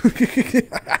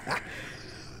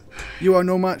 You are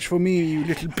no match for me, you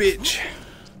little bitch.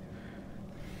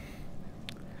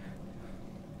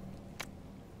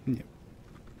 Yep.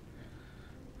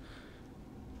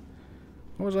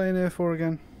 What was I in here for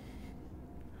again?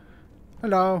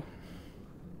 Hello.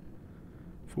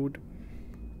 Food.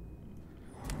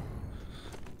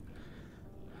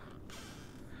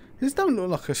 This don't look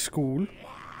like a school.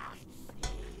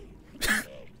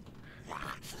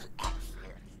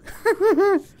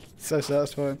 So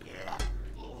satisfying.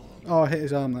 Oh, I hit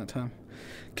his arm that time.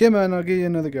 Come on, I'll give you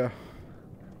another go.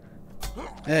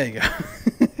 There you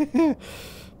go.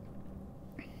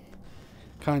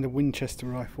 Kind of Winchester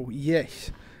rifle.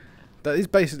 Yes. That is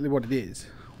basically what it is.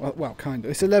 Well, kind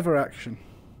of. It's a lever action.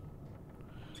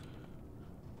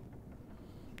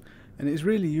 And it's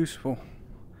really useful.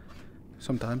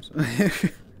 Sometimes.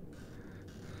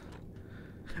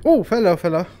 Oh, hello,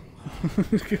 fella.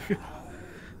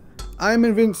 I'm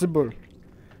invincible.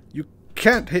 You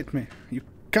can't hit me. You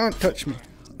can't touch me.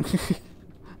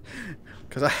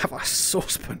 Because I have a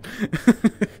saucepan.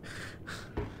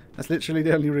 That's literally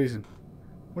the only reason.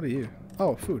 What are you?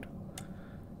 Oh, food.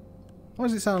 Why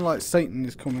does it sound like Satan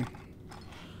is coming?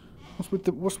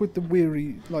 What's with the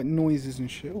weary like noises and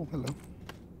shit? Oh, hello.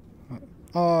 Right.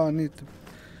 Oh, I need to.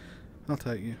 I'll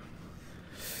take you.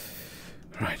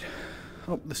 Right.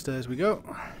 Up the stairs we go.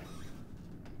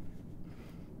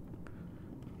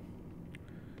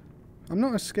 I'm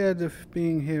not as scared of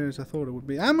being here as I thought it would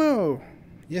be. Ammo!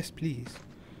 Yes, please.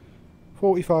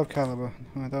 45 caliber.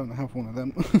 I don't have one of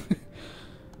them.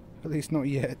 At least not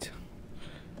yet.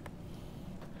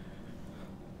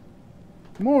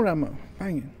 More ammo.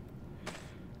 Banging.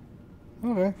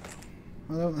 Okay.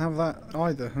 I don't have that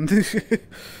either.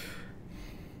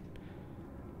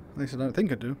 At least I don't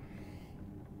think I do.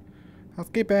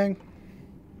 Housekeeping.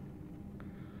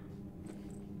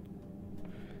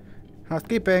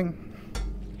 Housekeeping.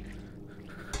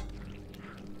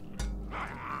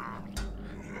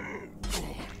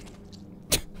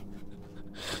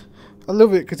 I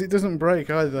love it because it doesn't break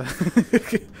either.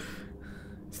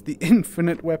 It's the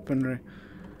infinite weaponry. I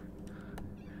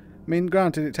mean,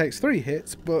 granted it takes 3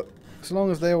 hits, but as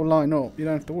long as they all line up, you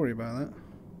don't have to worry about that.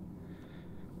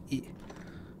 Yeah.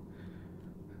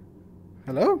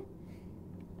 Hello?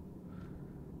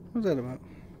 What's that about?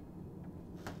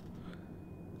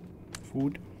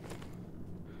 Food.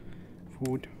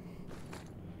 Food.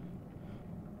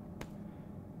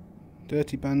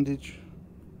 Dirty bandage.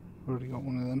 Already got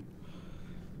one of them.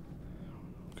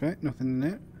 Okay, nothing in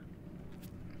there.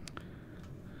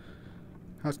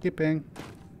 Housekeeping.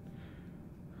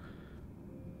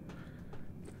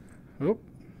 Oh.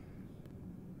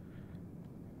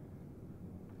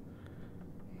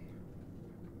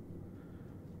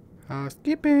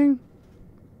 Housekeeping.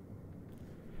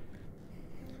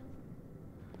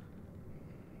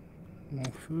 More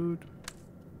food.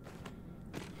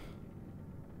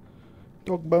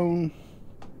 Dog bone.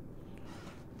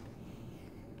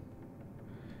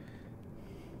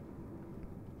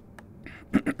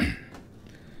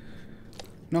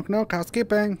 Knock knock,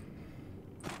 housekeeping.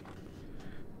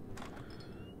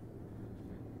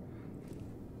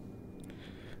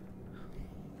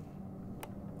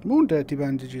 More dirty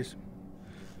bandages.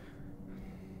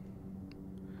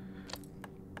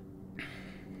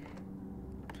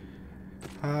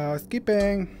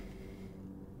 Housekeeping.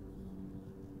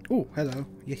 Oh, hello.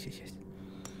 Yes, yes, yes.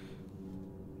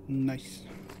 Nice.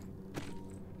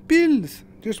 Pills!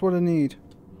 Just what I need.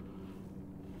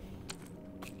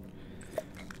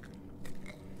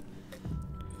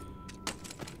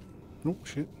 Oh,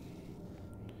 shit.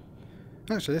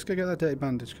 Actually, let's go get that dirty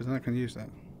bandage, because then I can use that.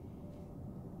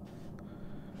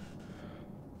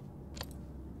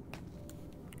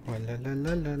 Voila, la,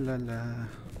 la, la, la, la.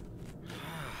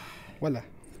 Voila.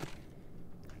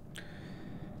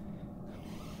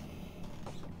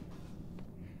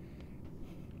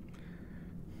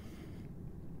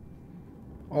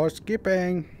 Or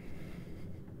skipping.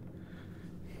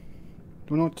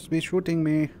 Do not be shooting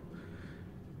me.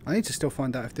 I need to still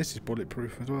find out if this is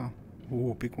bulletproof as well.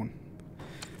 Oh, big one.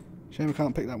 Shame I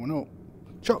can't pick that one up.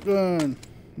 ShOtGuN!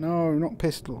 No, not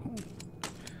pistol.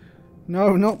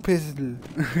 No, not pistol.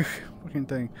 Fucking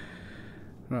thing.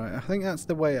 Right, I think that's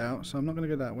the way out, so I'm not going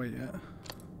to go that way yet.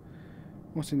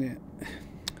 What's in it?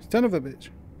 Son of a bitch.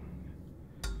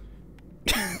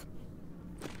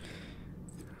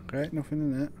 Okay, nothing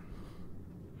in there.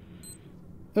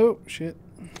 Oh, shit.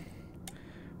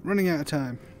 Running out of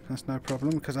time. That's no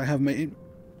problem, because I have my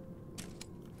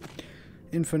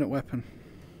infinite weapon.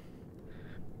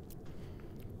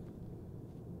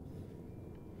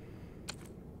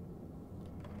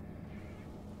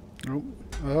 Oh,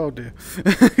 oh dear.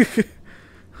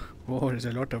 Oh, there's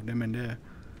a lot of them in there.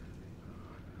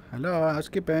 Hello,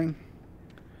 housekeeping.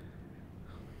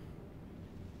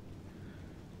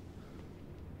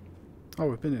 Oh,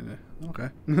 we've been in there. Okay.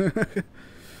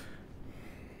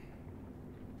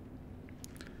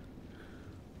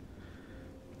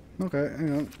 Okay,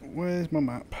 hang on. Where's my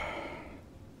map?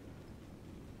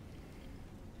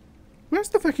 Where's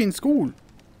the fucking school?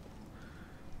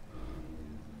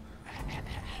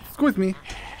 Excuse me.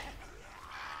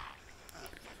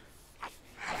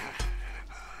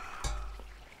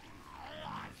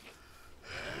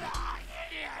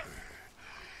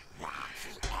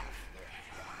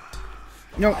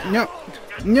 No, no,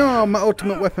 no, my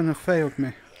ultimate weapon has failed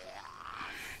me.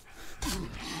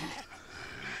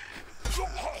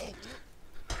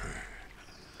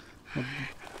 I'll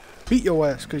beat your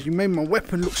ass because you made my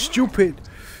weapon look stupid.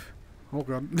 Oh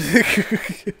god.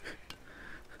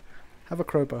 Have a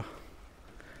crowbar.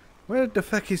 Where the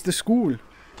fuck is the school?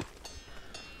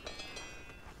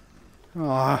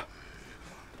 Ah.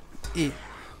 Eh.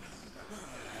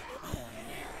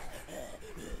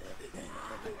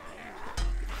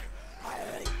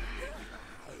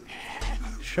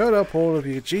 Shut up, all of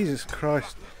you. Jesus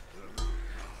Christ.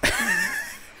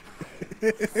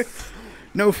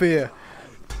 No fear.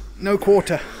 No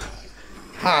quarter.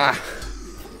 Ha!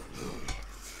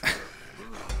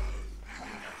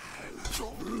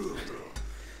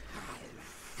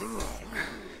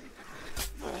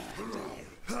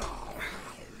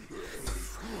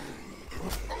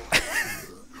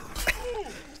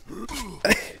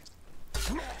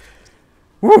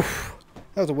 Woof!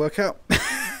 That was a workout.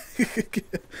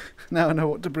 Now I know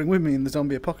what to bring with me in the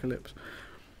zombie apocalypse.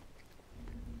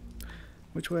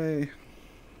 Which way?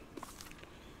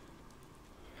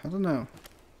 I don't know.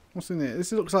 What's in there?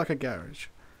 This looks like a garage.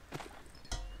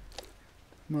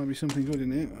 Might be something good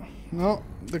in it. No,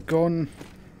 the gun.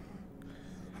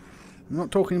 I'm not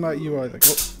talking about you either.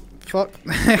 Oh, fuck.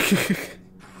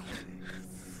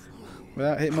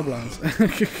 Without hitting my blinds.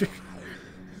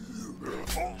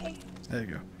 There you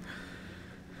go.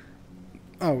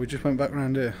 Oh, we just went back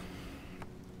round here.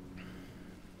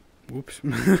 Whoops.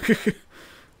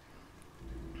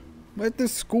 Where's the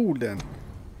school then?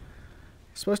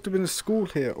 It's supposed to have been a school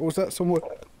here, or was that somewhere?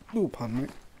 Oh, pardon me.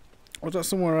 Or was that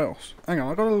somewhere else? Hang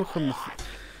on, I gotta look on the.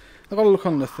 I gotta look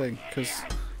on the thing because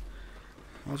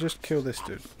I'll just kill this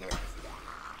dude.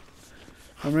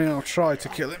 I mean, I'll try to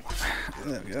kill him.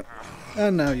 There we go.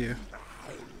 And now you.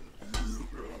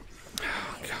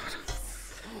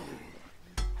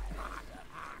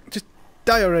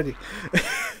 Die already.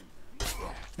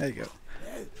 There you go.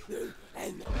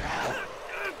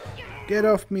 Get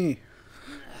off me.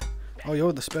 Oh,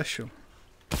 you're the special.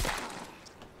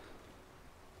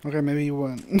 Okay, maybe you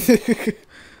weren't.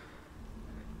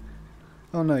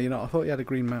 Oh no, you're not. I thought you had a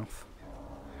green mouth.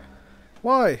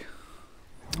 Why?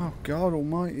 Oh God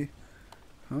Almighty!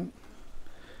 Oh.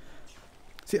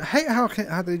 See, I hate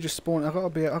how they just spawn. I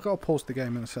gotta pause the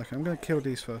game in a second. I'm gonna kill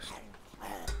these first.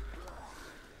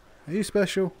 Are you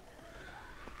special?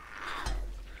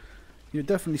 You're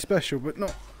definitely special, but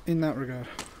not in that regard.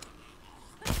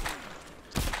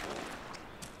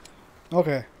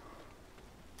 Okay.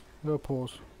 Go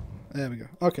pause. There we go.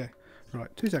 Okay.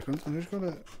 Right. 2 seconds. I'm just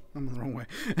gonna. I'm on the wrong way.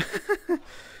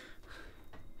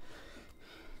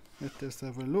 Let's just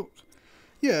have a look.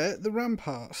 Yeah, the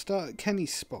rampart. Start at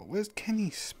Kenny's spot. Where's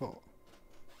Kenny's spot?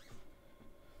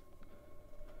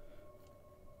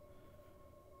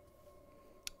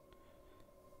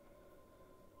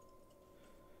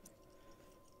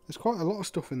 There's quite a lot of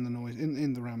stuff in the noise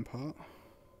in the rampart.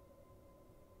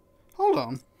 Hold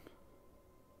on.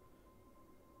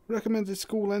 Recommended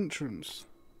school entrance.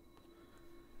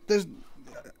 There's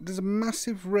a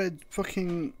massive red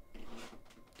fucking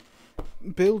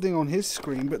building on his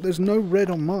screen, but there's no red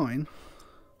on mine.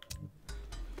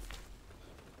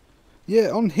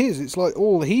 Yeah, on his it's like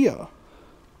all here.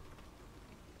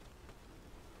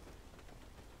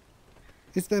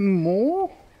 Is there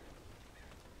more?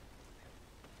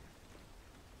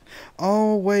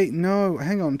 Oh wait, no.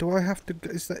 Hang on. Do I have to?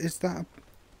 Is that?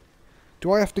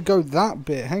 Do I have to go that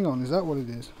bit? Hang on. Is that what it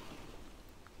is?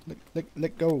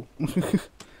 Let go.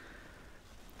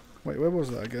 Wait, where was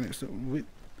that again?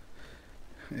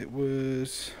 It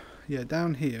was yeah,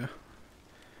 down here.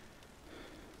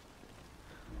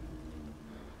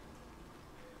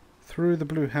 Through the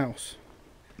blue house.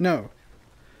 No.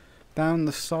 Down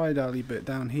the side alley bit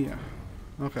down here.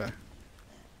 Okay.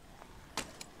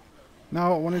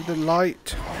 No, I wanted the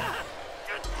light.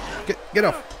 Get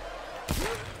off.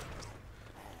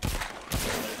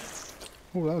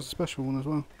 Oh, that was a special one as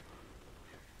well.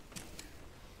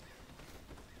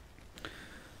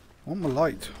 I want my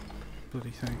light.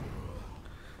 Bloody thing.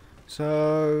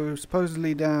 So,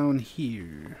 supposedly down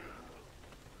here.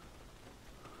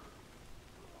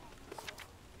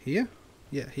 Here?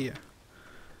 Yeah, here.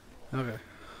 Okay.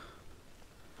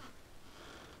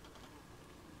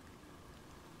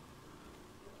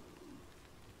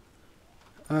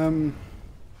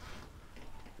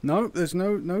 No, there's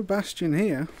no bastion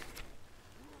here.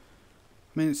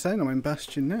 I mean, it's saying I'm in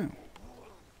bastion now.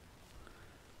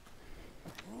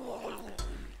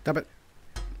 Damn it.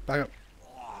 Back up.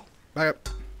 Back up.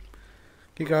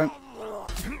 Keep going.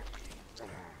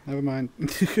 Never mind.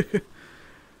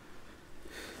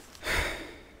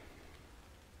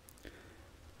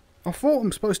 I thought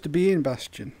I'm supposed to be in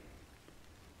bastion.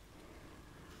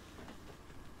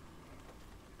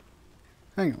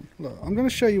 Hang on, look, I'm going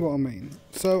to show you what I mean.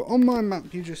 So, on my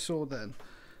map you just saw then,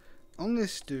 on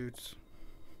this dude's...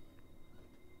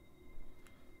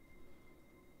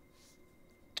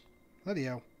 Bloody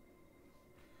hell.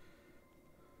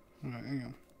 Alright, hang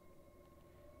on.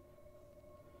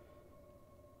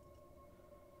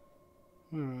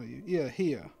 Where are you? Yeah,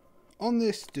 here. On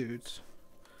this dude's...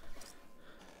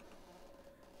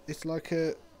 It's like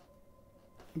a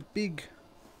big...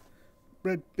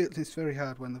 red building. It's very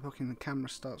hard when the fucking camera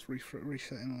starts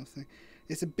resetting on the thing.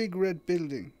 It's a big red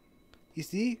building. You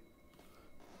see?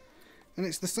 And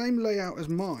it's the same layout as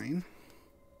mine.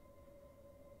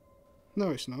 No,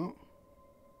 it's not.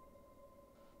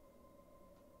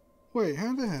 Wait,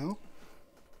 how the hell?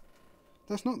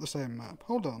 That's not the same map.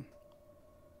 Hold on.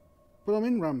 But I'm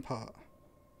in Rampart.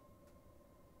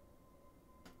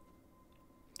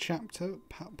 Chapter,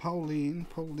 Pauline.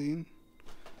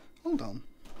 Hold on.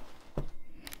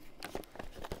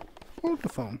 Hold the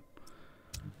phone.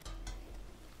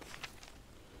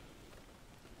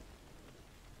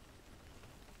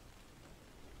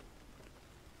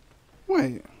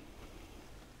 Wait.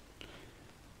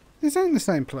 This ain't the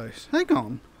same place. Hang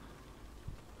on.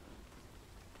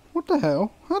 What the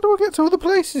hell? How do I get to other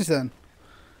places then?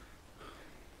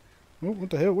 Oh, what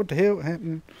the hell? What the hell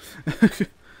happened?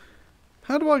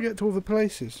 How do I get to other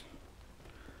places?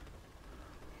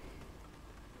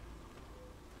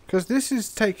 Because this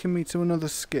is taking me to another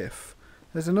skiff.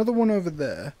 There's another one over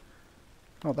there.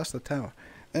 Oh, that's the tower.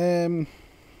 I'm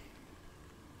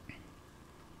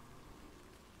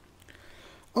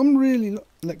really...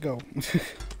 Let go.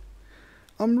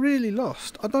 I'm really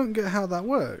lost. I don't get how that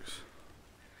works.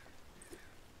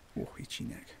 Oh, itchy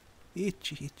neck.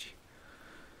 Itchy.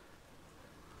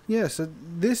 Yeah, so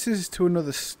this is to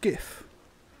another skiff.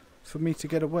 for me to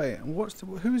get away. And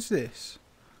who's this?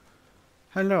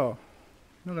 Hello.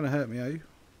 You're not going to hurt me, are you?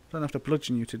 I don't have to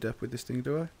bludgeon you to death with this thing,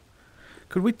 do I?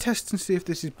 Could we test and see if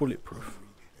this is bulletproof?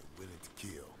 Willing to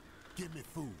kill. Give me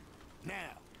food.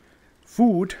 Now.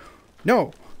 Food?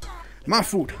 No. My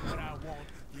food. What I want.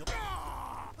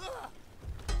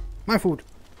 My food.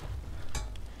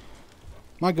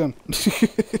 My gun.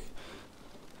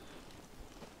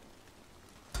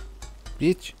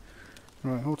 Bitch.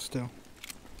 Right, hold still.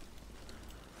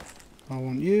 I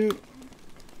want you.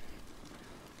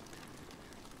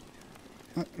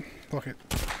 Pocket.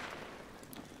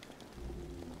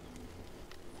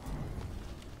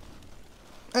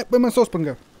 Hey, where'd my saucepan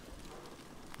go?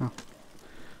 Oh.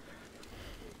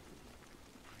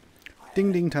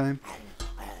 Ding ding time.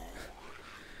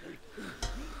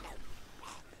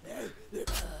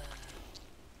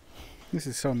 This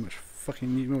is so much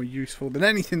fucking more useful than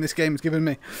anything this game has given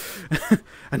me.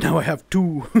 And now I have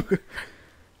two.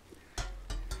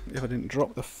 If I didn't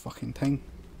drop the fucking thing.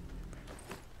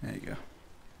 There you go.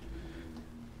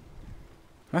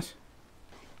 What?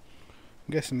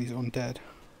 I'm guessing he's undead.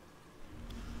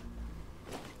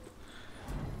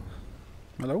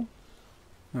 Hello?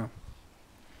 Oh.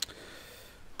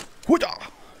 Hoodah!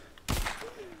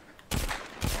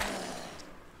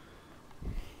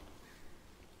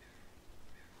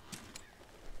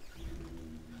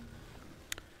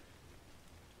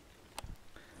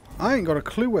 I ain't got a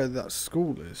clue where that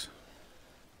school is.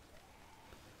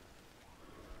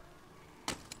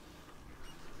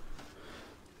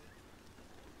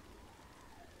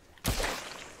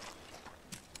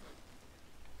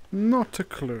 Not a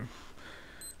clue.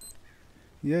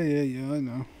 Yeah, I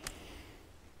know.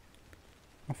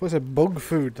 I thought it said bug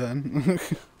food then.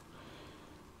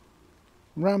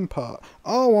 Rampart.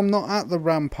 Oh, I'm not at the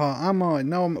rampart, am I?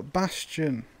 No, I'm at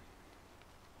Bastion.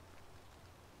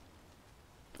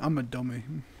 I'm a dummy.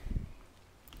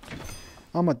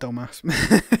 I'm a dumbass.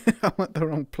 I'm at the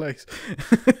wrong place.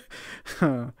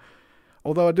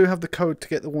 Although I do have the code to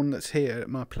get the one that's here at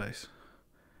my place.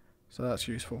 So that's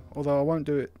useful. Although I won't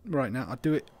do it right now. I'll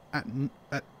do it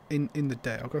in the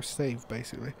day. I'll go save,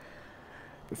 basically.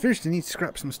 But first I need to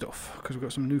scrap some stuff, because we've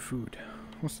got some new food.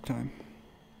 What's the time?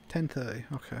 10:30.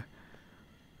 Okay.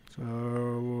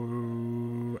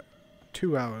 So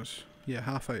 2 hours. Yeah,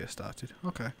 half 8 started.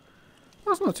 Okay.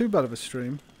 That's not too bad of a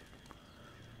stream,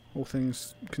 all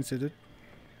things considered.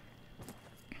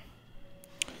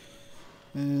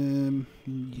 Yeah,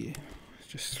 let's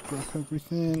just scrap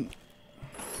everything.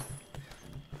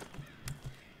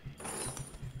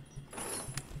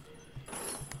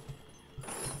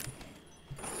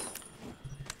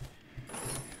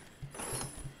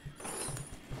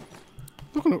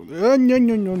 Look at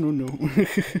no.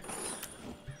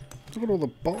 Look at all the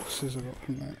boxes I got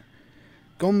from that.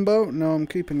 Gumbo? No, I'm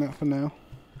keeping that for now.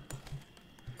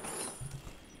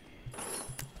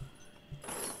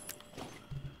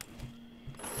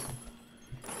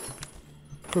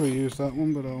 Could have used that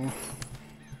one, but I'll...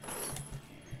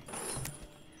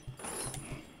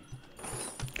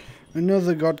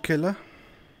 Another god killer.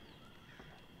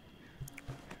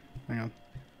 Hang on.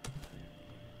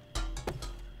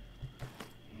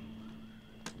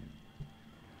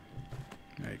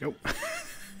 There you go.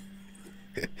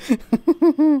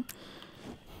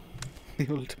 The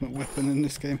ultimate weapon in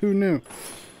this game, who knew,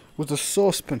 was a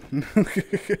saucepan.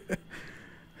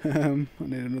 I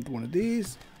need another one of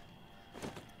these.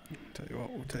 Tell you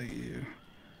what, we'll take you.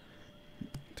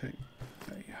 There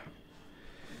you go.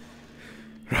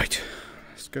 Right,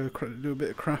 let's go do a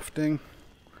bit of crafting,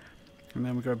 and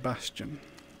then we go Bastion.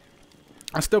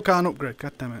 I still can't upgrade,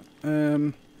 god damn it.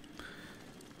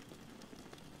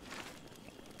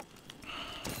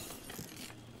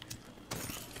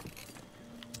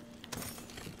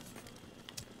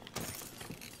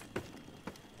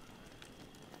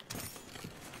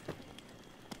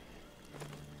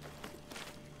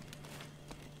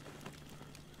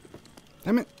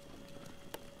 Damn it.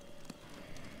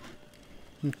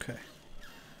 Okay.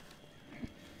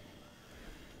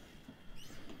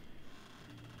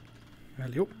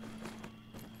 Hello.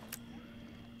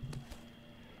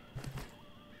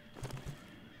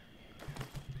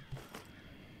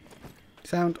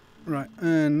 Sound. Right,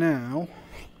 and now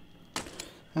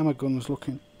hammer gun's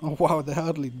looking. Oh wow, they're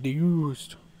hardly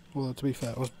used. Although to be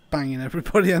fair, I was banging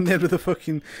everybody on the head with a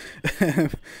fucking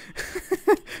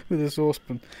with a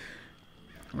saucepan.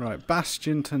 Right,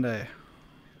 Bastion today.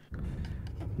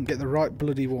 And get the right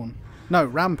bloody one. No,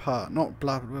 Rampart, not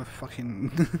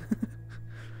fucking...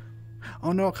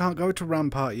 Oh no, I can't go to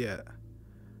Rampart yet.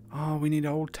 Oh, we need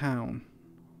Old Town.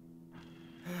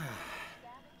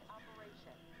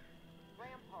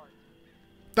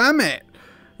 damn it!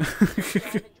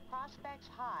 Damage prospects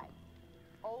high.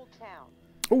 Old Town.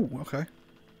 Oh, okay.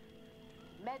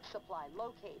 Med supply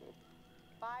located.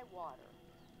 By water.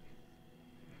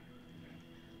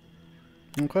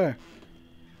 Okay.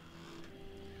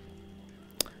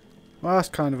 Well, that's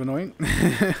kind of annoying.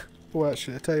 Oh,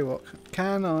 actually, I tell you what.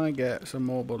 Can I get some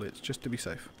more bullets just to be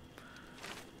safe?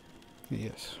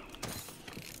 Yes.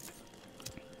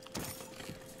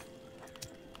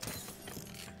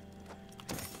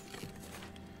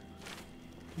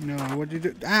 No, what did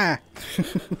you do? Ah!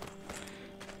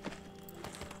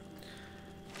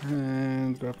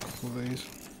 And grab a couple of these.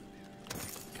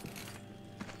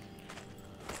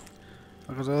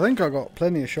 Because I think I got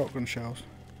plenty of shotgun shells.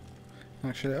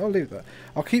 Actually, I'll leave that.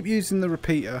 I'll keep using the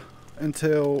repeater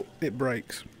until it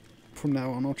breaks. From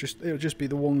now on, it'll just be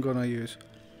the one gun I use.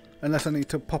 Unless I need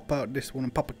to pop out this one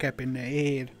and pop a cap in the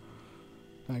head.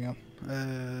 Hang on.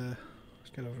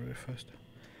 Let's get over here first.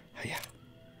 Hiya.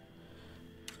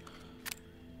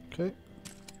 Okay.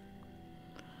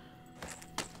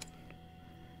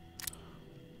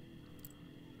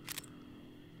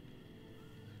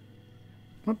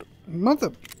 What?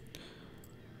 Mother.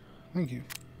 Thank you.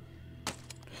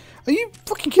 Are you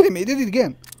fucking kidding me? It did it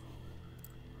again.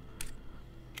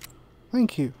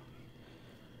 Thank you.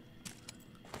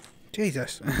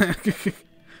 Jesus.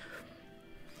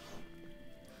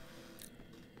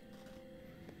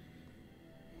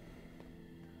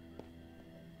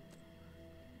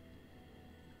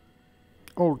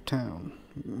 Old Town.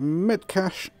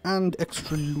 Medcash and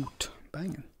extra loot.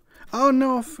 Banging. Oh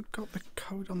no, I forgot the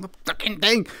code on the fucking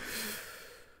thing.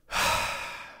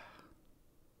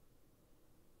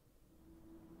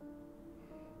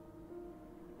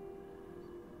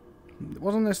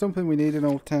 Wasn't there something we need in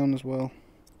Old Town as well?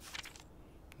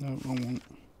 No, wrong one.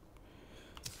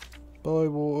 Buy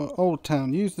water. Old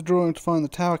Town. Use the drawing to find the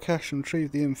tower cache and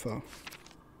retrieve the info.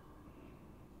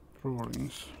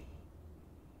 Drawings.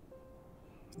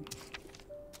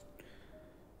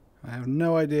 I have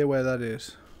no idea where that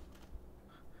is.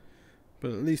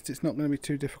 But at least it's not going to be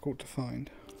too difficult to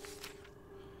find.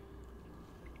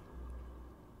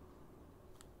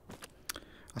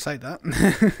 I say that.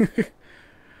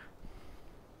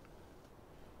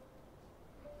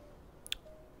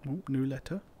 Oh, new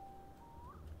letter.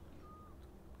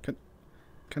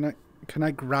 Can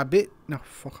I grab it? No,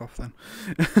 fuck off then.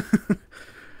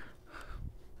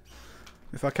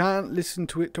 If I can't listen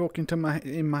to it talking to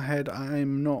in my head,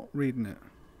 I'm not reading it.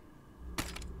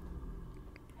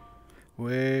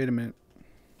 Wait a minute.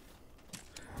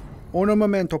 Un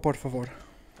momento, por favor.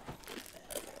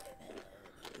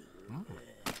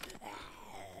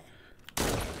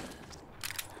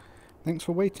 Thanks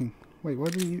for waiting. Wait, why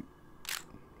do you...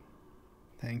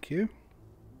 Thank you.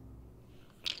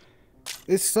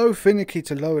 It's so finicky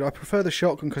to load. I prefer the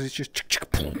shotgun because it's just...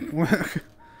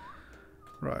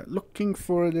 Right, looking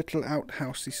for a little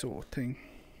outhousey sort of thing.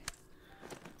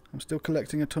 I'm still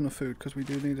collecting a ton of food because we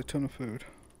do need a ton of food.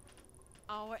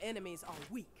 Our enemies are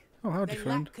weak. Oh, howdy, they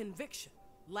friend. lack conviction,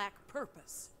 lack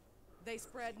purpose. They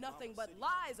spread nothing but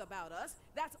lies about us.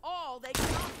 That's all they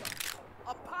can offer.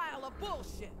 A pile of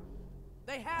bullshit.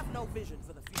 They have no vision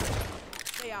for the future.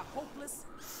 They are hopeless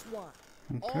swine.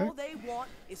 Okay. All they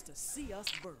want is to see us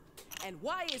burn. And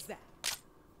why is that?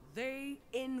 They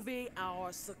envy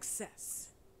our success.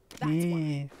 That's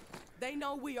why. They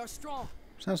know we are strong.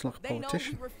 Sounds like a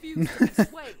politician. They know we refuse to be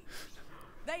swayed.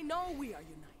 They know we are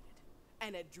united.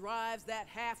 And it drives that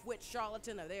half-wit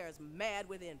charlatan of theirs mad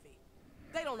with envy.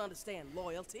 They don't understand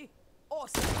loyalty or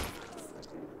sacrifice.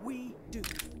 We do.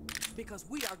 Because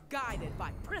we are guided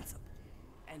by principle.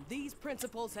 And these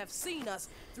principles have seen us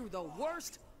through the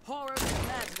worst horrors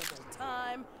imaginable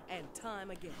time and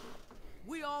time again.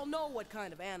 We all know what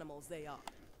kind of animals they are.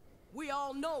 We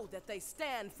all know that they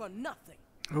stand for nothing.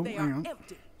 Oh, they hang are on.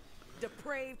 empty,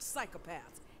 depraved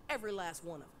psychopaths, every last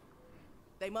one of them.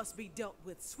 They must be dealt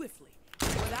with swiftly,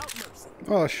 without mercy.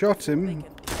 Oh, I shot They him.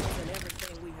 can poison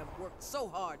everything we have worked so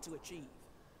hard to achieve.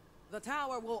 The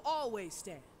tower will always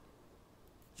stand.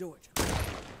 Georgia.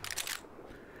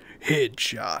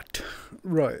 Headshot.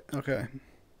 Right, okay.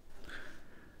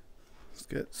 Let's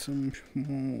get some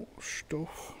more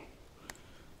stuff.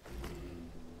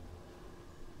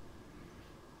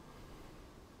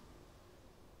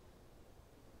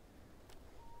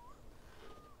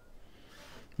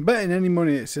 I'm betting any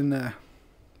money it's in there.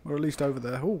 Or at least over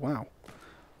there. Oh, wow.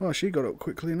 Well, she got up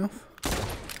quickly enough.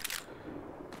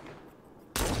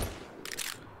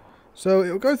 So,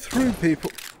 it'll go through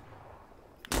people.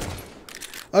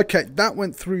 Okay, that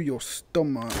went through your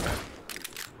stomach.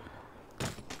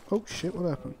 Oh, shit, what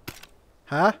happened?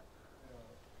 Huh?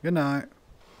 Good night.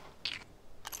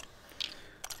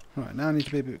 Right, now I need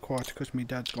to be a bit quieter because my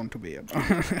dad's gone to bed.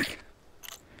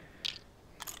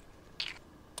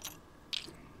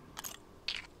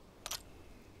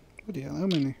 Bloody hell, how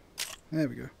many? There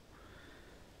we go.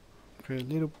 Okay, a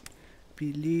little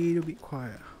bit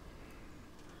quiet.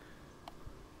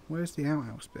 Where's the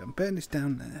outhouse bit? I'm betting it's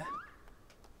down there.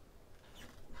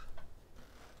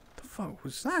 The fuck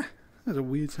was that? That's a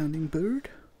weird sounding bird.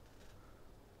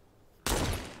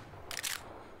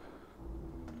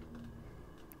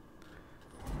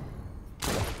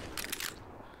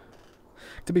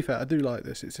 To be fair, I do like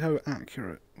this. It's so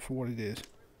accurate for what it is.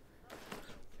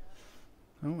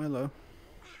 Oh, hello.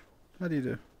 How do you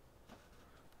do?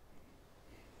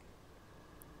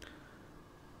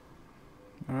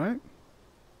 Alright.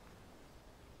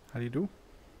 How do you do?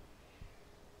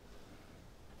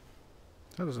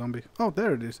 Is that a zombie? Oh,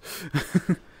 there it is.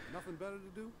 Nothing better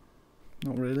to do?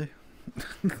 Not really.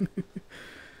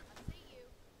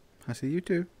 I see you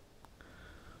too.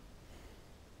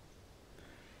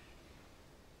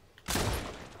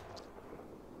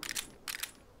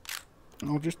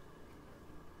 I'll just...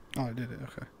 Oh, I did it,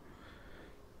 okay.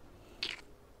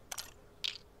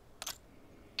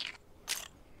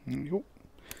 There we go.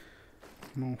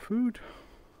 More food.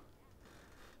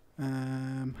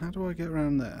 How do I get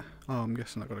around there? Oh, I'm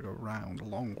guessing I've got to go round a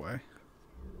long way.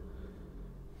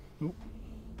 Oh.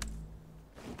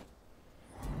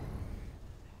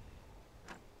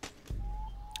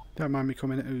 Don't mind me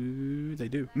coming in. Ooh, they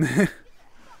do.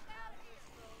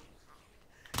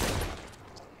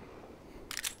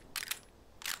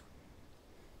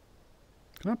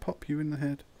 Can I pop you in the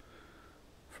head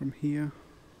from here?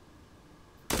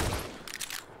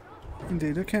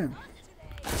 Indeed I can.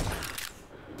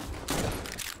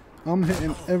 I'm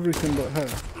hitting everything but her.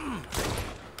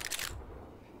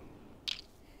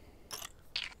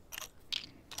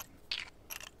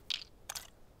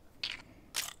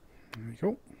 There we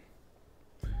go.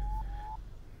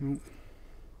 Nope.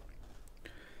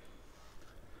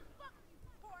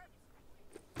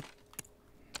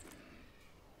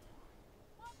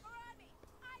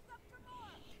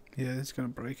 Yeah, it's gonna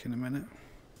break in a minute.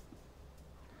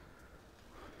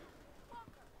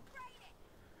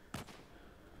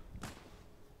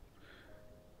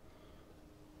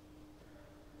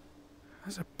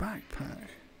 There's a backpack.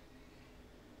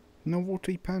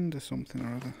 Novelty panda something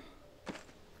or other.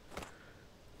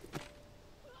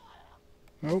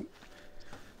 Oh,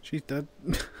 she's dead.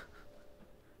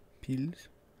 Pills.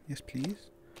 Yes, please.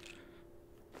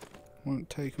 Won't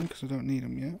take them because I don't need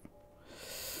them yet.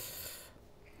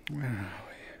 Where are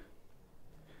we?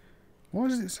 Why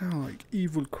does it sound like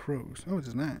evil crows? Oh,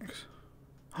 there's an axe.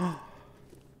 Oh,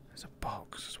 there's a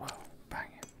box as well.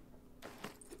 Banging.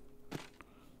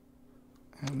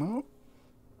 Ammo?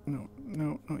 No,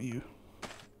 no, not you.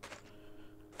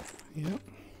 Yep.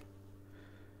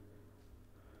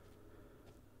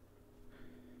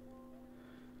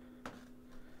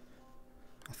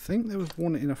 I think there was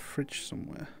one in a fridge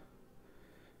somewhere.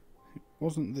 It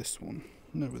wasn't this one.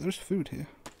 No, but there's food here.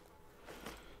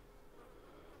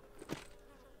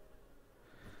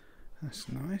 That's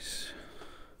nice.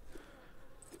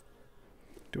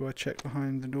 Do I check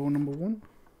behind the door number 1?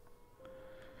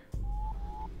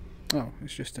 Oh,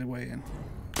 it's just a way in.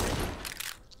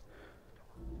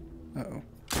 Uh-oh.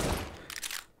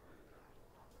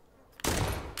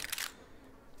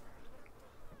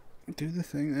 Do the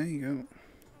thing, there you go.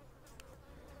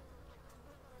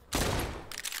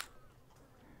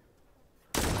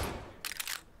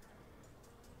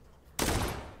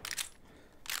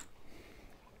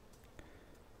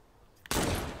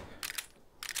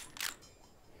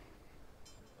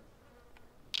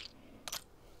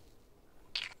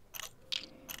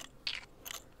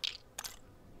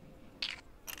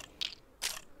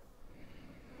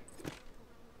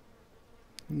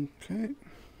 Okay.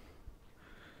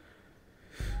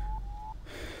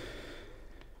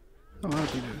 Oh, how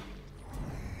do you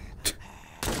do?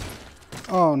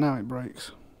 Oh, now it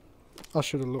breaks. I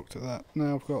should have looked at that.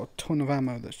 Now I've got a ton of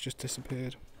ammo that's just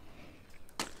disappeared.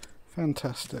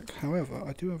 Fantastic. However,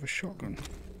 I do have a shotgun.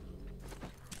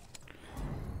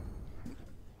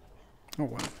 Oh,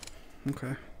 wow.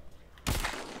 Okay.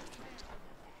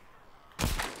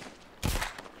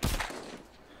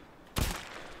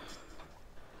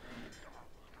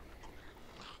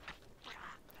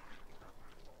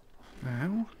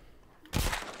 Ow.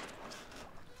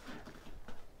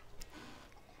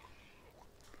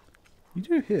 You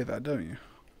do hear that, don't you?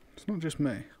 It's not just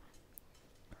me.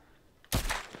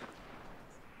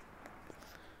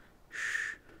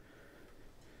 Shh.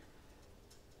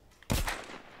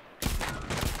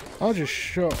 I just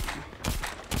shot.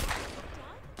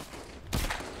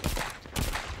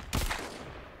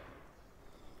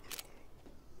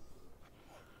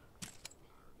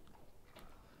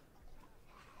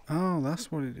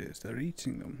 That's what it is. They're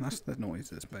eating them. That's the noise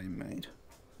that's being made.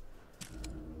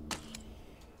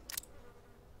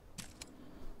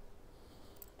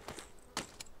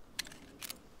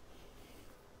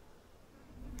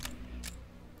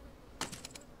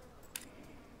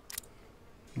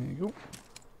 There you go.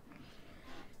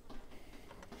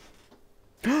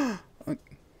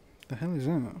 The hell is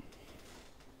that?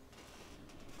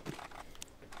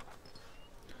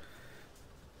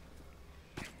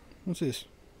 What's this?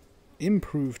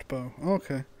 Improved bow.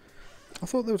 Okay. I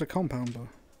thought there was a compound bow.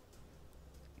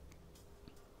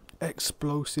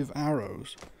 Explosive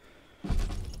arrows.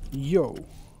 Yo.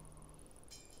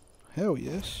 Hell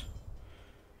yes.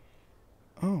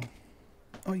 Oh.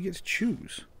 Oh, you get to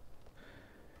choose.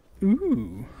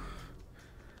 Ooh.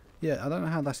 Yeah, I don't know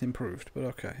how that's improved, but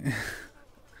okay.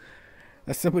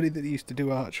 As somebody that used to do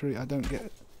archery, I don't get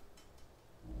it.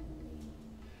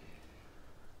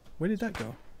 Where did that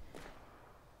go?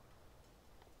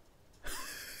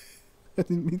 I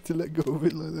didn't mean to let go of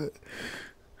it like that.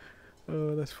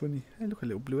 Oh, that's funny. Hey, look, a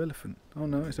little blue elephant. Oh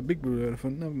no, it's a big blue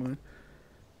elephant. Never mind.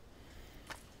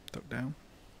 Duck down.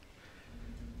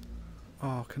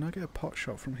 Oh, can I get a pot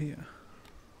shot from here?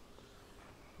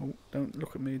 Oh, don't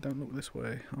look at me. Don't look this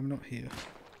way. I'm not here.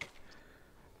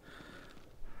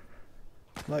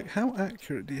 Like, how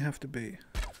accurate do you have to be?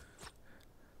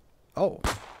 Oh.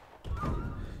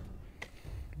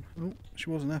 Oh, she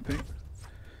wasn't happy.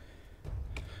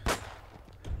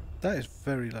 That is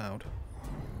very loud.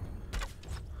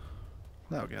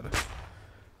 That'll get her.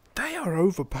 They are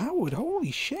overpowered. Holy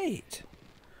shit.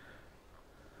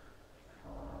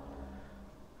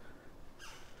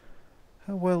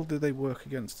 How well do they work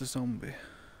against a zombie?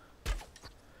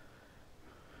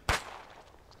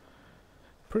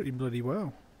 Pretty bloody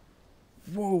well.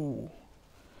 Whoa.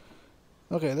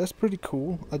 Okay, that's pretty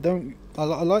cool. I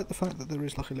like the fact that there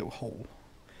is like a little hole.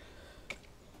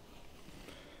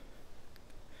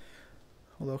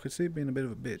 Although I could see it being a bit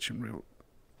of a bitch and real...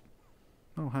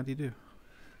 Oh, how do you do?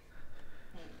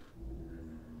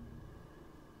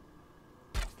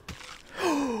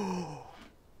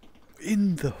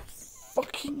 In the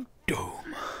fucking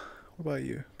dome. What about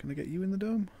you? Can I get you in the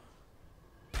dome?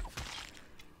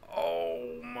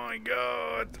 Oh my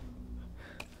god.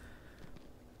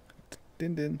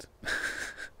 Din dins.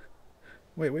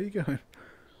 Wait, where are you going?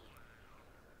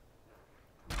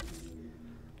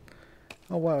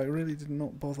 Oh wow, it really did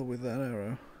not bother with that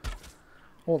arrow.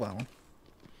 Or that one.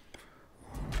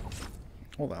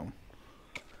 Or that one.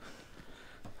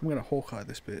 I'm gonna Hawkeye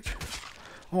this bitch.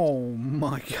 Oh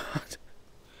my god.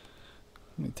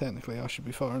 I mean, technically I should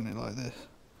be firing it like this.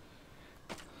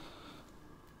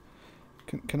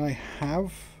 Can I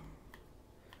have...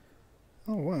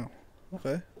 Oh wow,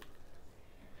 okay.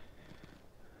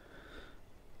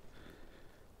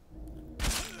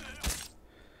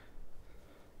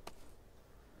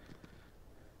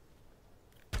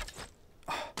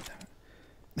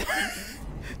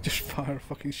 Just fire a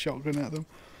fucking shotgun at them.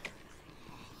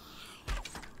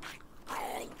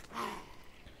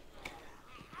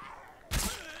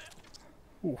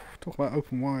 Ooh, talk about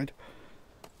open wide.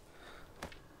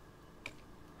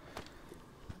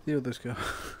 The others go.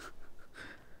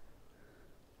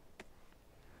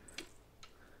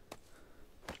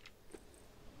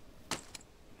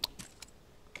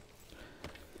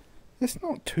 It's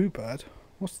not too bad.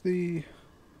 What's the...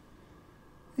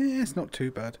 Yeah, it's not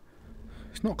too bad.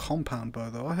 It's not compound bow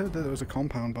though. I heard that there was a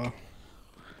compound bow.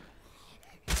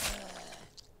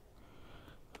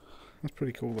 That's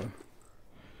pretty cool though.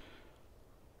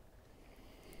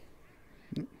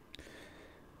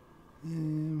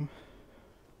 One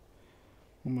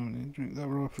moment, drink that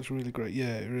rifle's really great.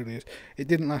 Yeah, it really is. It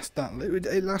didn't last that.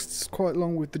 It lasts quite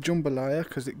long with the jambalaya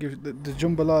because it gives the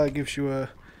jambalaya gives you a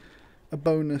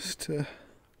bonus to.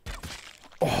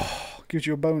 Oh, gives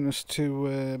you a bonus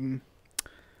to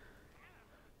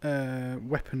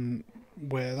weapon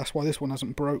wear. That's why this one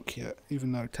hasn't broke yet,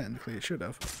 even though technically it should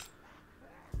have.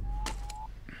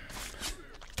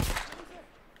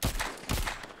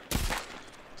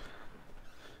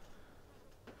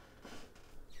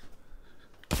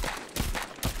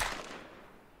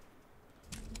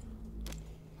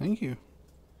 Thank you.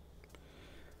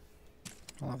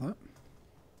 I'll have that.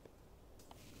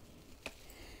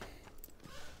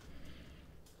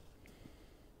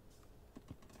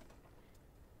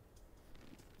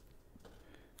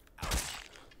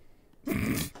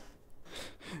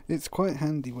 It's quite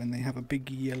handy when they have a big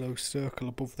yellow circle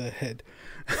above their head.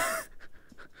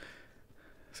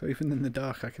 So even in the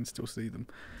dark I can still see them.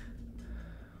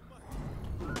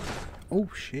 Oh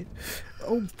shit.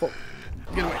 Oh fuck.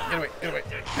 Get away, get away, get away.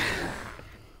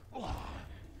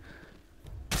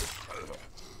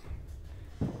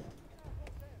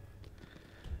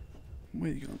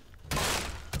 Where you going?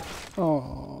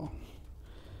 Oh.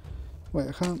 Wait,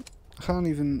 I can't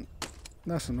even...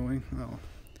 That's annoying. Oh.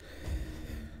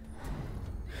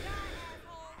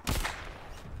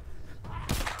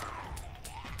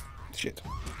 Shit.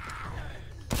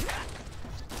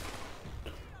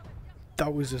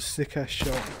 That was a sick ass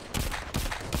shot.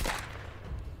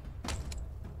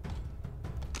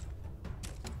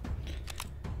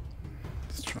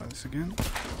 Let's try this again.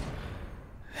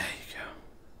 There you go.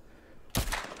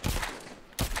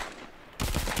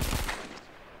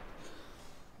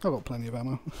 I've got plenty of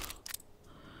ammo.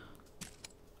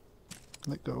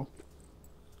 Let go.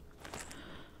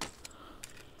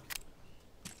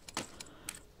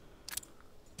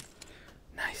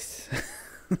 Nice.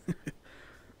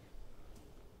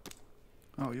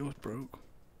 Oh, yours broke.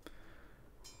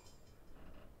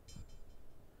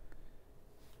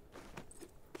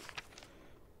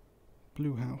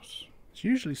 Blue house. There's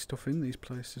usually stuff in these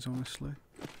places, honestly.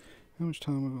 How much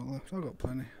time have I got left? I've got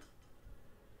plenty.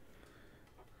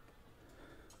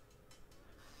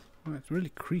 Oh, it's really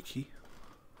creaky.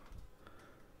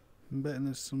 I'm betting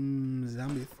there's some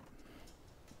zombies.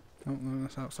 Oh no,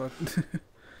 that's outside.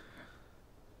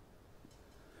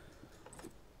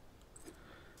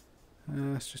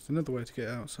 That's just another way to get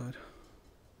outside.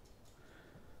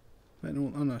 Wait,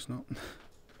 no, oh no, it's not.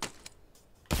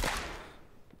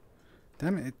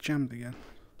 Damn it, it jammed again.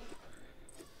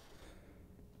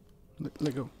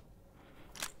 Let go.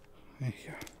 There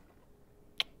you go.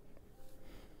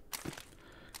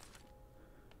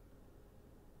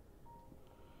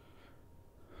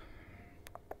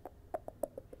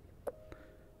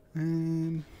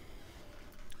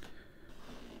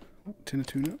 Oh, tin of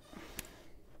tuna.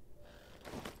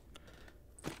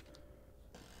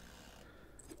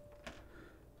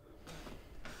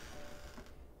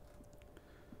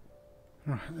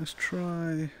 Right, let's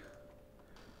try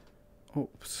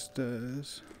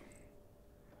upstairs.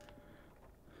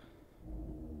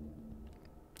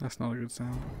 That's not a good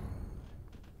sound.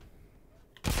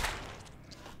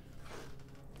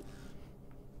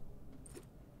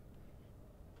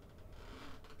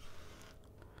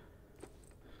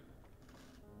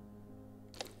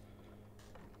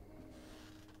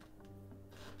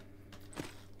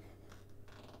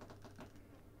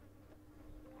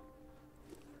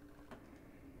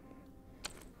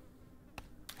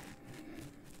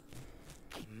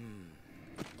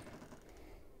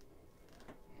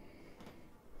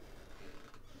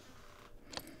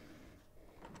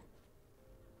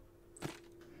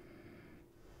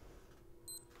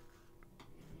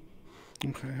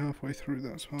 Okay, halfway through,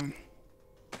 that's fine.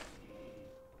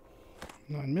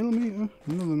 9mm,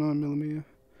 another 9mm.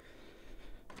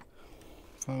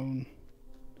 Phone.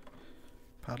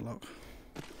 Padlock.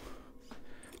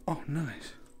 Oh,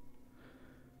 nice.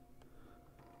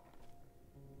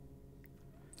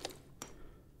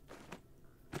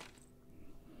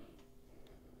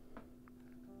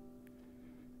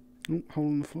 Oh, hole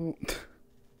in the floor.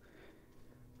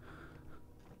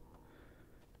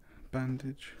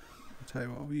 Bandage. I'll tell you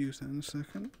what, I'll use that in a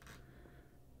second.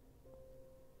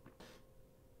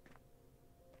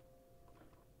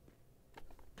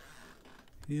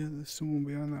 Yeah, there's someone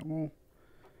behind that wall.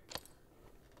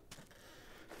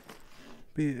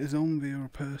 Be it a zombie or a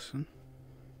person.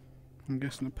 I'm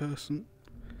guessing a person.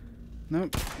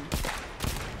 Nope.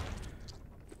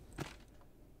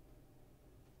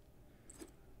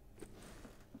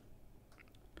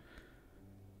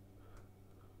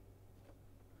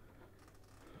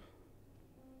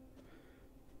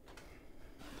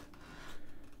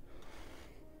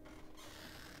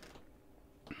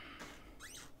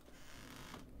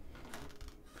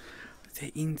 They're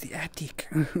in the attic.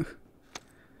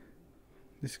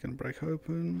 This is going to break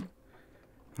open.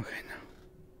 Okay,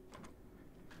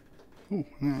 now. Oh,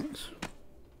 nice.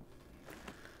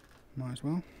 Might as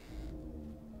well.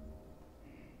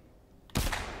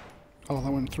 Oh,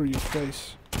 that went through your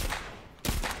face.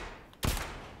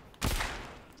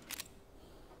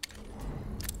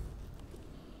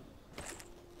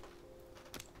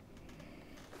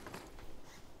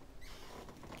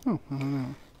 Oh, I don't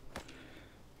know.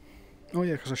 Oh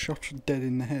yeah, because I shot you dead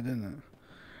in the head, didn't it?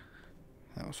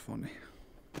 That was funny.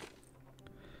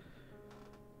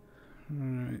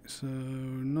 Alright, so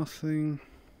nothing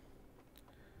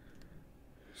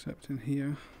except in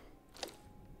here.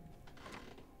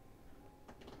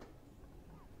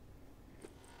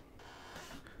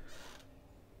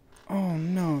 Oh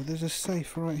no, there's a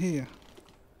safe right here.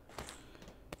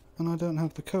 And I don't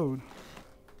have the code.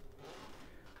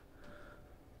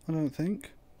 I don't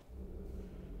think.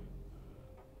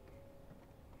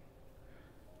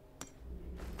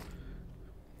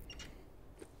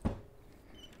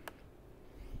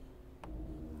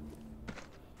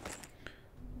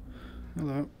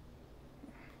 Hello.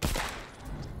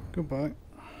 Goodbye.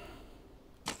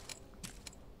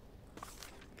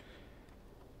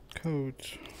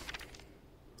 Codes.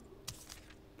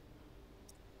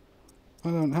 I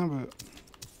don't have it.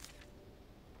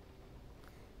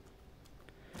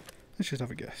 Let's just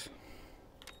have a guess.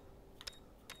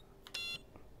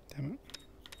 Damn it.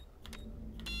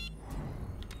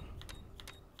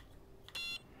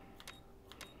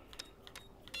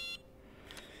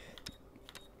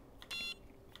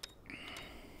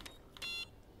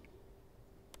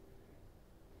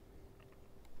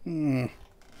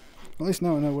 At least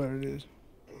now I know where it is.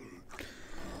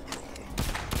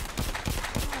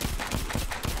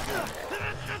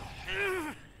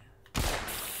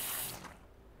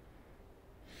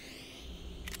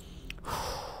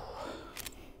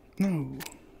 No.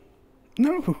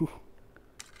 No.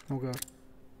 Oh god.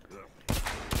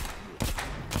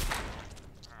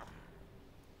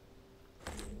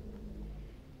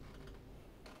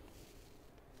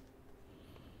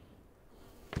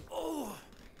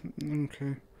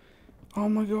 Okay. Oh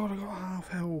my god, I got half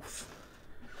health.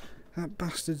 That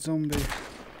bastard zombie.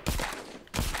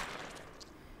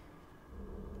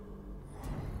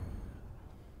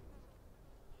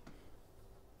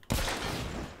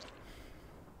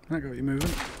 That got you moving.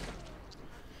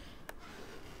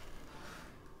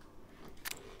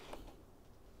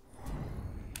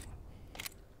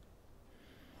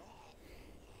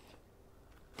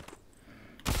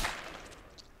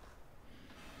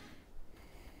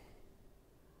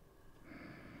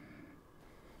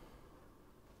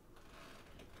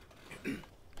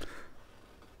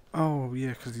 Oh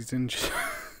yeah, because he's injured.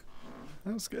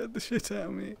 That scared the shit out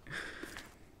of me.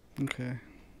 Okay.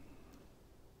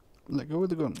 Let go of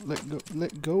the gun.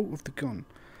 Let go of the gun.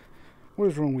 What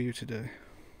is wrong with you today?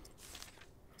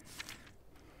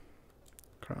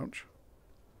 Crouch.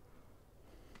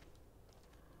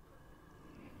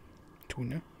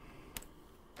 Tuna.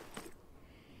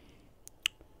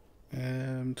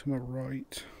 To my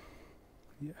right.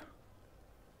 Yeah.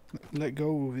 Let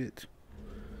go of it.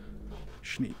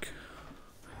 Sneak.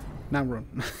 Now run.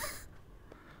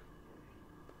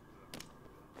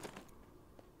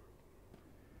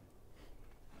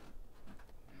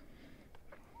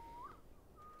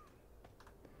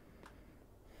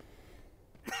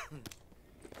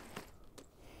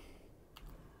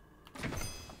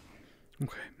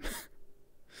 Okay.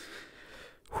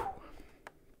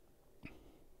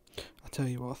 I tell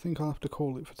you what, I think I'll have to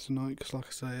call it for tonight because, like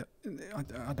I say,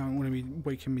 I don't want to be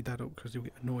waking my dad up because he'll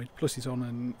get annoyed. Plus, he's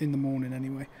on in the morning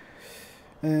anyway.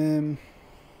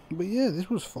 But yeah, this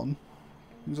was fun.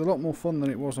 It was a lot more fun than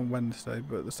it was on Wednesday,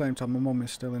 but at the same time, my mum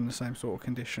is still in the same sort of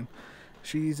condition.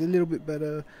 She's a little bit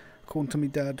better, according to my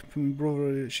dad. For my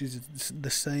brother, she's the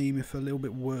same, if a little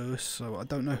bit worse, so I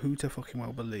don't know who to fucking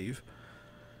well believe.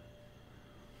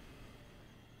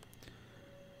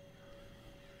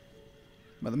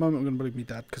 At the moment I'm going to believe my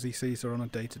dad because he sees her on a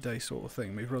day-to-day sort of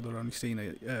thing. My brother only seen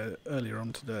it earlier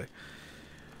on today.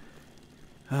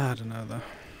 I don't know though.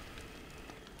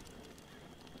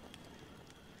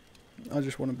 I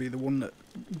just want to be the one that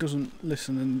doesn't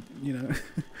listen and, you know,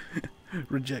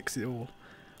 rejects it all.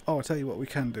 Oh, I'll tell you what we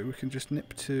can do. We can just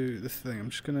nip to the thing.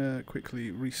 I'm just going to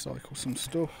quickly recycle some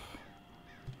stuff.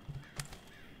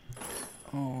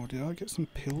 Oh, did I get some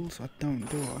pills? I don't,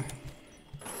 do I?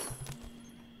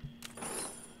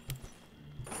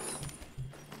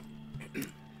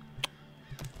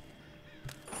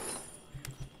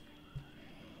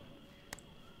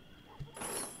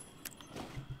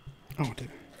 Oh dear.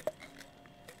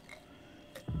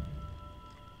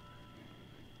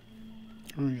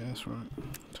 Oh yeah, that's right.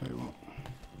 Tell you what.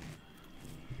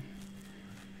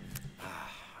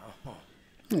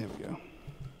 There we go.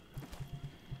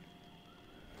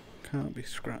 Can't be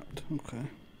scrapped. Okay.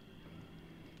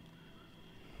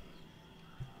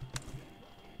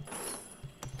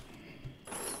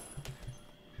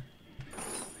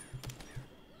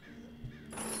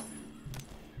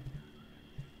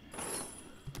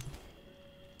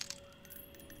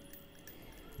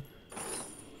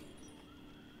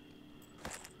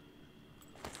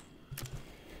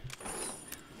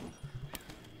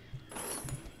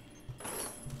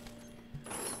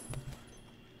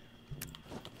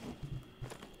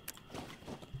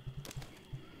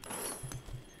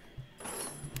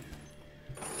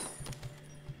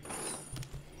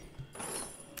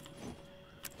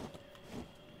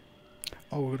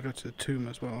 Oh, we're gonna go to the tomb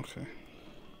as well, okay.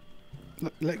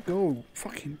 Let go!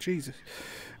 Fucking Jesus!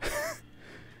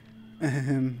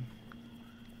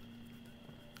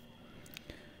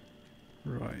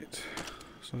 Right.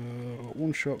 So,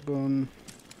 one shotgun.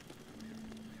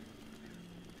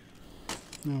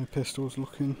 No, pistol's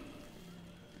looking.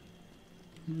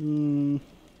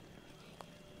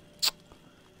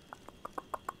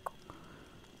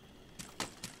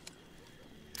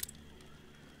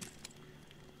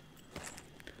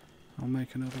 I'll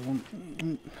make another one.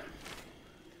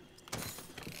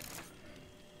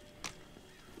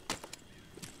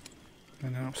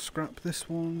 And then I'll scrap this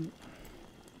one.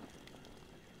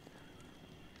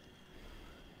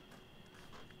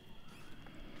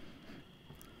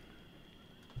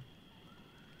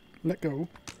 Let go.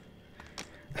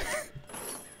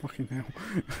 Fucking hell.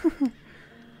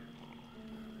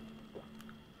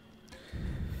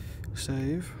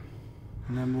 Save.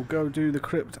 And then we'll go do the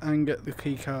crypt and get the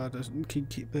key card,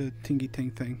 keep the tingy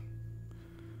ting thing.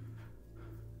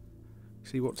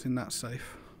 See what's in that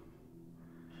safe.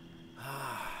 Stern,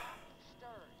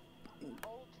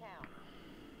 Old Town.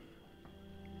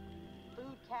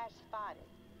 Food cache spotted.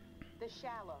 The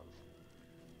Shallows.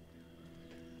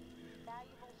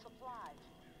 Valuable supplies.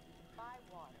 Buy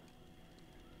water.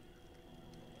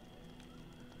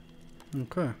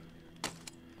 Okay.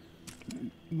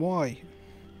 Why?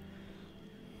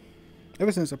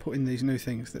 Ever since I put in these new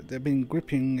things, that they've been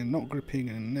gripping and not gripping,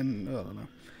 and then I don't know.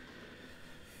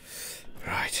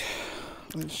 Right,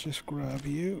 let's just grab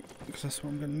you because that's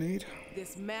what I'm gonna need.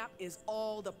 This map is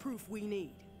all the proof we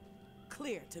need.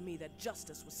 Clear to me that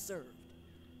justice was served.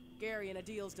 Gary and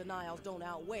Adil's denials don't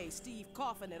outweigh Steve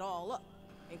coughing it all up,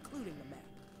 including the map.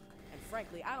 And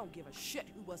frankly, I don't give a shit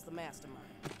who was the mastermind.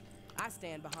 I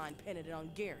stand behind pinning it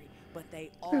on Gary, but they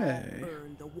all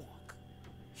earned the walk.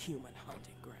 Human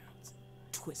hunting grounds.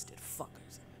 Twisted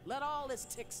fuckers. Let all this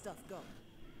tick stuff go.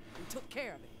 We took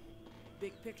care of it.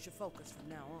 Big picture focus from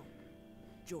now on.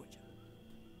 Georgia.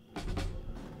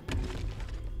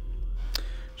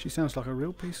 She sounds like a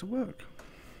real piece of work.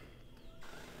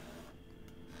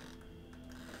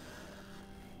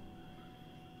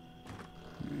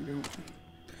 There you go.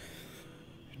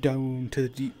 Down to the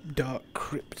deep dark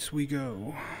crypts we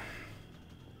go.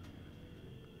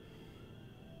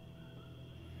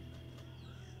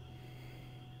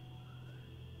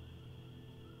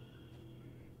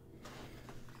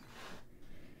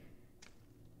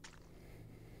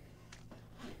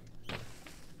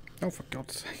 Oh, for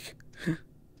God's sake.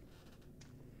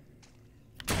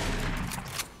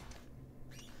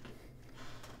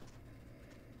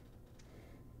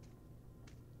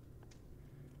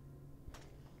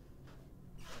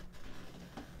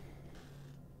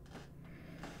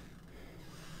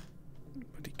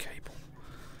 Bloody cable.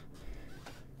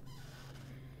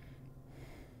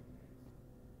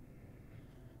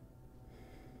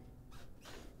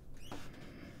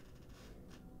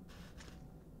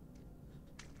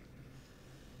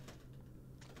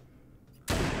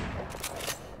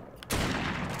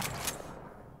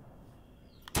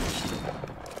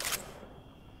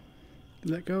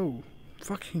 Let go.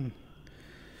 Fucking.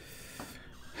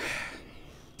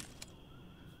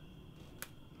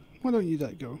 Why don't you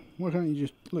let go? Why can't you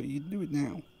just look? You do it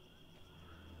now.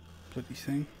 Bloody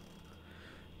thing.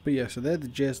 But yeah, so they're the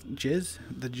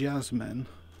jazzmen.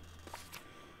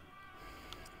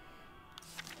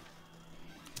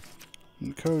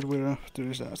 And the code we're after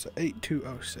is that's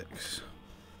 8206.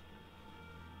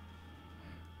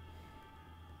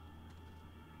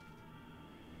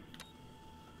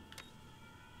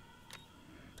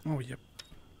 Oh, yep.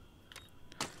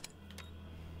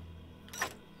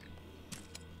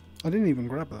 I didn't even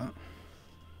grab that.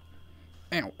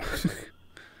 Ow.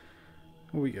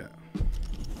 What we get?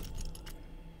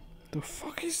 The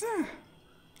fuck is that?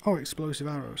 Oh, explosive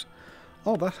arrows.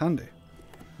 Oh, that's handy.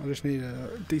 I just need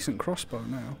a decent crossbow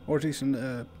now. Or a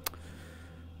decent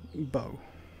bow.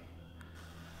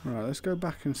 Right, let's go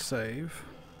back and save.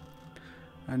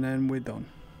 And then we're done.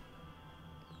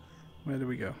 Where do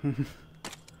we go?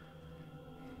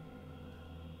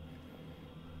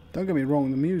 Don't get me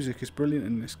wrong, the music is brilliant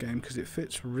in this game because it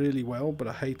fits really well, but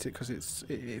I hate it because it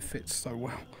fits so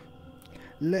well.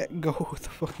 Let go of the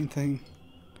fucking thing.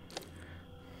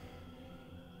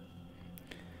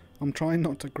 I'm trying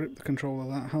not to grip the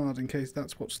controller that hard in case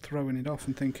that's what's throwing it off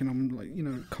and thinking I'm, like, you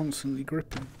know, constantly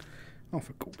gripping. Oh,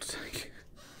 for God's sake.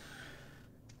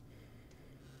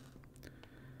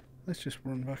 Let's just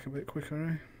run back a bit quicker,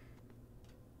 eh?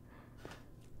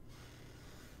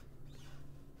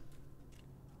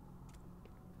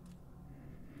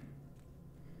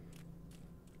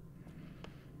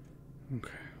 Okay.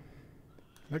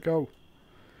 Let go.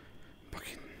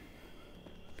 Fucking.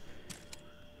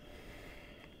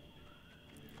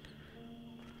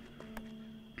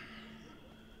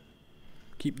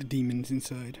 Keep the demons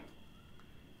inside.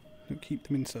 Don't keep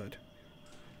them inside.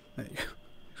 There you go.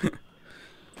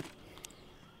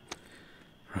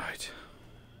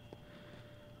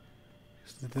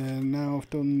 Then now I've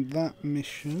done that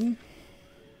mission.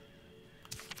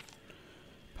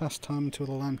 Past time until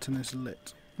the lantern is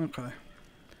lit. Okay.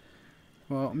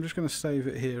 Well, I'm just going to save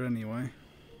it here anyway.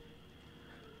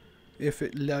 If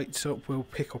it lights up, we'll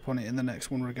pick up on it in the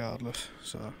next one regardless.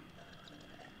 So,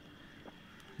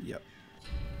 yep.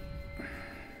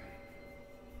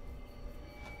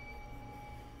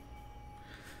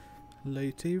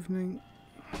 Late evening.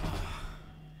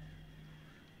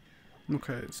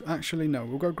 Okay, it's actually no,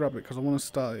 we'll go grab it because I want to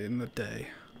start it in the day.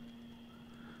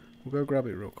 We'll go grab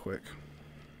it real quick.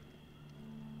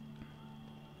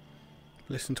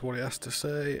 Listen to what he has to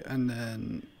say, and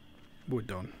then we're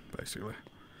done, basically.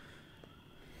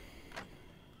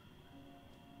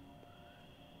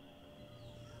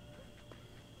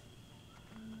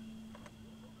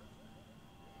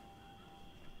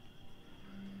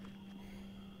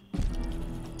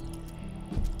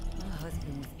 My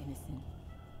husband was innocent.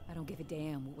 I don't give a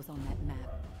damn what was on that map.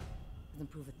 Doesn't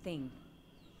prove a thing.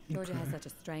 Georgia has such a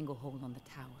stranglehold on the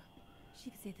tower. She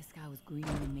could say the sky was green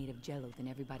and made of jello, then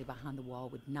everybody behind the wall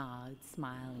would nod,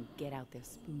 smile, and get out their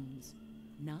spoons.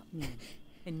 Not me,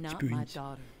 and not my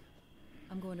daughter.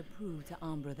 I'm going to prove to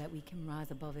Umbra that we can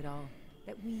rise above it all,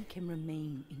 that we can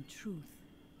remain in truth.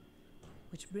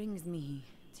 Which brings me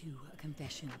to a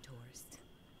confession, tourist.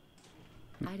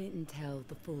 I didn't tell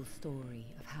the full story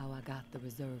of how I got the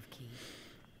reserve key.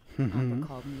 Umbra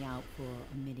called me out for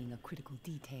omitting a critical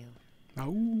detail.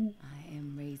 Oh. I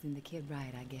am raising the kid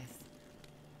right, I guess.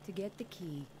 To get the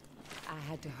key, I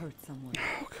had to hurt someone.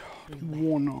 Oh God. Real bad.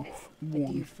 One off. A dear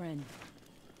One. friend.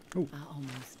 Oh. I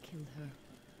almost killed her.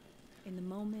 In the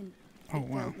moment, Oh, it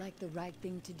wow. felt like the right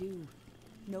thing to do.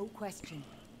 No question.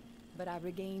 But I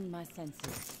regained my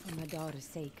senses for my daughter's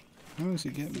sake. How does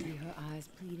it get See me? her eyes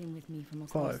pleading with me from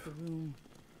across 5. the room.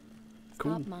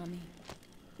 Cool. Stop, Mommy.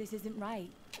 This isn't right,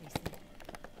 they said.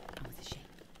 I was ashamed.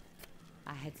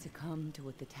 I had succumbed to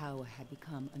what the tower had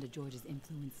become under George's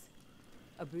influence.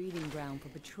 A breeding ground for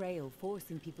betrayal,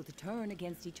 forcing people to turn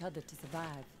against each other to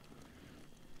survive.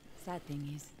 Sad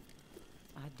thing is,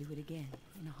 I'd do it again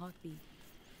in a heartbeat.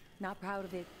 Not proud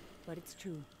of it, but it's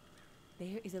true.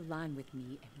 There is a line with me,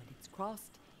 and when it's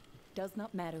crossed, it does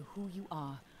not matter who you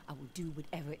are. I will do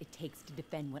whatever it takes to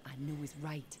defend what I know is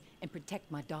right and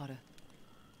protect my daughter.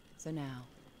 So now,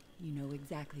 you know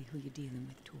exactly who you're dealing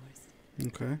with, tourist.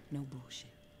 Okay. No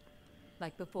bullshit.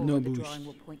 Like before, No the bullshit. drawing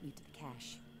will point you to the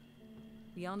cache.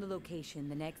 Beyond the location,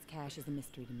 the next cache is a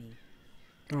mystery to me.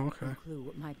 Oh, okay. No clue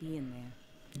what might be in there.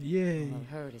 Yay. All I've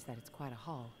heard is that it's quite a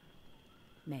haul.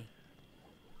 May.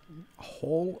 A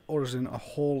hall, or as in a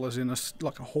hall, as in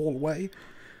like a hallway,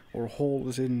 or a hall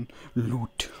as in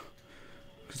loot?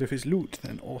 Because if it's loot,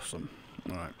 then awesome.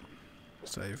 All right.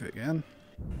 Save it again.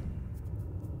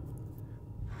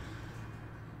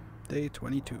 Day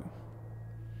 22.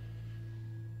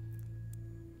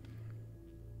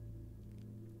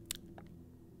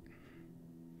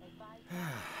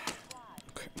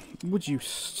 Okay. Would you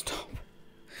stop?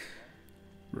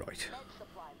 Right. Med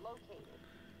supply located.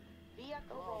 Via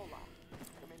Corolla.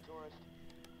 Come in, tourist.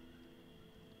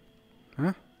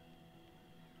 Huh?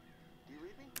 Do you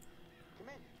read me? Come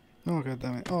in. Oh, god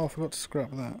damn it. Oh, I forgot to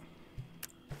scrap that.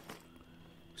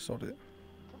 Sod it.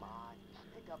 Come on.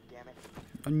 Just pick up, damn it.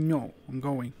 I know, I'm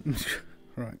going.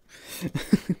 Right.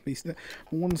 Be still.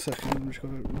 1 second, I'm just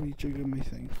going to rejigger my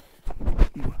thing.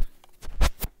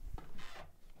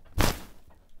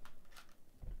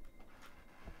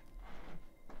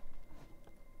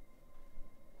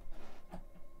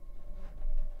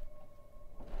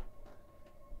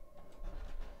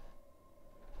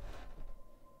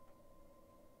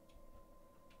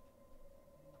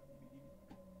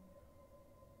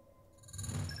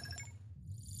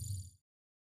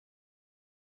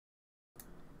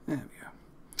 There we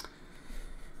go.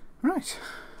 Right.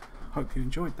 Hope you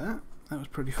enjoyed that. That was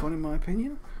pretty fun in my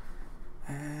opinion.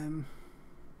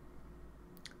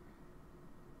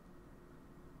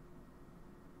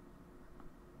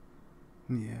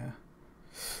 Yeah.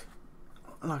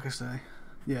 Like I say,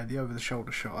 yeah, the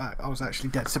over-the-shoulder shot. I was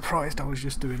actually dead surprised. I was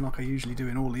just doing like I usually do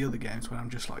in all the other games when I'm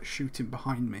just like shooting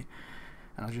behind me.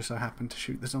 And I just so happened to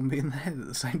shoot the zombie in the head at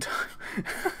the same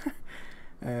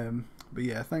time. But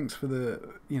yeah, thanks for the,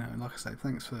 you know, like I say,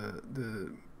 thanks for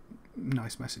the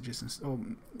nice messages and or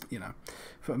you know,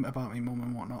 about me mum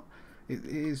and whatnot. It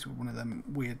is one of them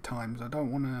weird times. I don't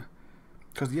want to,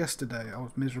 because yesterday I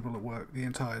was miserable at work the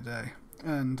entire day,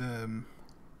 and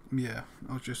yeah,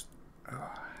 I was just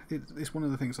it's one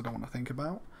of the things I don't want to think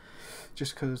about,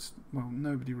 just because, well,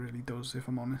 nobody really does, if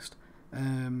I'm honest.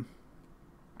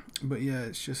 But yeah,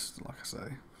 it's just like I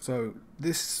say. So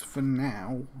this, for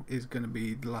now, is going to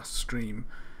be the last stream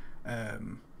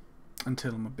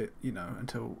until I'm a bit,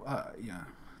 until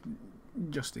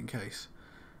just in case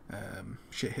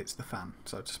shit hits the fan,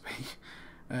 so to speak.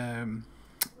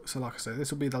 So like I say,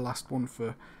 this will be the last one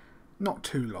for not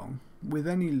too long. With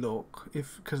any luck,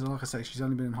 because like I say, she's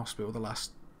only been in hospital the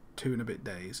last 2 and a bit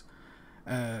days.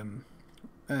 And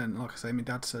like I say, my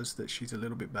dad says that she's a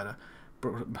little bit better.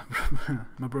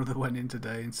 My brother went in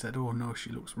today and said, "Oh no,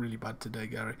 she looks really bad today,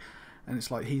 Gary." And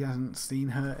it's like, he hasn't seen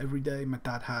her every day. My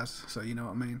dad has, so you know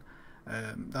what I mean.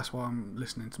 That's why I'm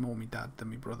listening to more my dad than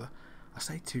my brother. I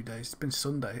say 2 days. It's been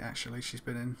Sunday actually. She's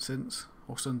been in since,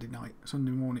 or Sunday night,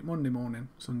 Sunday morning, Monday morning,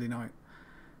 Sunday night.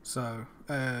 So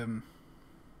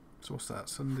so what's that?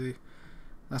 Sunday.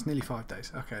 That's nearly 5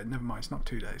 days. Okay, never mind. It's not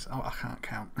 2 days. Oh, I can't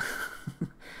count.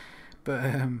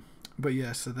 But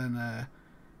yeah. So then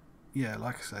yeah,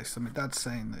 like I say, so my dad's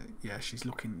saying that yeah, she's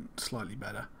looking slightly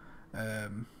better.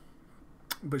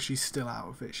 But she's still out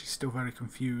of it. She's still very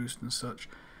confused and such.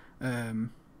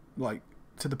 Like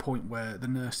to the point where the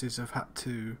nurses have had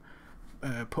to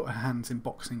put her hands in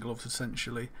boxing gloves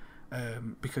essentially,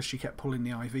 because she kept pulling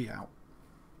the IV out,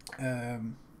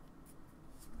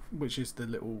 which is the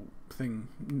little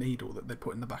needle that they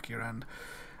put in the back of your hand,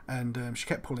 and she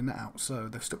kept pulling that out. So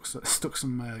they've stuck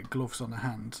some gloves on her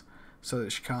hands so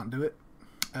that she can't do it,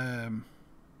 and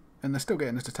they're still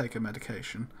getting her to take her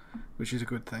medication, which is a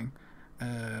good thing.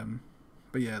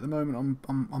 But yeah, at the moment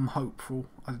I'm hopeful.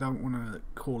 I don't want to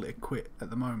call it a quit at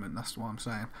the moment. That's what I'm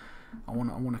saying. I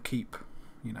want to keep,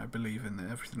 believing that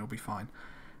everything will be fine.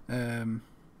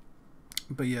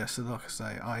 But yeah, so like I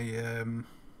say,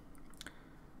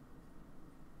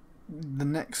 the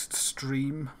next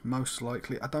stream, most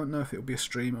likely, I don't know if it'll be a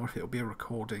stream or if it'll be a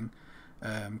recording,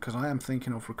 because I am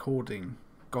thinking of recording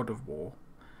God of War,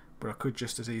 but I could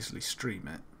just as easily stream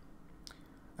it,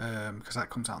 because that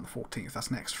comes out on the 14th. That's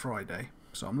next Friday,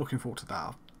 so I'm looking forward to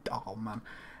that. Oh man,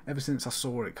 ever since I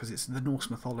saw it, because it's the Norse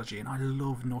mythology, and I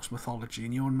love Norse mythology,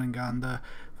 and Jormungandr,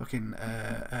 fucking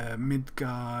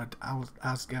Midgard,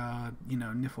 Asgard,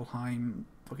 Niflheim,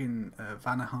 fucking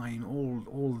Vanaheim,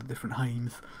 all the different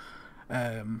Heims.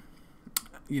 I'm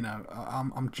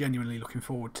genuinely looking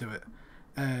forward to it.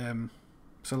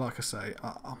 So like I say,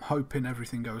 I'm hoping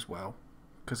everything goes well,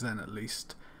 because then at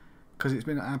least, because it's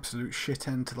been an absolute shit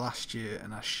end to last year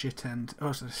and a shit end,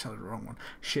 sorry, the wrong one,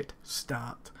 shit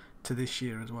start to this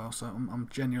year as well. So I'm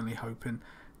genuinely hoping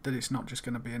that it's not just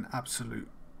going to be an absolute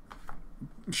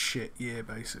shit year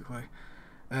basically,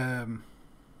 because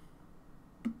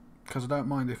I don't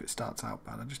mind if it starts out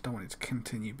bad. I just don't want it to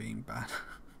continue being bad.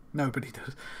 Nobody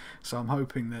does. So I'm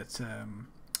hoping that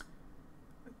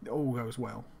it all goes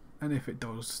well, and if it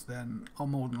does, then I'll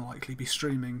more than likely be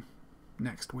streaming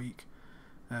next week.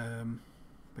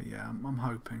 But yeah, I'm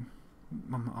hoping.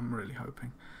 I'm really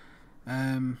hoping.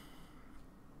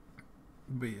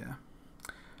 But yeah,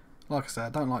 like I said, I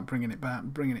don't like bringing it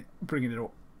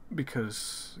up,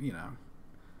 because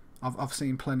I've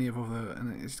seen plenty of other,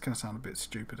 and it's going to sound a bit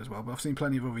stupid as well, but I've seen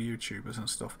plenty of other YouTubers and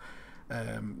stuff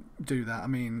do that. I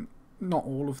mean, not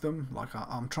all of them. Like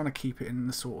I'm trying to keep it in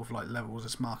the sort of like levels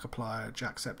as Markiplier,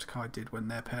 Jacksepticeye did when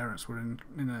their parents were in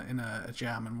a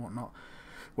jam and whatnot,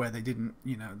 where they didn't,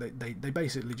 they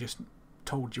basically just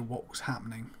told you what was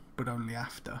happening, but only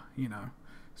after,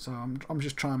 So I'm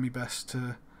just trying my best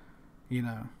to,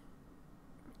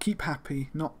 keep happy,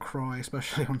 not cry,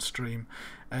 especially on stream.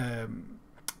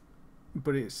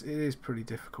 But it is pretty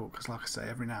difficult, because like I say,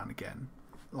 every now and again,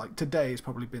 like today has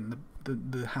probably been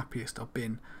the happiest I've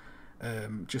been,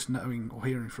 just knowing or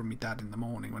hearing from my dad in the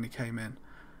morning when he came in,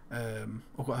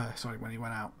 when he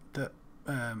went out,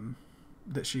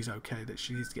 that she's okay, that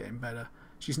she's getting better.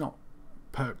 She's not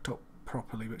perked up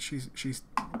properly, but she's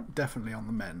definitely on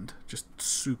the mend, just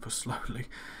super slowly.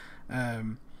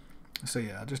 So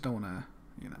yeah, I just don't want to,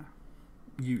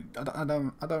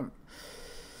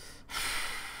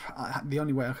 the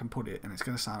only way I can put it, and it's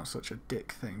going to sound such a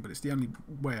dick thing, but it's the only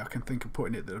way I can think of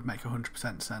putting it that would make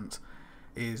 100% sense,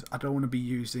 is I don't want to be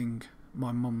using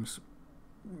my mum's,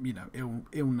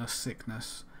 illness,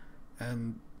 sickness,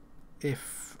 and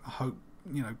if I hope,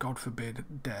 God forbid,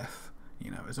 death,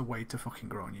 as a way to fucking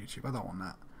grow on YouTube. I don't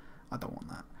want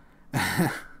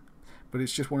that. But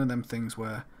it's just one of them things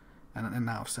where, and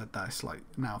now I've said that, it's like,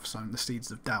 now I've sown the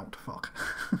seeds of doubt, fuck.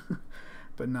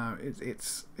 But no,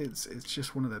 it's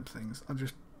just one of them things. I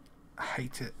just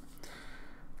hate it.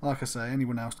 Like I say,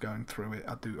 anyone else going through it,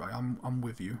 I'm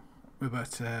with you.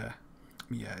 But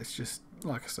yeah, it's just,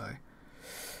 like I say,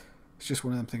 it's just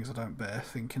one of them things I don't bear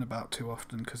thinking about too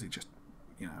often, because it just,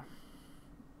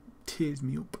 tears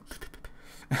me up.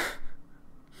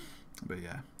 But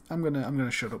yeah, I'm gonna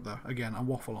shut up though. Again, I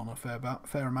waffle on a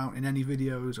fair amount in any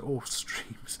videos or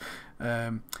streams.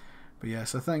 But yeah,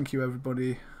 so thank you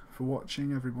everybody for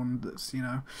watching. Everyone that's, you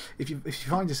know, if you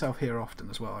find yourself here often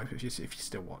as well, if you're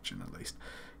still watching at least,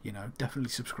 you know,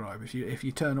 definitely subscribe. If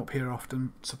you turn up here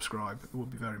often, subscribe. It would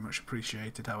be very much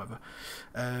appreciated. However,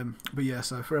 but yeah,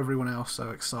 so for everyone else, so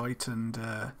Excite and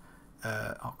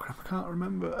oh crap, I can't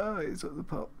remember. Oh, it's at the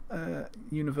top.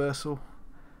 Universal.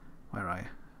 Where are you?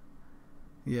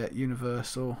 Yeah,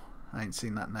 Universal. I ain't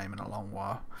seen that name in a long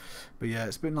while. But yeah,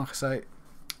 it's been, like I say,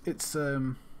 it's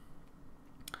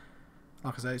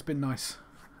it's been nice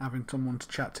having someone to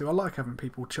chat to. I like having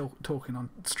people talking on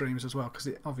streams as well, because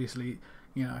it obviously,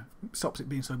 you know, stops it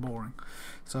being so boring.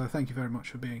 So thank you very much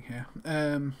for being here.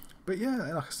 But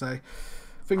yeah, like I say,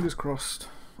 fingers crossed,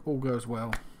 all goes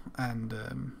well, and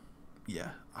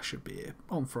yeah, I should be here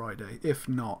on Friday. If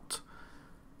not,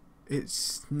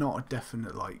 it's not a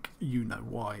definite, like, you know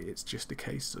why. It's just a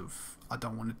case of I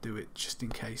don't want to do it just in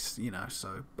case, you know.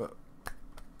 So, but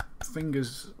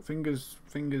fingers.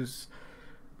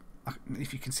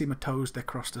 If you can see my toes, they're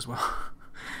crossed as well.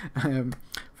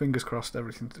 Fingers crossed,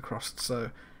 everything's crossed.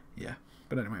 So yeah.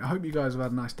 But anyway, I hope you guys have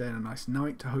had a nice day and a nice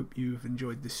night. I hope you've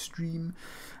enjoyed this stream,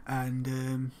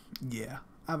 and yeah,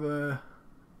 have a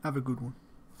good one,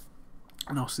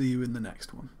 and I'll see you in the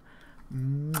next one.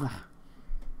 Mwah.